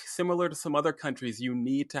 Similar to some other countries, you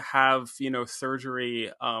need to have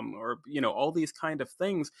surgery, or all these kind of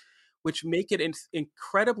things, which make it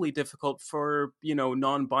incredibly difficult for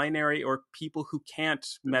non-binary or people who can't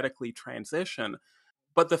medically transition.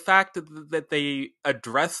 But the fact that they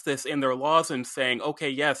address this in their laws and saying, okay,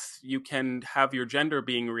 yes, you can have your gender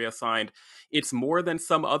being reassigned, it's more than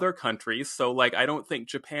some other countries. So, like, I don't think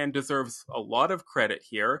Japan deserves a lot of credit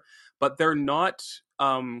here, but they're not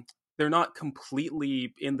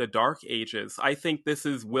completely in the dark ages. I think this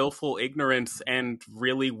is willful ignorance and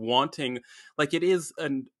really wanting, like, it is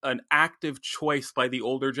an active choice by the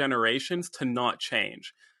older generations to not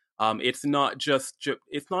change. It's not just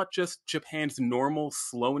Japan's normal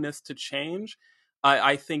slowness to change.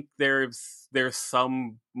 I think there's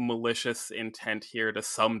some malicious intent here to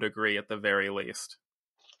some degree, at the very least.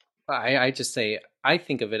 I just say I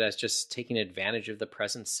think of it as just taking advantage of the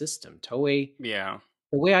present system. Toei, Yeah.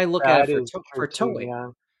 the way I look at That it is true For too,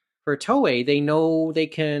 Toei, yeah. they know they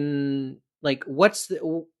can, like, what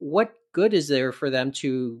good is there for them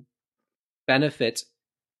to benefit,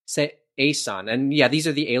 say, A-san? And yeah, these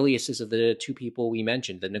are the aliases of the two people we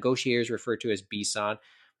mentioned. The negotiators referred to as B-san.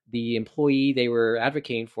 The employee they were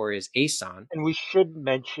advocating for is A-san. And we should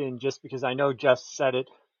mention, just because I know Jeff said it,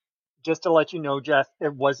 just to let you know, Jeff,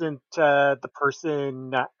 it wasn't the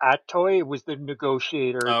person at Toei, it was the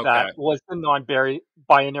negotiator that Okay. was the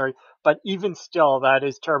non-binary. But even still, that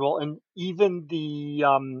is terrible. And even the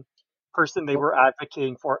person they were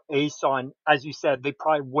advocating for, Ason, as you said, they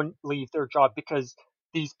probably wouldn't leave their job because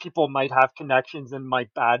these people might have connections and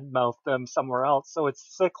might badmouth them somewhere else. So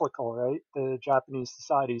it's cyclical, right? The Japanese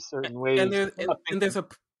society, certain And ways there of and there's thinking.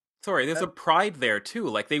 there's a pride there too.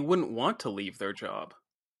 Like, they wouldn't want to leave their job,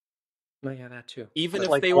 Oh yeah, that too. even It's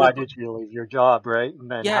if like, they why were. did you leave your job, right?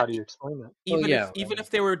 And then Yeah, how do you explain that? Oh even if yeah,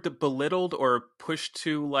 they were belittled or pushed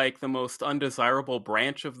to, like, the most undesirable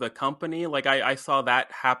branch of the company. Like, I saw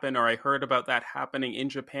that happen, or I heard about that happening in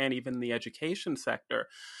Japan, even in the education sector.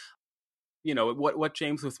 What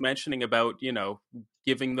James was mentioning about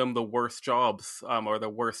giving them the worst jobs, or the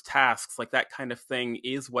worst tasks, like that kind of thing,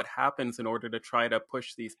 is what happens in order to try to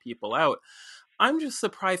push these people out. I'm just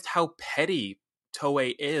surprised how petty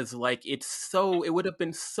Toei is. Like, it would have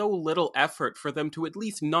been so little effort for them to at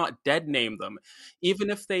least not dead name them, even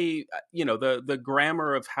if they, the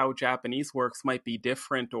grammar of how Japanese works might be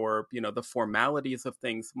different, or the formalities of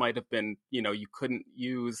things might have been, you couldn't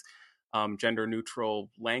use gender neutral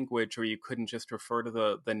language, or you couldn't just refer to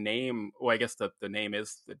the name. Well, I guess the name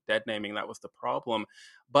is the dead naming. That was the problem.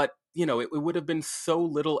 But it would have been so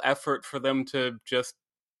little effort for them to just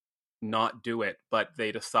not do it, but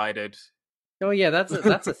they decided. oh yeah, that's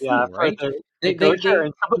a Yeah, theme, for right? the negotiator, They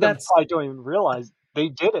and some of them that's probably don't even realize they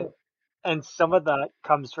did it. And some of that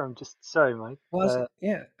comes from just, sorry, Mike. was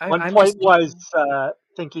yeah. One I'm point just was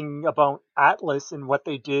thinking about Atlas and what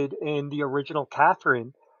they did in the original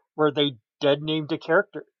Catherine, where they dead named a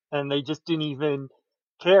character and they just didn't even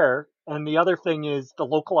care. And the other thing is the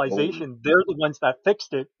localization. They're the ones that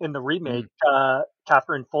fixed it in the remake,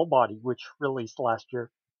 Catherine Full Body, which released last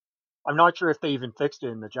year. I'm not sure if they even fixed it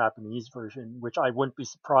in the Japanese version, which I wouldn't be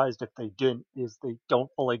surprised if they didn't, is they don't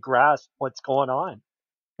fully grasp what's going on.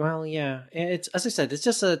 Well, yeah. It's, as I said, it's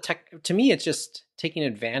just a tech. To me, it's just taking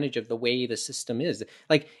advantage of the way the system is.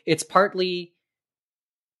 Like, it's partly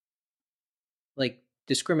like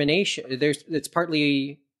discrimination. It's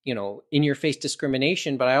partly in your face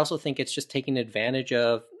discrimination, but I also think it's just taking advantage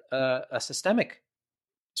of a systemic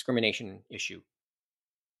discrimination issue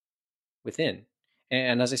within.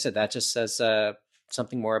 And as I said, that just says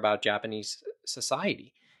something more about Japanese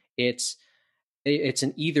society. It's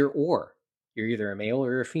an either or. You're either a male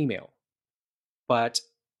or a female. But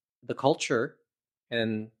the culture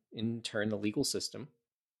and in turn the legal system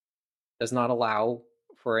does not allow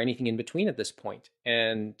for anything in between at this point.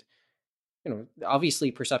 And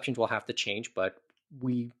obviously perceptions will have to change, but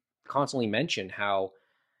we constantly mention how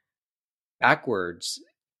backwards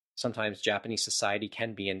sometimes Japanese society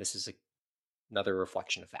can be, and this is another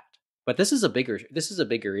reflection of that. But this is a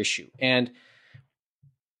bigger issue, and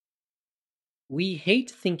we hate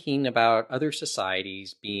thinking about other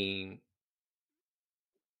societies being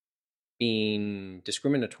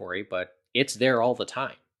discriminatory, but it's there all the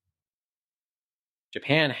time.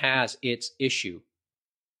 Japan has its issue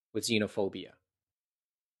with xenophobia.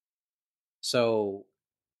 So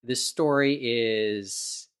this story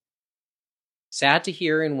is sad to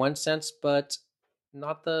hear in one sense, but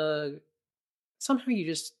somehow you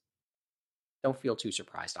just don't feel too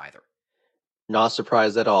surprised either. Not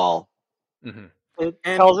surprised at all. Mm-hmm. It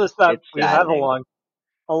tells us that It's we have saddening.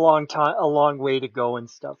 a long way to go and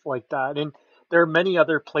stuff like that. And there are many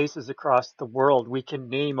other places across the world we can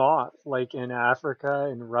name off, like in Africa,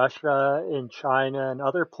 in Russia, in China, and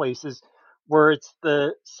other places where it's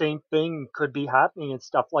the same thing could be happening and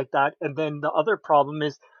stuff like that. And then the other problem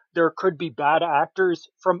is there could be bad actors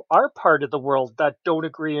from our part of the world that don't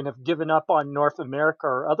agree and have given up on North America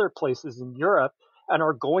or other places in Europe and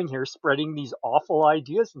are going here spreading these awful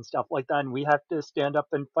ideas and stuff like that. And we have to stand up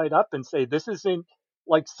and fight up and say, this isn't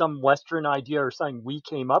like some Western idea or something we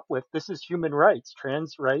came up with. This is human rights.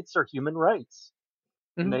 Trans rights are human rights.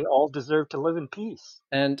 Mm-hmm. And they all deserve to live in peace.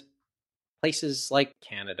 And places like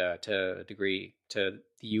Canada, to a degree, to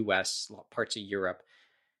the US, parts of Europe,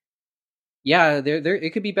 yeah, there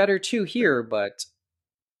it could be better too here, but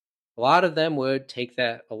a lot of them would take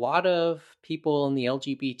that. A lot of people in the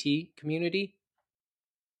LGBT community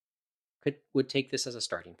would take this as a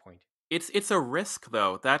starting point. It's a risk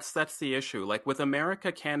though. That's the issue. Like with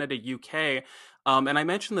America, Canada, UK, and I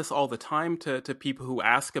mention this all the time to people who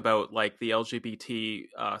ask about like the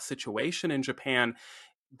LGBT situation in Japan.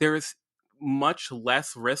 There's much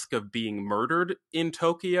less risk of being murdered in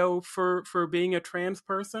Tokyo for being a trans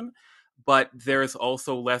person, but there's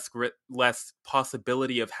also less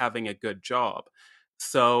possibility of having a good job.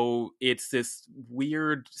 So it's this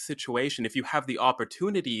weird situation. If you have the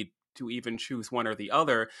opportunity to even choose one or the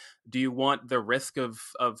other, do you want the risk of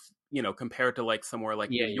compared to like somewhere like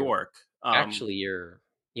New York?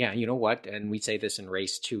 Yeah, you know what? And we say this in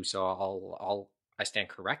race too, so I stand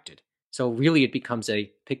corrected. So really it becomes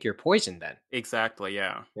a pick your poison then. Exactly,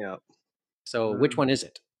 yeah. Yeah. So which one is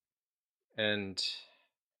it? And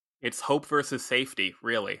it's hope versus safety,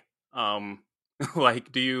 really.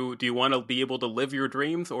 Like, do you want to be able to live your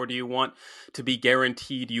dreams, or do you want to be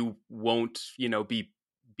guaranteed you won't, be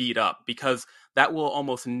beat up? Because that will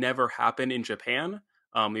almost never happen in Japan.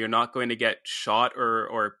 You're not going to get shot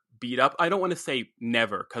or beat up. I don't want to say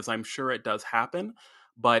never, because I'm sure it does happen,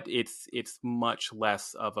 but it's much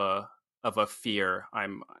less of a fear.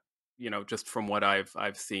 I'm, just from what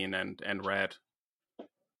I've seen and read.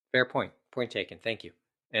 Fair point. Point taken. Thank you.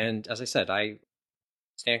 And as I said, I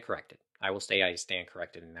stand corrected. I stand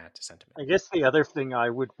corrected in that sentiment. I guess the other thing I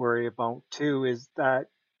would worry about too is that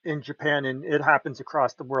in Japan, and it happens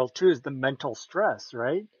across the world too, is the mental stress,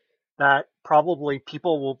 right? That probably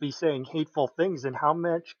people will be saying hateful things, and how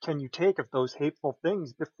much can you take of those hateful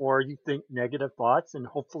things before you think negative thoughts, and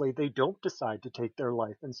hopefully they don't decide to take their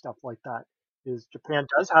life and stuff like that. Is Japan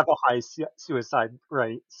does have a high suicide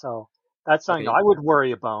rate, so that's something I would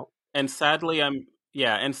worry about. And sadly, I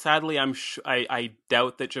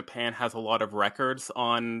doubt that Japan has a lot of records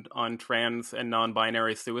on trans and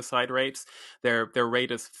non-binary suicide rates. Their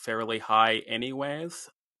rate is fairly high anyways,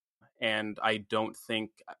 and I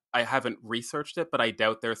haven't researched it, but I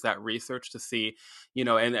doubt there's that research to see,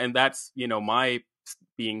 and that's my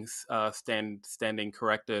being standing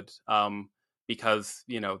corrected, because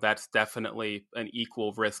that's definitely an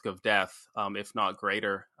equal risk of death, if not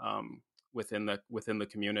greater, within the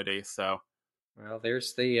community. So well,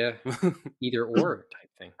 there's the either or type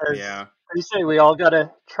thing. Yeah, you say, we all got to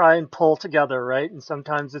try and pull together, right? And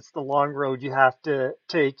sometimes it's the long road you have to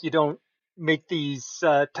take. You don't make these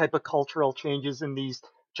type of cultural changes and these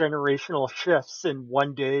generational shifts in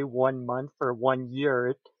one day, 1 month, or 1 year.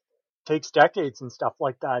 It takes decades and stuff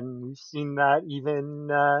like that, and we've seen that even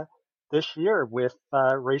this year with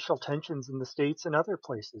racial tensions in the States and other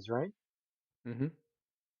places, right? Mm-hmm.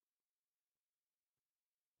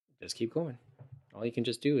 Just keep going. All you can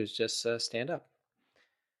just do is just stand up.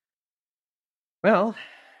 Well,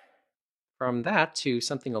 from that to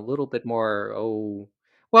something a little bit more,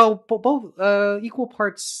 well, both equal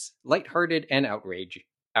parts lighthearted and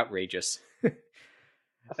outrageous. I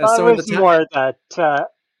thought So it in the was time, more that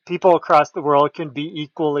people across the world can be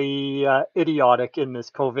equally idiotic in this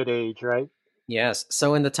COVID age, right? yes.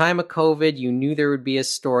 So in the time of COVID, you knew there would be a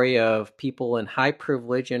story of people in high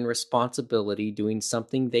privilege and responsibility doing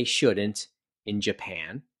something they shouldn't in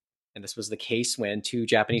Japan. And this was the case when two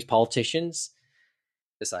Japanese politicians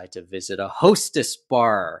decided to visit a hostess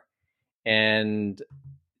bar. And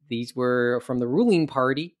these were from the ruling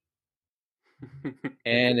party.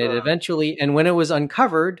 And it eventually, and when it was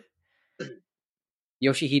uncovered,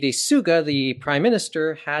 Yoshihide Suga, the prime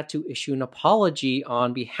minister, had to issue an apology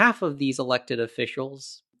on behalf of these elected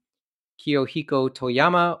officials, Kiyohiko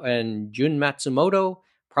Toyama and Jun Matsumoto.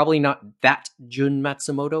 Probably not that Jun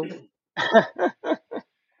Matsumoto,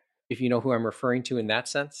 if you know who I'm referring to in that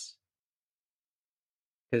sense.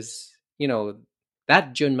 Because,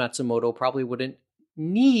 that Jun Matsumoto probably wouldn't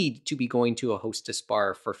need to be going to a hostess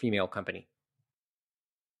bar for female company.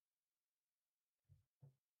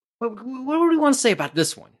 What do we want to say about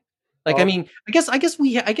this one? Like, I mean, I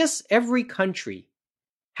guess every country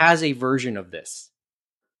has a version of this,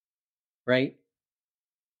 right?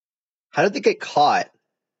 How did they get caught?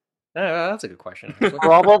 That's a good question. Actually.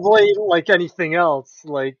 Probably like anything else,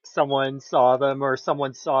 like someone saw them or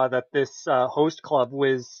someone saw that this host club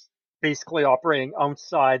was basically operating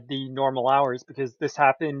outside the normal hours, because this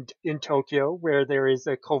happened in Tokyo where there is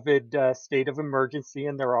a COVID state of emergency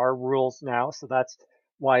and there are rules now. So that's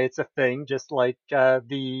why it's a thing, just like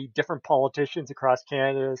the different politicians across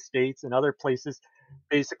Canada, states, and other places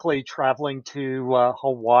basically traveling to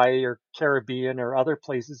Hawaii or Caribbean or other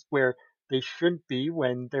places where they shouldn't be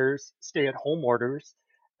when there's stay-at-home orders.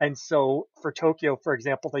 And so for Tokyo, for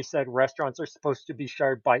example, they said restaurants are supposed to be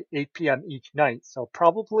shut by 8 p.m. each night. So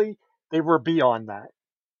probably they were beyond that.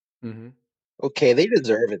 Mm-hmm. Okay, they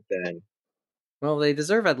deserve it then. Well, they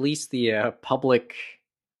deserve at least the public.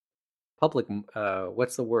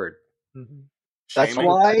 What's the word? Mm-hmm. That's Shaming?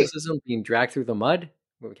 why. Criticism being dragged through the mud.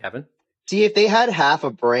 Kevin. See, if they had half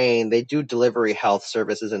a brain, they do delivery health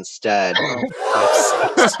services instead.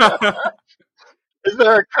 Is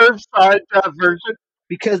there a curbside version?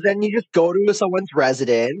 Because then you just go to someone's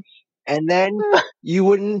residence, and then you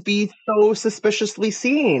wouldn't be so suspiciously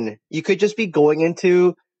seen. You could just be going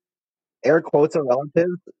into, air quotes, a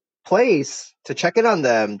relative's place to check in on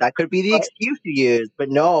them. That could be the excuse you used. But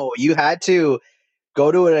no, you had to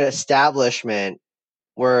go to an establishment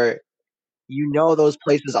where you know those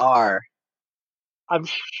places are. I'm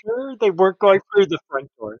sure they weren't going through the front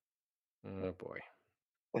door. Oh boy.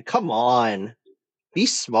 Like, come on. Be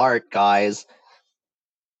smart, guys.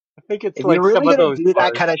 I think it's If like you're really some of gonna those do that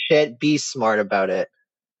bars. kind of shit, be smart about it.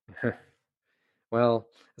 Well,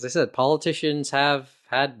 as I said, politicians have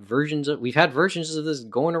had versions of. We've had versions of this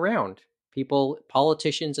going around.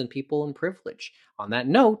 Politicians, and people in privilege. On that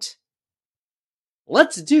note,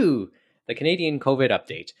 let's do the Canadian COVID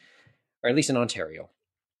update, or at least in Ontario,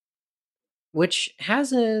 which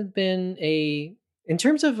hasn't been in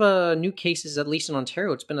terms of new cases, at least in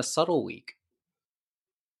Ontario, it's been a subtle week.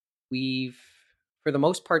 We've, for the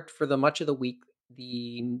most part, for the much of the week,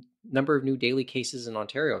 the number of new daily cases in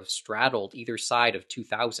Ontario have straddled either side of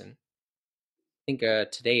 2,000. I think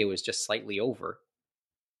today it was just slightly over.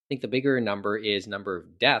 I think the bigger number is number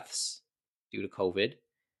of deaths due to COVID,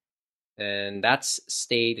 and that's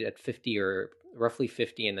stayed at 50 or roughly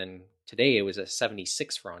 50, and then today it was at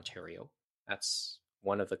 76 for Ontario. That's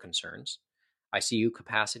one of the concerns. ICU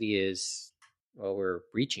capacity is, well, we're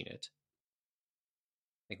reaching it.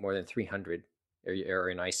 I think more than 300 are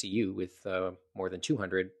in ICU, with more than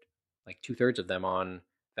 200, like 2/3 of them on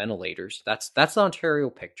ventilators. That's the Ontario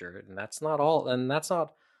picture, and that's not all, and that's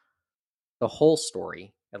not the whole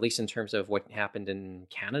story, at least in terms of what happened in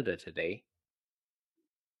Canada today.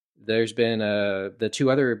 There's been the two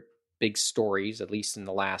other big stories, at least in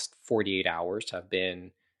the last 48 hours, have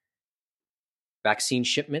been vaccine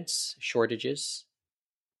shipments shortages,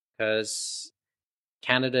 because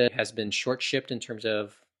Canada has been short shipped in terms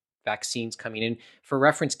of vaccines coming in. For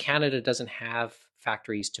reference, Canada doesn't have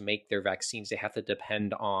factories to make their vaccines. They have to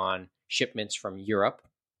depend on shipments from Europe,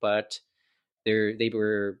 but there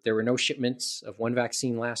were no shipments of one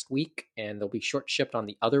vaccine last week, and they'll be short shipped on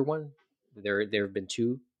the other one. There have been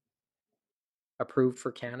two approved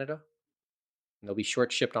for Canada, and they'll be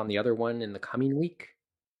short shipped on the other one in the coming week.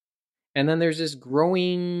 And then there's this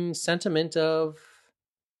growing sentiment of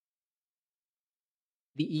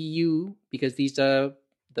the EU, because these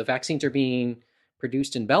the vaccines are being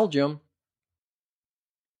produced in Belgium,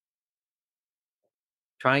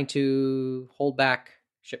 trying to hold back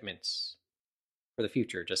shipments for the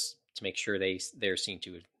future, just to make sure they're see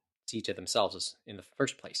to themselves as in the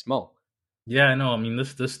first place. Mo. Yeah, I know. I mean,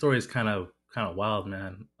 this story is kind of wild,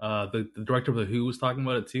 man. The director of the Who was talking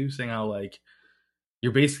about it too, saying how like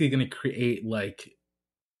you're basically going to create like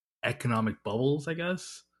economic bubbles, I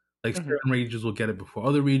guess. Like certain regions will get it before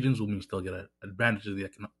other regions, will mean still get an advantage of the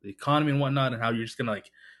economy and whatnot, and how you're just gonna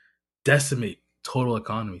like decimate total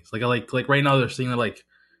economies. Like right now they're saying that like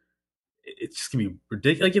it's just gonna be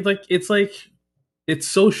ridiculous. It's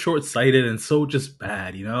so short sighted and so just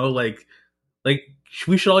bad, you know. Like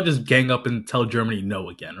we should all just gang up and tell Germany no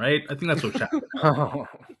again, right? I think that's what's happening.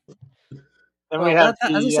 And we have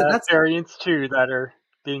as I said, the that's variants too that are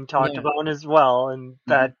being talked Yeah. about as well, and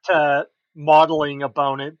that modeling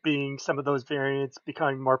about it being some of those variants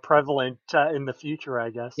becoming more prevalent in the future, I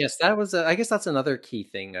guess. Yes, that was. I guess that's another key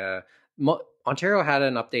thing. Ontario had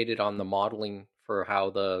an updated on the modeling for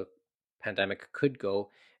how the pandemic could go,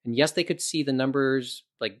 and yes, they could see the numbers.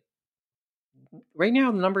 Like right now,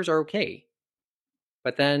 the numbers are okay,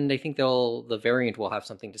 but then they think the variant will have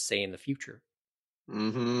something to say in the future.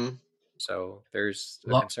 Mm-hmm. So there's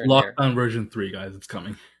a concern there. Lockdown version 3, guys, it's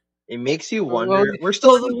coming. It makes you wonder. Well, We're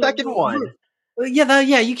still in the second one.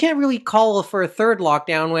 Yeah, you can't really call for a third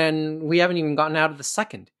lockdown when we haven't even gotten out of the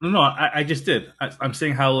second. No, I just did. I'm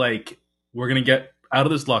saying how like we're gonna get out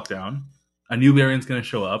of this lockdown, a new variant's gonna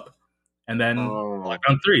show up, and then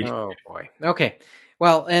lockdown 3. Oh boy. Okay.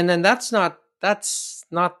 Well, and then that's not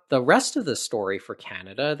the rest of the story for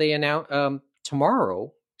Canada. They announce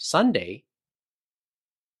tomorrow, Sunday,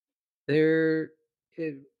 there's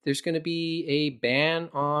going to be a ban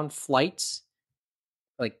on flights,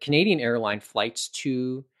 like Canadian airline flights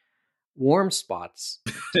to warm spots,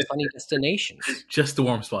 to sunny destinations. Just the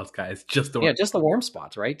warm spots, guys. Just the warm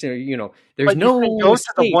spots, right? So, there's but no you can go to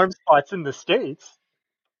the state. warm spots in the States.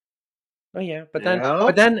 Oh yeah, but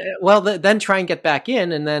then try and get back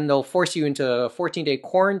in, and then they'll force you into a 14-day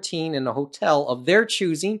quarantine in a hotel of their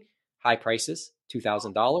choosing, high prices,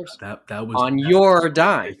 $2,000. That was on your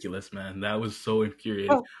dime. Ridiculous, man. That was so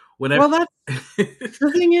infuriating. Well,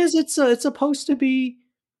 the thing is, it's supposed to be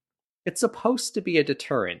a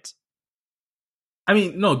deterrent. I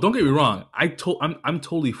mean, no, don't get me wrong. I'm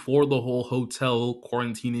totally for the whole hotel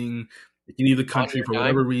quarantining. If you leave the country for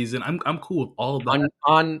whatever reason, I'm cool with all of that.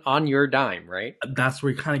 On your dime, right? That's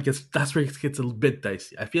where it gets a bit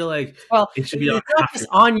dicey. I feel like it should be not just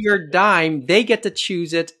on your dime. They get to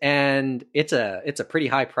choose it, and it's a pretty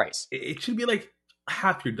high price. It should be like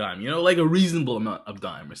half your dime, like a reasonable amount of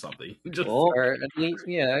dime or something. Or at least,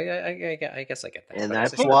 I guess I get that. And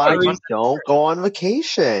that's why you don't go on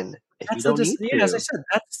vacation. If you don't need to. As I said,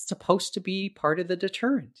 that's supposed to be part of the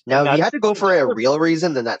deterrent. Now, if you had to go for a real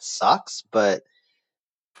reason, then that sucks. But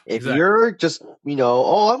if you're just, I'm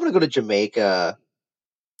going to go to Jamaica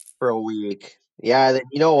for a week. Yeah, then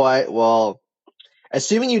you know what? Well,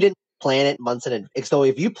 assuming you didn't plan it months in advance. So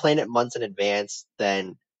if you plan it months in advance,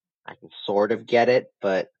 then I can sort of get it.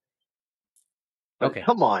 But okay,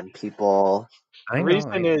 come on, people. The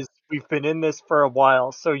reason is we've been in this for a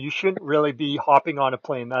while, so you shouldn't really be hopping on a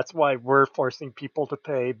plane. That's why we're forcing people to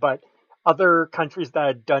pay. But other countries that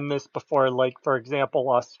had done this before, like, for example,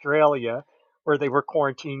 Australia, where they were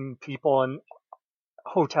quarantining people in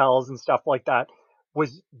hotels and stuff like that,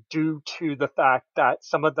 was due to the fact that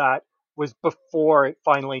some of that was before it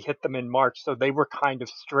finally hit them in March. So they were kind of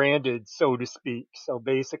stranded, so to speak. So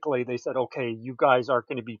basically they said, okay, you guys aren't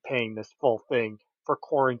going to be paying this full thing for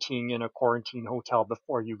quarantining in a quarantine hotel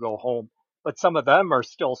before you go home. But some of them are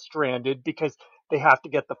still stranded because they have to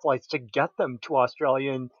get the flights to get them to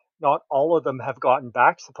Australia, and not all of them have gotten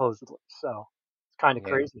back supposedly. So it's kind of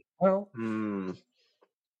crazy. Well,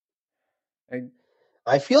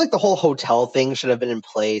 I feel like the whole hotel thing should have been in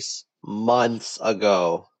place months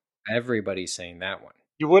ago. Everybody's saying that one.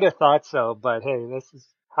 You would have thought so, but hey, this is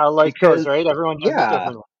how life goes, right? Everyone does it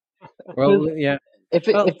differently. Well, yeah.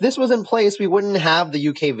 If this was in place, we wouldn't have the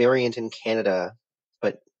UK variant in Canada,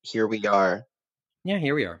 but here we are. Yeah,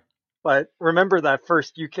 here we are. But remember that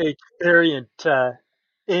first UK variant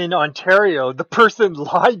in Ontario, the person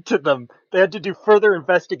lied to them. They had to do further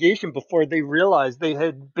investigation before they realized they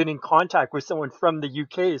had been in contact with someone from the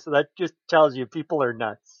UK. So that just tells you people are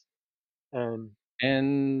nuts.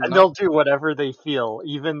 And they'll do whatever they feel,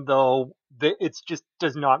 even though it just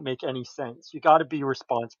does not make any sense. You got to be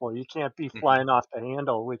responsible. You can't be flying off the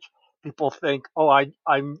handle, which people think, oh,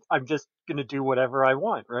 I'm just going to do whatever I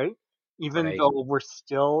want, right? Even though we're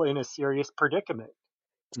still in a serious predicament.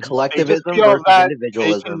 Collectivism versus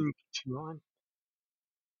individualism.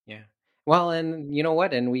 Yeah. Well, and you know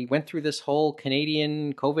what? And we went through this whole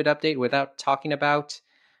Canadian COVID update without talking about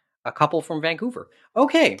a couple from Vancouver.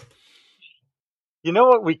 Okay. You know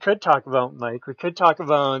what we could talk about, Mike? We could talk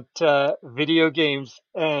about video games,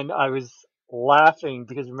 and I was laughing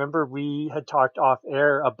because remember we had talked off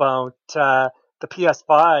air about the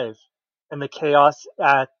PS5 and the chaos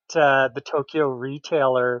at the Tokyo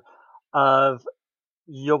retailer of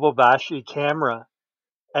Yodobashi Camera,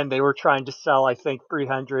 and they were trying to sell, I think,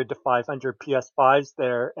 300 to 500 PS5s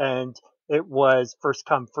there, and it was first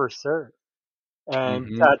come, first serve.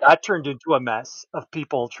 And that turned into a mess of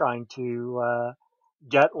people trying to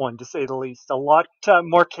get one, to say the least. A lot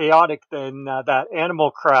more chaotic than that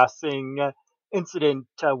Animal Crossing incident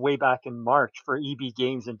way back in March for EB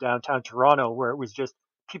Games in downtown Toronto, where it was just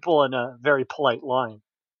people in a very polite line.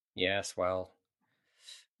 Yes, well,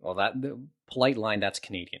 that the polite line, that's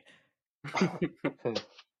Canadian.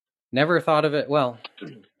 Never thought of it. Well,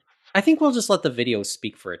 I think we'll just let the video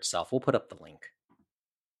speak for itself. We'll put up the link.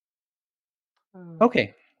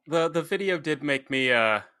 Okay. The video did make me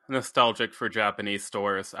nostalgic for Japanese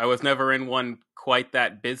stores. I was never in one quite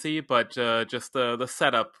that busy, but just the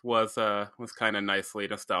setup was kind of nicely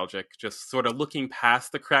nostalgic. Just sort of looking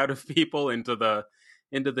past the crowd of people into the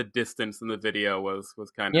distance in the video was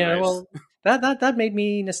kind of nice. Well, that made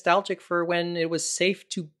me nostalgic for when it was safe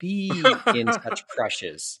to be in such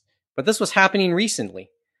crushes. But this was happening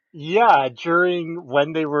recently. Yeah, during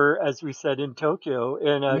when they were, as we said, in Tokyo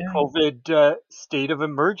in a COVID state of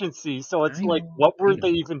emergency. So it's like, what were they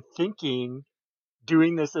even thinking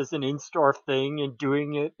doing this as an in-store thing and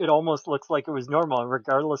doing it? It almost looks like it was normal,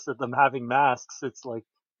 regardless of them having masks. It's like,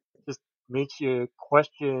 just makes you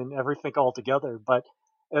question everything altogether. But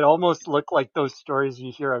it almost looked like those stories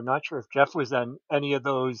you hear. I'm not sure if Jeff was on any of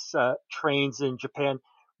those trains in Japan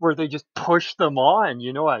where they just push them on.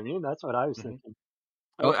 You know what I mean? That's what I was thinking.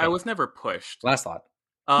 Okay. I was never pushed. Last thought.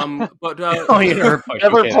 But you never pushed.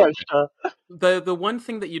 Never pushed. The one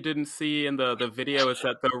thing that you didn't see in the video is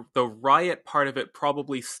that the riot part of it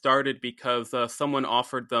probably started because someone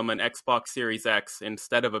offered them an Xbox Series X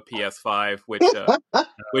instead of a PS5,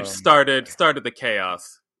 which started the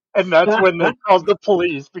chaos. And that's when they called the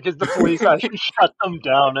police, because the police actually shut them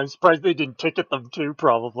down. I'm surprised they didn't ticket them too,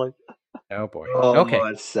 probably. Oh boy. Oh, okay.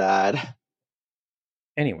 that's sad.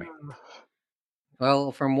 Anyway.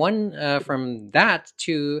 Well, from that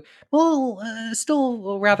to, still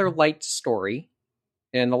a rather light story,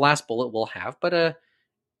 and the last bullet we'll have, but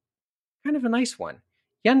kind of a nice one.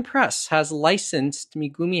 Yen Press has licensed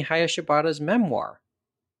Megumi Hayashibara's memoir.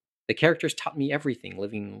 The characters taught me everything,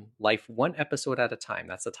 living life one episode at a time.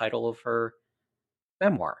 That's the title of her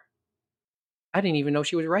memoir. I didn't even know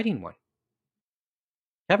she was writing one.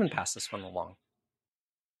 Kevin passed this one along.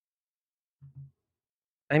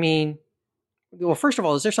 I mean, well, first of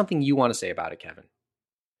all, is there something you want to say about it, Kevin?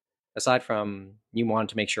 Aside from you wanted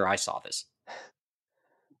to make sure I saw this.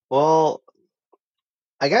 Well,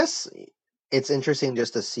 I guess it's interesting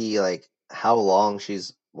just to see like how long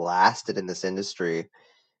she's lasted in this industry.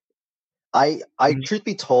 I truth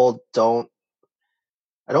be told, I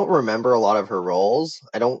don't remember a lot of her roles.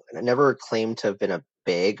 I never claimed to have been a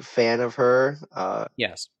big fan of her.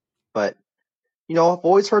 Yes. But I've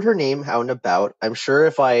always heard her name out and about. I'm sure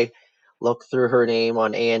if I look through her name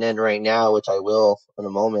on ANN right now, which I will in a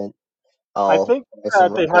moment, I think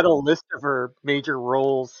they had a list of her major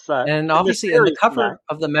roles, and obviously, and the cover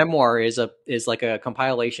of the memoir is like a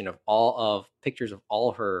compilation of all of pictures of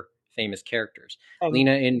all her famous characters. And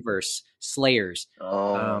Lena Inverse, Slayers. We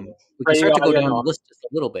can start to go down the list just a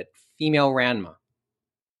little bit. Female Ranma.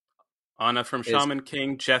 Anna from Shaman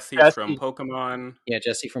King, Jessie from Pokemon. Yeah,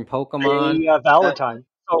 Jessie from Pokemon. Valentine.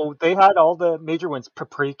 So they had all the major ones.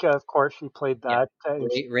 Paprika, of course, she played that. Yeah.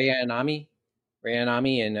 Rei Ayanami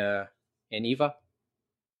and Eva.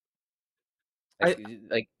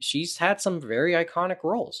 Like she's had some very iconic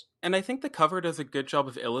roles. And I think the cover does a good job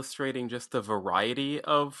of illustrating just the variety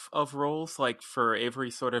of roles, like for every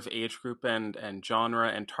sort of age group and genre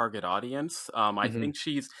and target audience. I think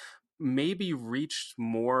she's maybe reached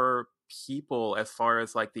more people as far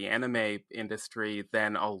as like the anime industry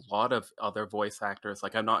than a lot of other voice actors.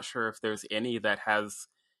 Like I'm not sure if there's any that has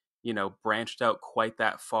branched out quite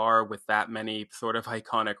that far with that many sort of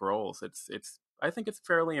iconic roles. I think it's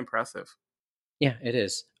fairly impressive. Yeah, it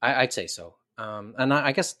is. I'd say so. And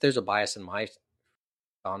I guess there's a bias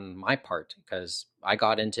on my part because I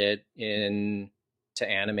got into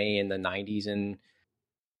anime in the 90s in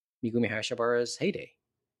Megumi Hayashibara's heyday.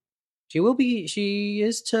 She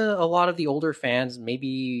is to a lot of the older fans,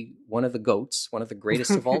 maybe one of the GOATs, one of the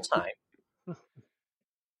greatest of all time.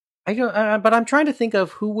 But I'm trying to think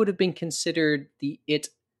of who would have been considered the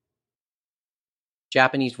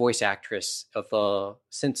Japanese voice actress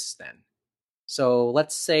since then. So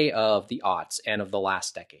let's say of the aughts and of the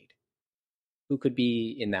last decade. who could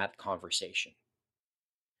be in that conversation.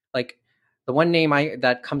 Like the one name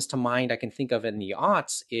that comes to mind I can think of in the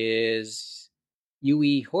aughts is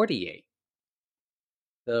Yui Horie,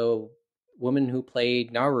 the woman who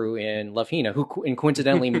played Naru in Love Hina, and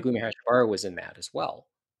coincidentally Megumi Hashibara was in that as well,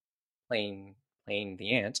 playing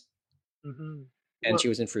the aunt. Mm-hmm. And she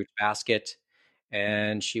was in Fruits Basket,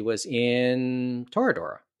 and she was in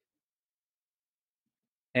Toradora.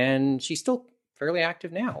 And she's still fairly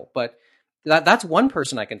active now, but that's one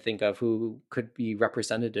person I can think of who could be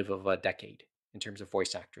representative of a decade in terms of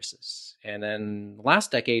voice actresses. And then the last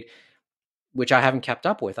decade, which I haven't kept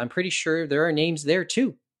up with, I'm pretty sure there are names there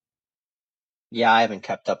too. Yeah, I haven't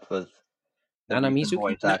kept up with the Nana recent Mizuki?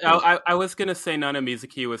 voice No, actors. I was gonna say Nana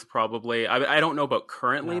Mizuki was probably. I don't know about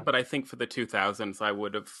currently, Yeah. but I think for the 2000s, I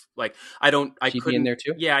would have like. She'd be in there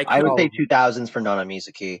too? Yeah, I would say Probably. 2000s for Nana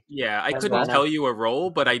Mizuki. Yeah, I As couldn't well. tell you a role,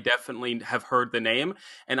 but I definitely have heard the name,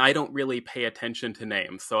 and I don't really pay attention to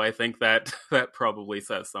names, so I think that that probably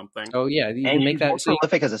says something. Oh yeah, you And can make she's that. more So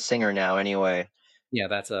prolific as a singer now, anyway. yeah,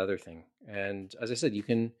 that's the other thing. And as I said, you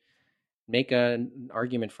can make an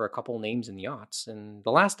argument for a couple names in the aughts. And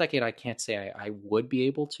the last decade, I can't say I would be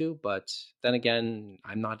able to, but then again,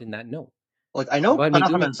 I'm not in that know. Like, I know But Kana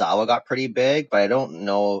Megumi, Hanazawa got pretty big, but I don't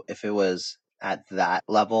know if it was at that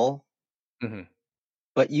level. Mhm.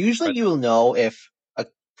 But usually But you'll know if a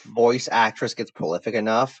voice actress gets prolific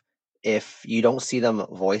enough if you don't see them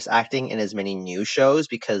voice acting in as many new shows,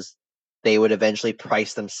 because they would eventually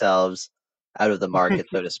price themselves out of the market,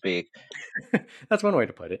 so to speak. that's one way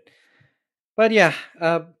to put it. But yeah,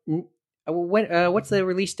 what's the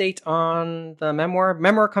release date on the memoir?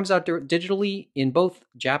 Memoir comes out digitally in both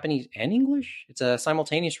Japanese and English. It's a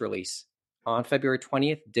simultaneous release on February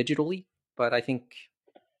 20th digitally. But I think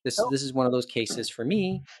this is one of those cases for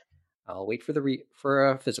me. I'll wait for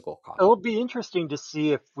for a physical copy. It'll be interesting to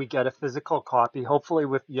see if we get a physical copy. Hopefully,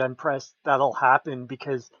 with Yen Press, that'll happen,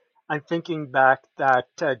 because I'm thinking back that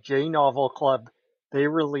J Novel Club, they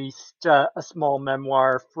released a small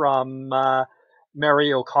memoir from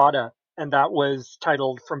Mary Okada, and that was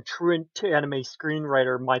titled "From Truant to Anime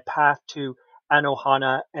Screenwriter: My Path to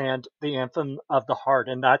Anohana and the Anthem of the Heart,"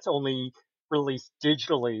 and that's only released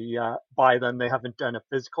digitally by them. They haven't done a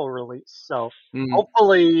physical release, so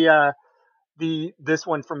hopefully. This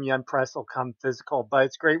one from Yen Press will come physical, but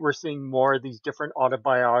it's great we're seeing more of these different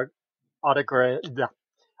autobiographic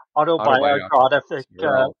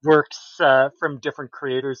works from different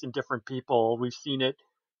creators and different people. We've seen it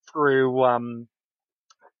through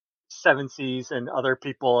Seven Seas and other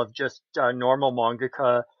people of just normal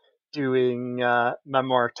mangaka doing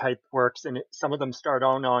memoir type works, and some of them start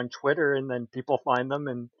on Twitter, and then people find them,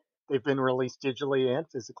 and they've been released digitally and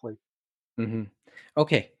physically. Mm-hmm.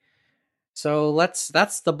 Okay. So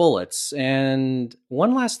that's the bullets. And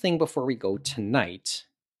one last thing before we go tonight.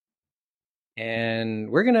 And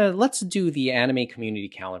let's do the anime community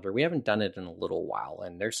calendar. We haven't done it in a little while,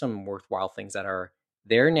 and there's some worthwhile things that are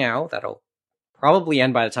there now that'll probably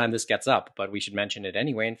end by the time this gets up, but we should mention it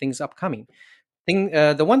anyway, and things upcoming.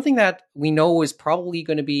 The one thing that we know is probably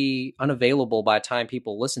going to be unavailable by the time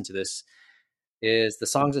people listen to this is the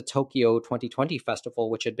Songs of Tokyo 2020 festival,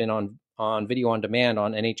 which had been on video on demand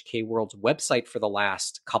on NHK World's website for the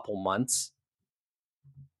last couple months.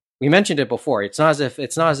 We mentioned it before. It's not as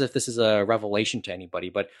if this is a revelation to anybody,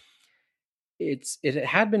 but it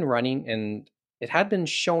had been running and it had been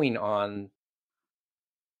showing on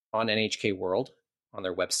NHK World on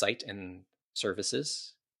their website and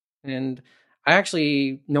services. And I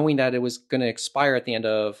actually, knowing that it was going to expire at the end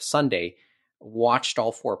of Sunday, watched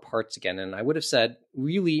all 4 parts again, and I would have said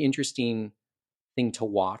really interesting thing to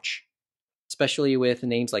watch, especially with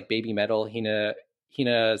names like Baby Metal,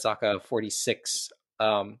 Hinazaka 46,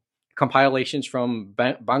 compilations from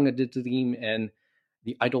Bangladesh and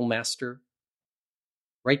the Idol Master,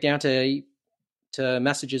 right down to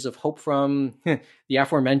messages of hope from the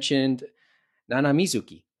aforementioned Nana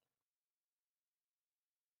Mizuki.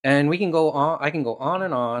 And we can go on. I can go on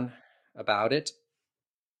and on about it.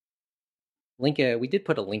 We did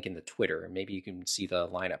put a link in the Twitter, and maybe you can see the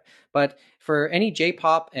lineup. But for any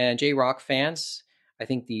J-pop and J-rock fans, I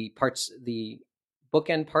think the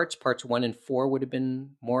bookend parts 1 and 4 would have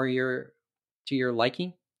been more to your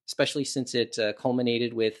liking, especially since it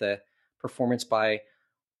culminated with a performance by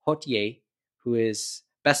Hotie, who is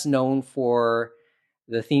best known for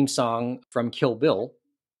the theme song from Kill Bill,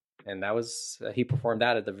 and that was he performed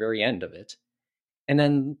that at the very end of it. And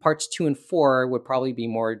then parts 2 and 4 would probably be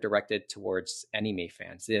more directed towards anime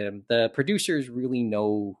fans. The producers really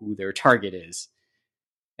know who their target is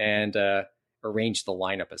and arrange the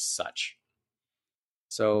lineup as such.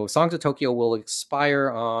 So Songs of Tokyo will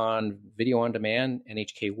expire on video on demand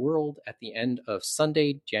NHK World at the end of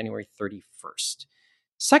Sunday, January 31st.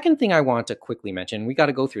 Second thing I want to quickly mention, we got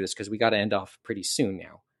to go through this because we got to end off pretty soon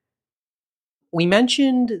now. We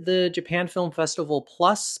mentioned the Japan Film Festival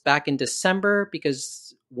Plus back in December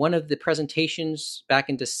because one of the presentations back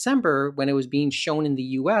in December when it was being shown in the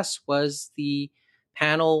US was the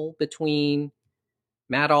panel between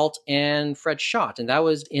Matt Alt and Fred Schott, and that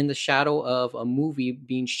was in the shadow of a movie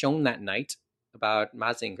being shown that night about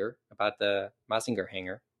Mazinger, about the Mazinger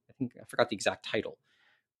hangar. I forgot the exact title.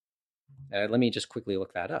 Let me just quickly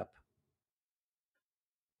look that up.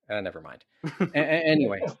 Never mind.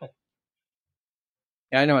 Anyway.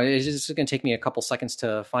 Yeah, I know. It's just going to take me a couple seconds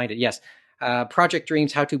to find it. Yes. Project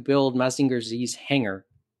Dreams, How to Build Mazinger Z's Hangar.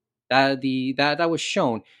 That was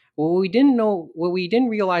shown. What we didn't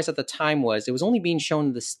realize at the time was it was only being shown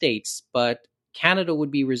in the States, but Canada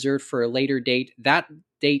would be reserved for a later date. That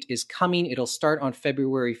date is coming. It'll start on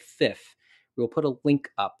February 5th. We'll put a link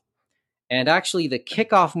up. And actually, the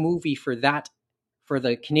kickoff movie for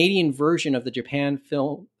the Canadian version of the Japan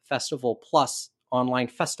Film Festival Plus online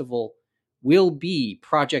festival will be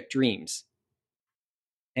Project Dreams.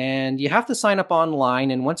 And you have to sign up online,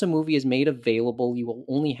 and once a movie is made available, you will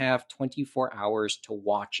only have 24 hours to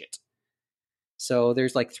watch it. So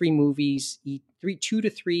there's like 3 movies, 2 to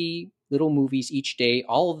 3 little movies each day.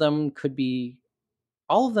 All of them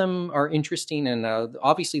are interesting, and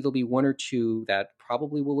obviously there'll be 1 or 2 that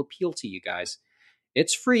probably will appeal to you guys.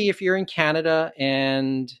 It's free if you're in Canada,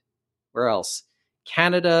 and where else?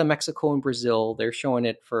 Canada, Mexico, and Brazil. They're showing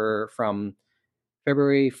it from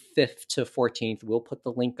February 5th to 14th. We'll put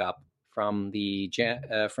the link up from the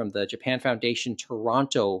Japan Foundation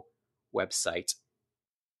Toronto website,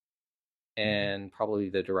 and probably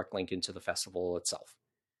the direct link into the festival itself.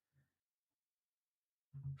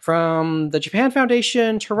 From the Japan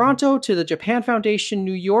Foundation Toronto to the Japan Foundation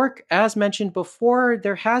New York, as mentioned before,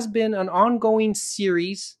 there has been an ongoing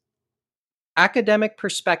series, Academic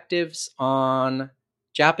Perspectives on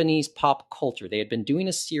Japanese Pop Culture. They had been doing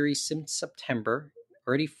a series since September.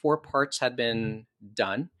 Already 4 parts had been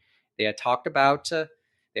done. They had talked about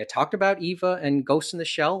Eva and Ghost in the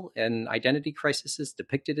Shell and identity crises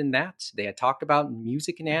depicted in that. They had talked about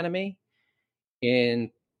music and anime.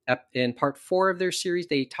 In part 4 of their series,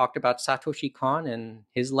 they talked about Satoshi Kon and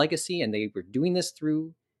his legacy, and they were doing this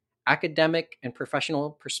through academic and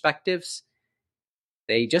professional perspectives.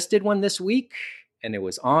 They just did one this week, and it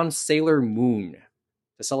was on Sailor Moon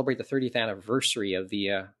to celebrate the 30th anniversary of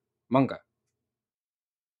the manga,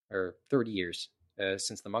 or 30 years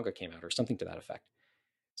since the manga came out, or something to that effect.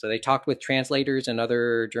 So they talked with translators and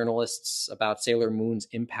other journalists about Sailor Moon's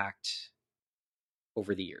impact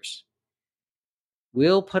over the years.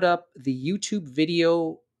 We'll put up the YouTube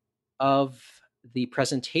video of the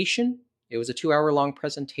presentation. It was a 2-hour-long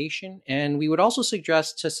presentation, and we would also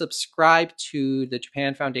suggest to subscribe to the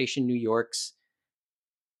Japan Foundation New York's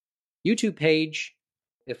YouTube page,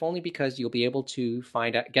 if only because you'll be able to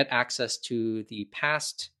get access to the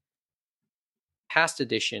past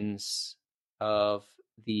editions of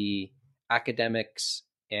the academics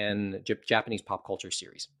and Japanese pop culture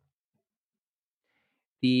series.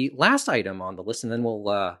 The last item on the list, and then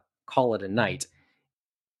we'll call it a night,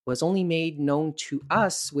 was only made known to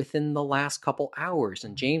us within the last couple hours,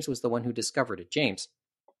 and James was the one who discovered it. James.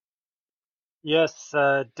 Yes,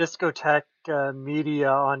 Discotheque Media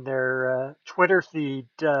on their Twitter feed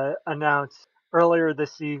announced earlier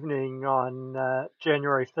this evening on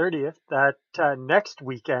January 30th that next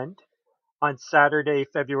weekend, on Saturday,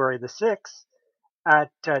 February the 6th,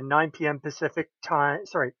 at 9 p.m. Pacific time,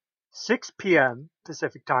 6 p.m.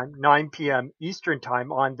 Pacific time, 9 p.m. Eastern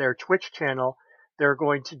time on their Twitch channel, they're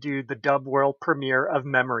going to do the dub world premiere of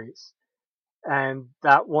Memories. And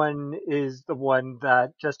that one is the one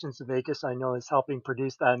that Justin Zemeckis, I know, is helping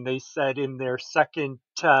produce that. And they said in their second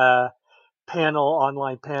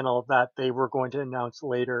online panel, that they were going to announce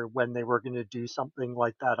later when they were going to do something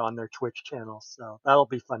like that on their Twitch channel. So that'll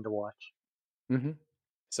be fun to watch. Mm-hmm.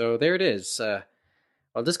 So there it is.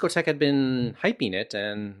 Well, Discotheque had been hyping it,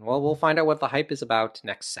 and we'll find out what the hype is about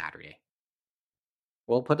next Saturday.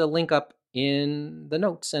 We'll put a link up in the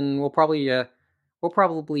notes, and we'll probably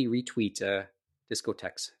retweet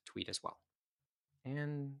Discotheque's tweet as well.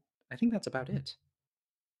 And I think that's about it.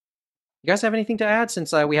 You guys have anything to add?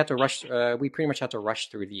 Since we had to rush, we pretty much had to rush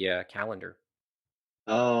through the calendar.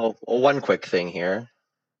 Oh, well, one quick thing here.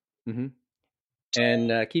 Mm-hmm.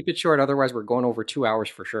 And keep it short, otherwise we're going over 2 hours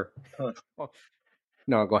for sure.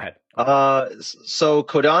 No, go ahead. So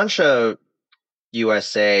Kodansha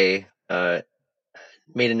USA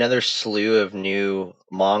made another slew of new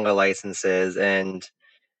manga licenses, and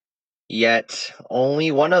Yet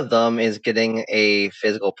only one of them is getting a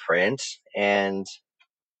physical print. And,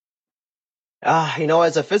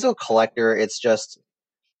 as a physical collector, it's just,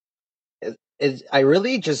 I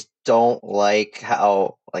really just don't like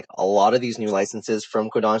how, like, a lot of these new licenses from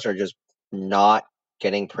Kodansha are just not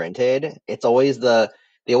getting printed. It's always they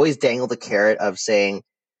always dangle the carrot of saying,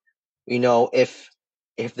 if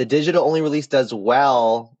the digital only release does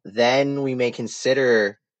well, then we may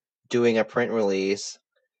consider doing a print release.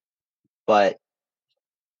 But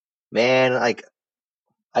man, like,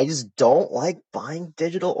 I just don't like buying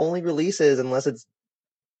digital only releases unless it's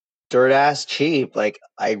dirt ass cheap. Like,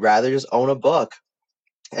 I'd rather just own a book.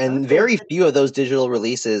 And very few of those digital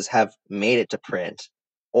releases have made it to print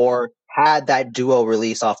or had that duo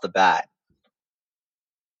release off the bat.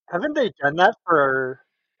 Haven't they done that for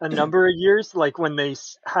a number of years? Like when they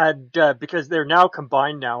had, because they're now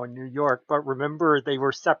combined now in New York, but remember they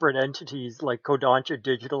were separate entities like Kodansha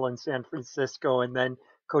Digital in San Francisco and then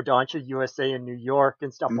Kodansha USA in New York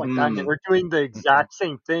and stuff like that. And they were doing the exact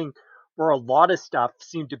same thing where a lot of stuff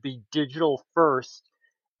seemed to be digital first.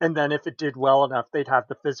 And then if it did well enough, they'd have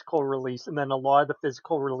the physical release. And then a lot of the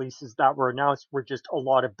physical releases that were announced were just a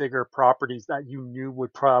lot of bigger properties that you knew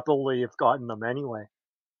would probably have gotten them anyway.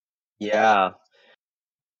 Yeah.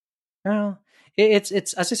 Well, it's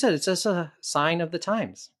as I said, it's just a sign of the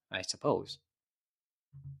times, I suppose.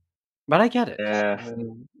 But I get it. Yeah.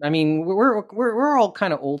 I mean, we're all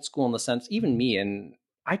kind of old school in the sense, even me, and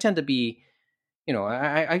I tend to be,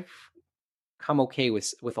 I've come okay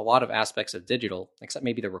with a lot of aspects of digital, except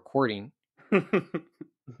maybe the recording.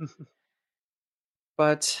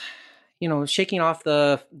 But shaking off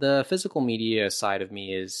the physical media side of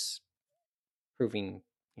me is proving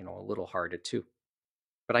a little harder too.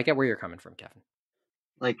 But I get where you're coming from, Kevin.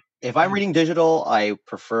 Like, if I'm reading digital, I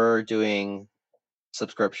prefer doing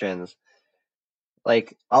subscriptions.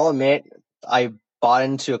 Like, I'll admit, I bought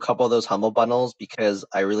into a couple of those Humble bundles because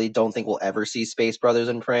I really don't think we'll ever see Space Brothers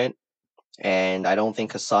in print. And I don't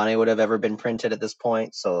think Kasane would have ever been printed at this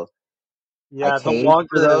point. So yeah, I came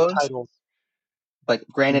for those. Titles. But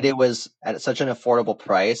granted, it was at such an affordable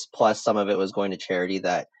price, plus some of it was going to charity,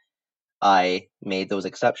 that I made those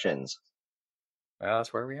exceptions. Well,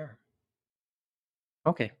 that's where we are.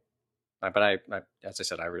 Okay. But I as I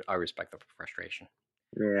said, I respect the frustration.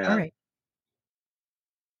 Yeah. All right.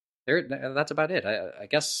 That's about it. I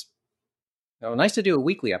guess. Nice to do a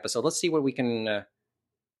weekly episode. Let's see what we can.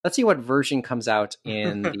 Let's see what version comes out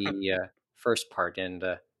in the first part, and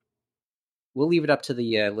we'll leave it up to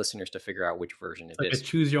the listeners to figure out which version it is.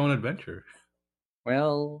 Choose your own adventure.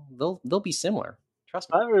 Well, they'll be similar.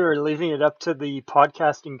 Trust me. I thought we were leaving it up to the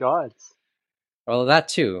podcasting gods. Well, that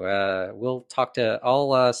too. We'll talk to.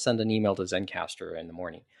 I'll send an email to Zencastr in the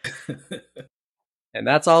morning. And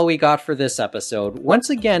that's all we got for this episode. Once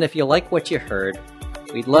again, if you like what you heard,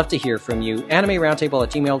 we'd love to hear from you.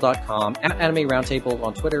 AnimeRoundtable@gmail.com, @AnimeRoundtable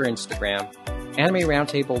on Twitter and Instagram.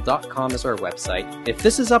 AnimeRoundtable.com is our website. If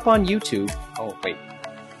this is up on YouTube, oh wait,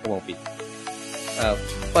 it won't be.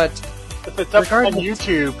 But if it's up on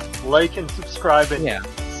YouTube, like and subscribe and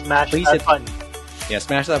smash that button. Yeah,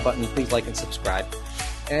 smash that button. Please like and subscribe.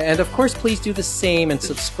 And of course, please do the same and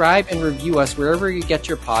subscribe and review us wherever you get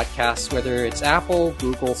your podcasts, whether it's Apple,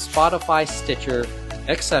 Google, Spotify, Stitcher,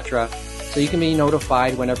 etc., so you can be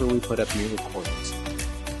notified whenever we put up new recordings.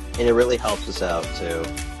 And it really helps us out, too.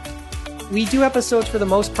 We do episodes for the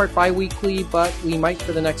most part bi-weekly, but we might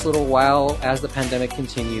for the next little while, as the pandemic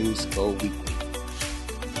continues, go weekly.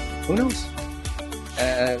 Who knows?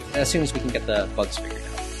 As soon as we can get the bugs figured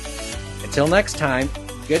out. Until next time,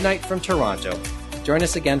 good night from Toronto. Join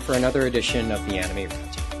us again for another edition of the Anime Roundtable.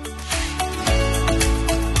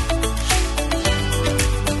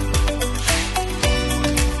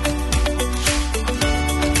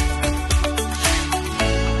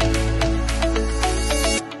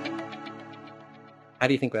 How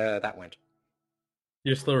do you think that went?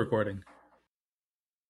 You're still recording.